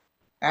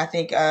 I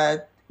think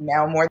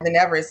now more than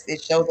ever,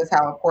 it shows us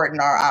how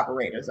important our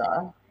operators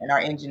are and our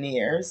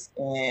engineers,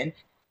 and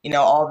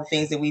all the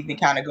things that we've been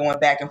kind of going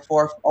back and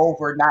forth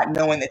over, not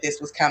knowing that this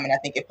was coming. I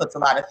think it puts a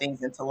lot of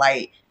things into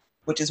light,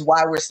 which is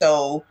why we're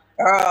so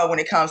when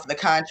it comes to the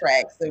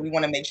contracts. So we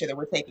want to make sure that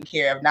we're taking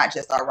care of not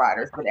just our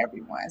riders, but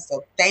everyone.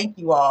 So thank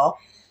you all.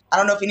 I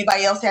don't know if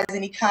anybody else has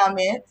any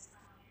comments,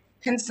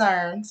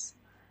 concerns.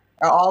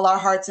 Are all our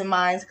hearts and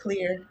minds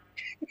clear?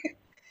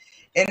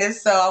 And if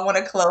so, I want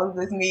to close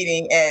this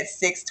meeting at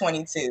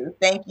 6:22.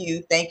 Thank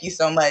you. Thank you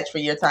so much for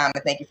your time,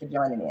 and thank you for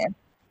joining in.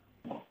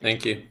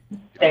 Thank you.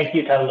 Thank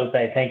you,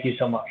 Guadalupe. Thank you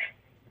so much.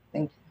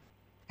 Thank you.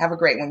 Have a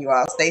great one, you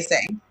all. Stay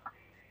safe.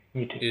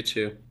 You too. You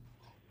too.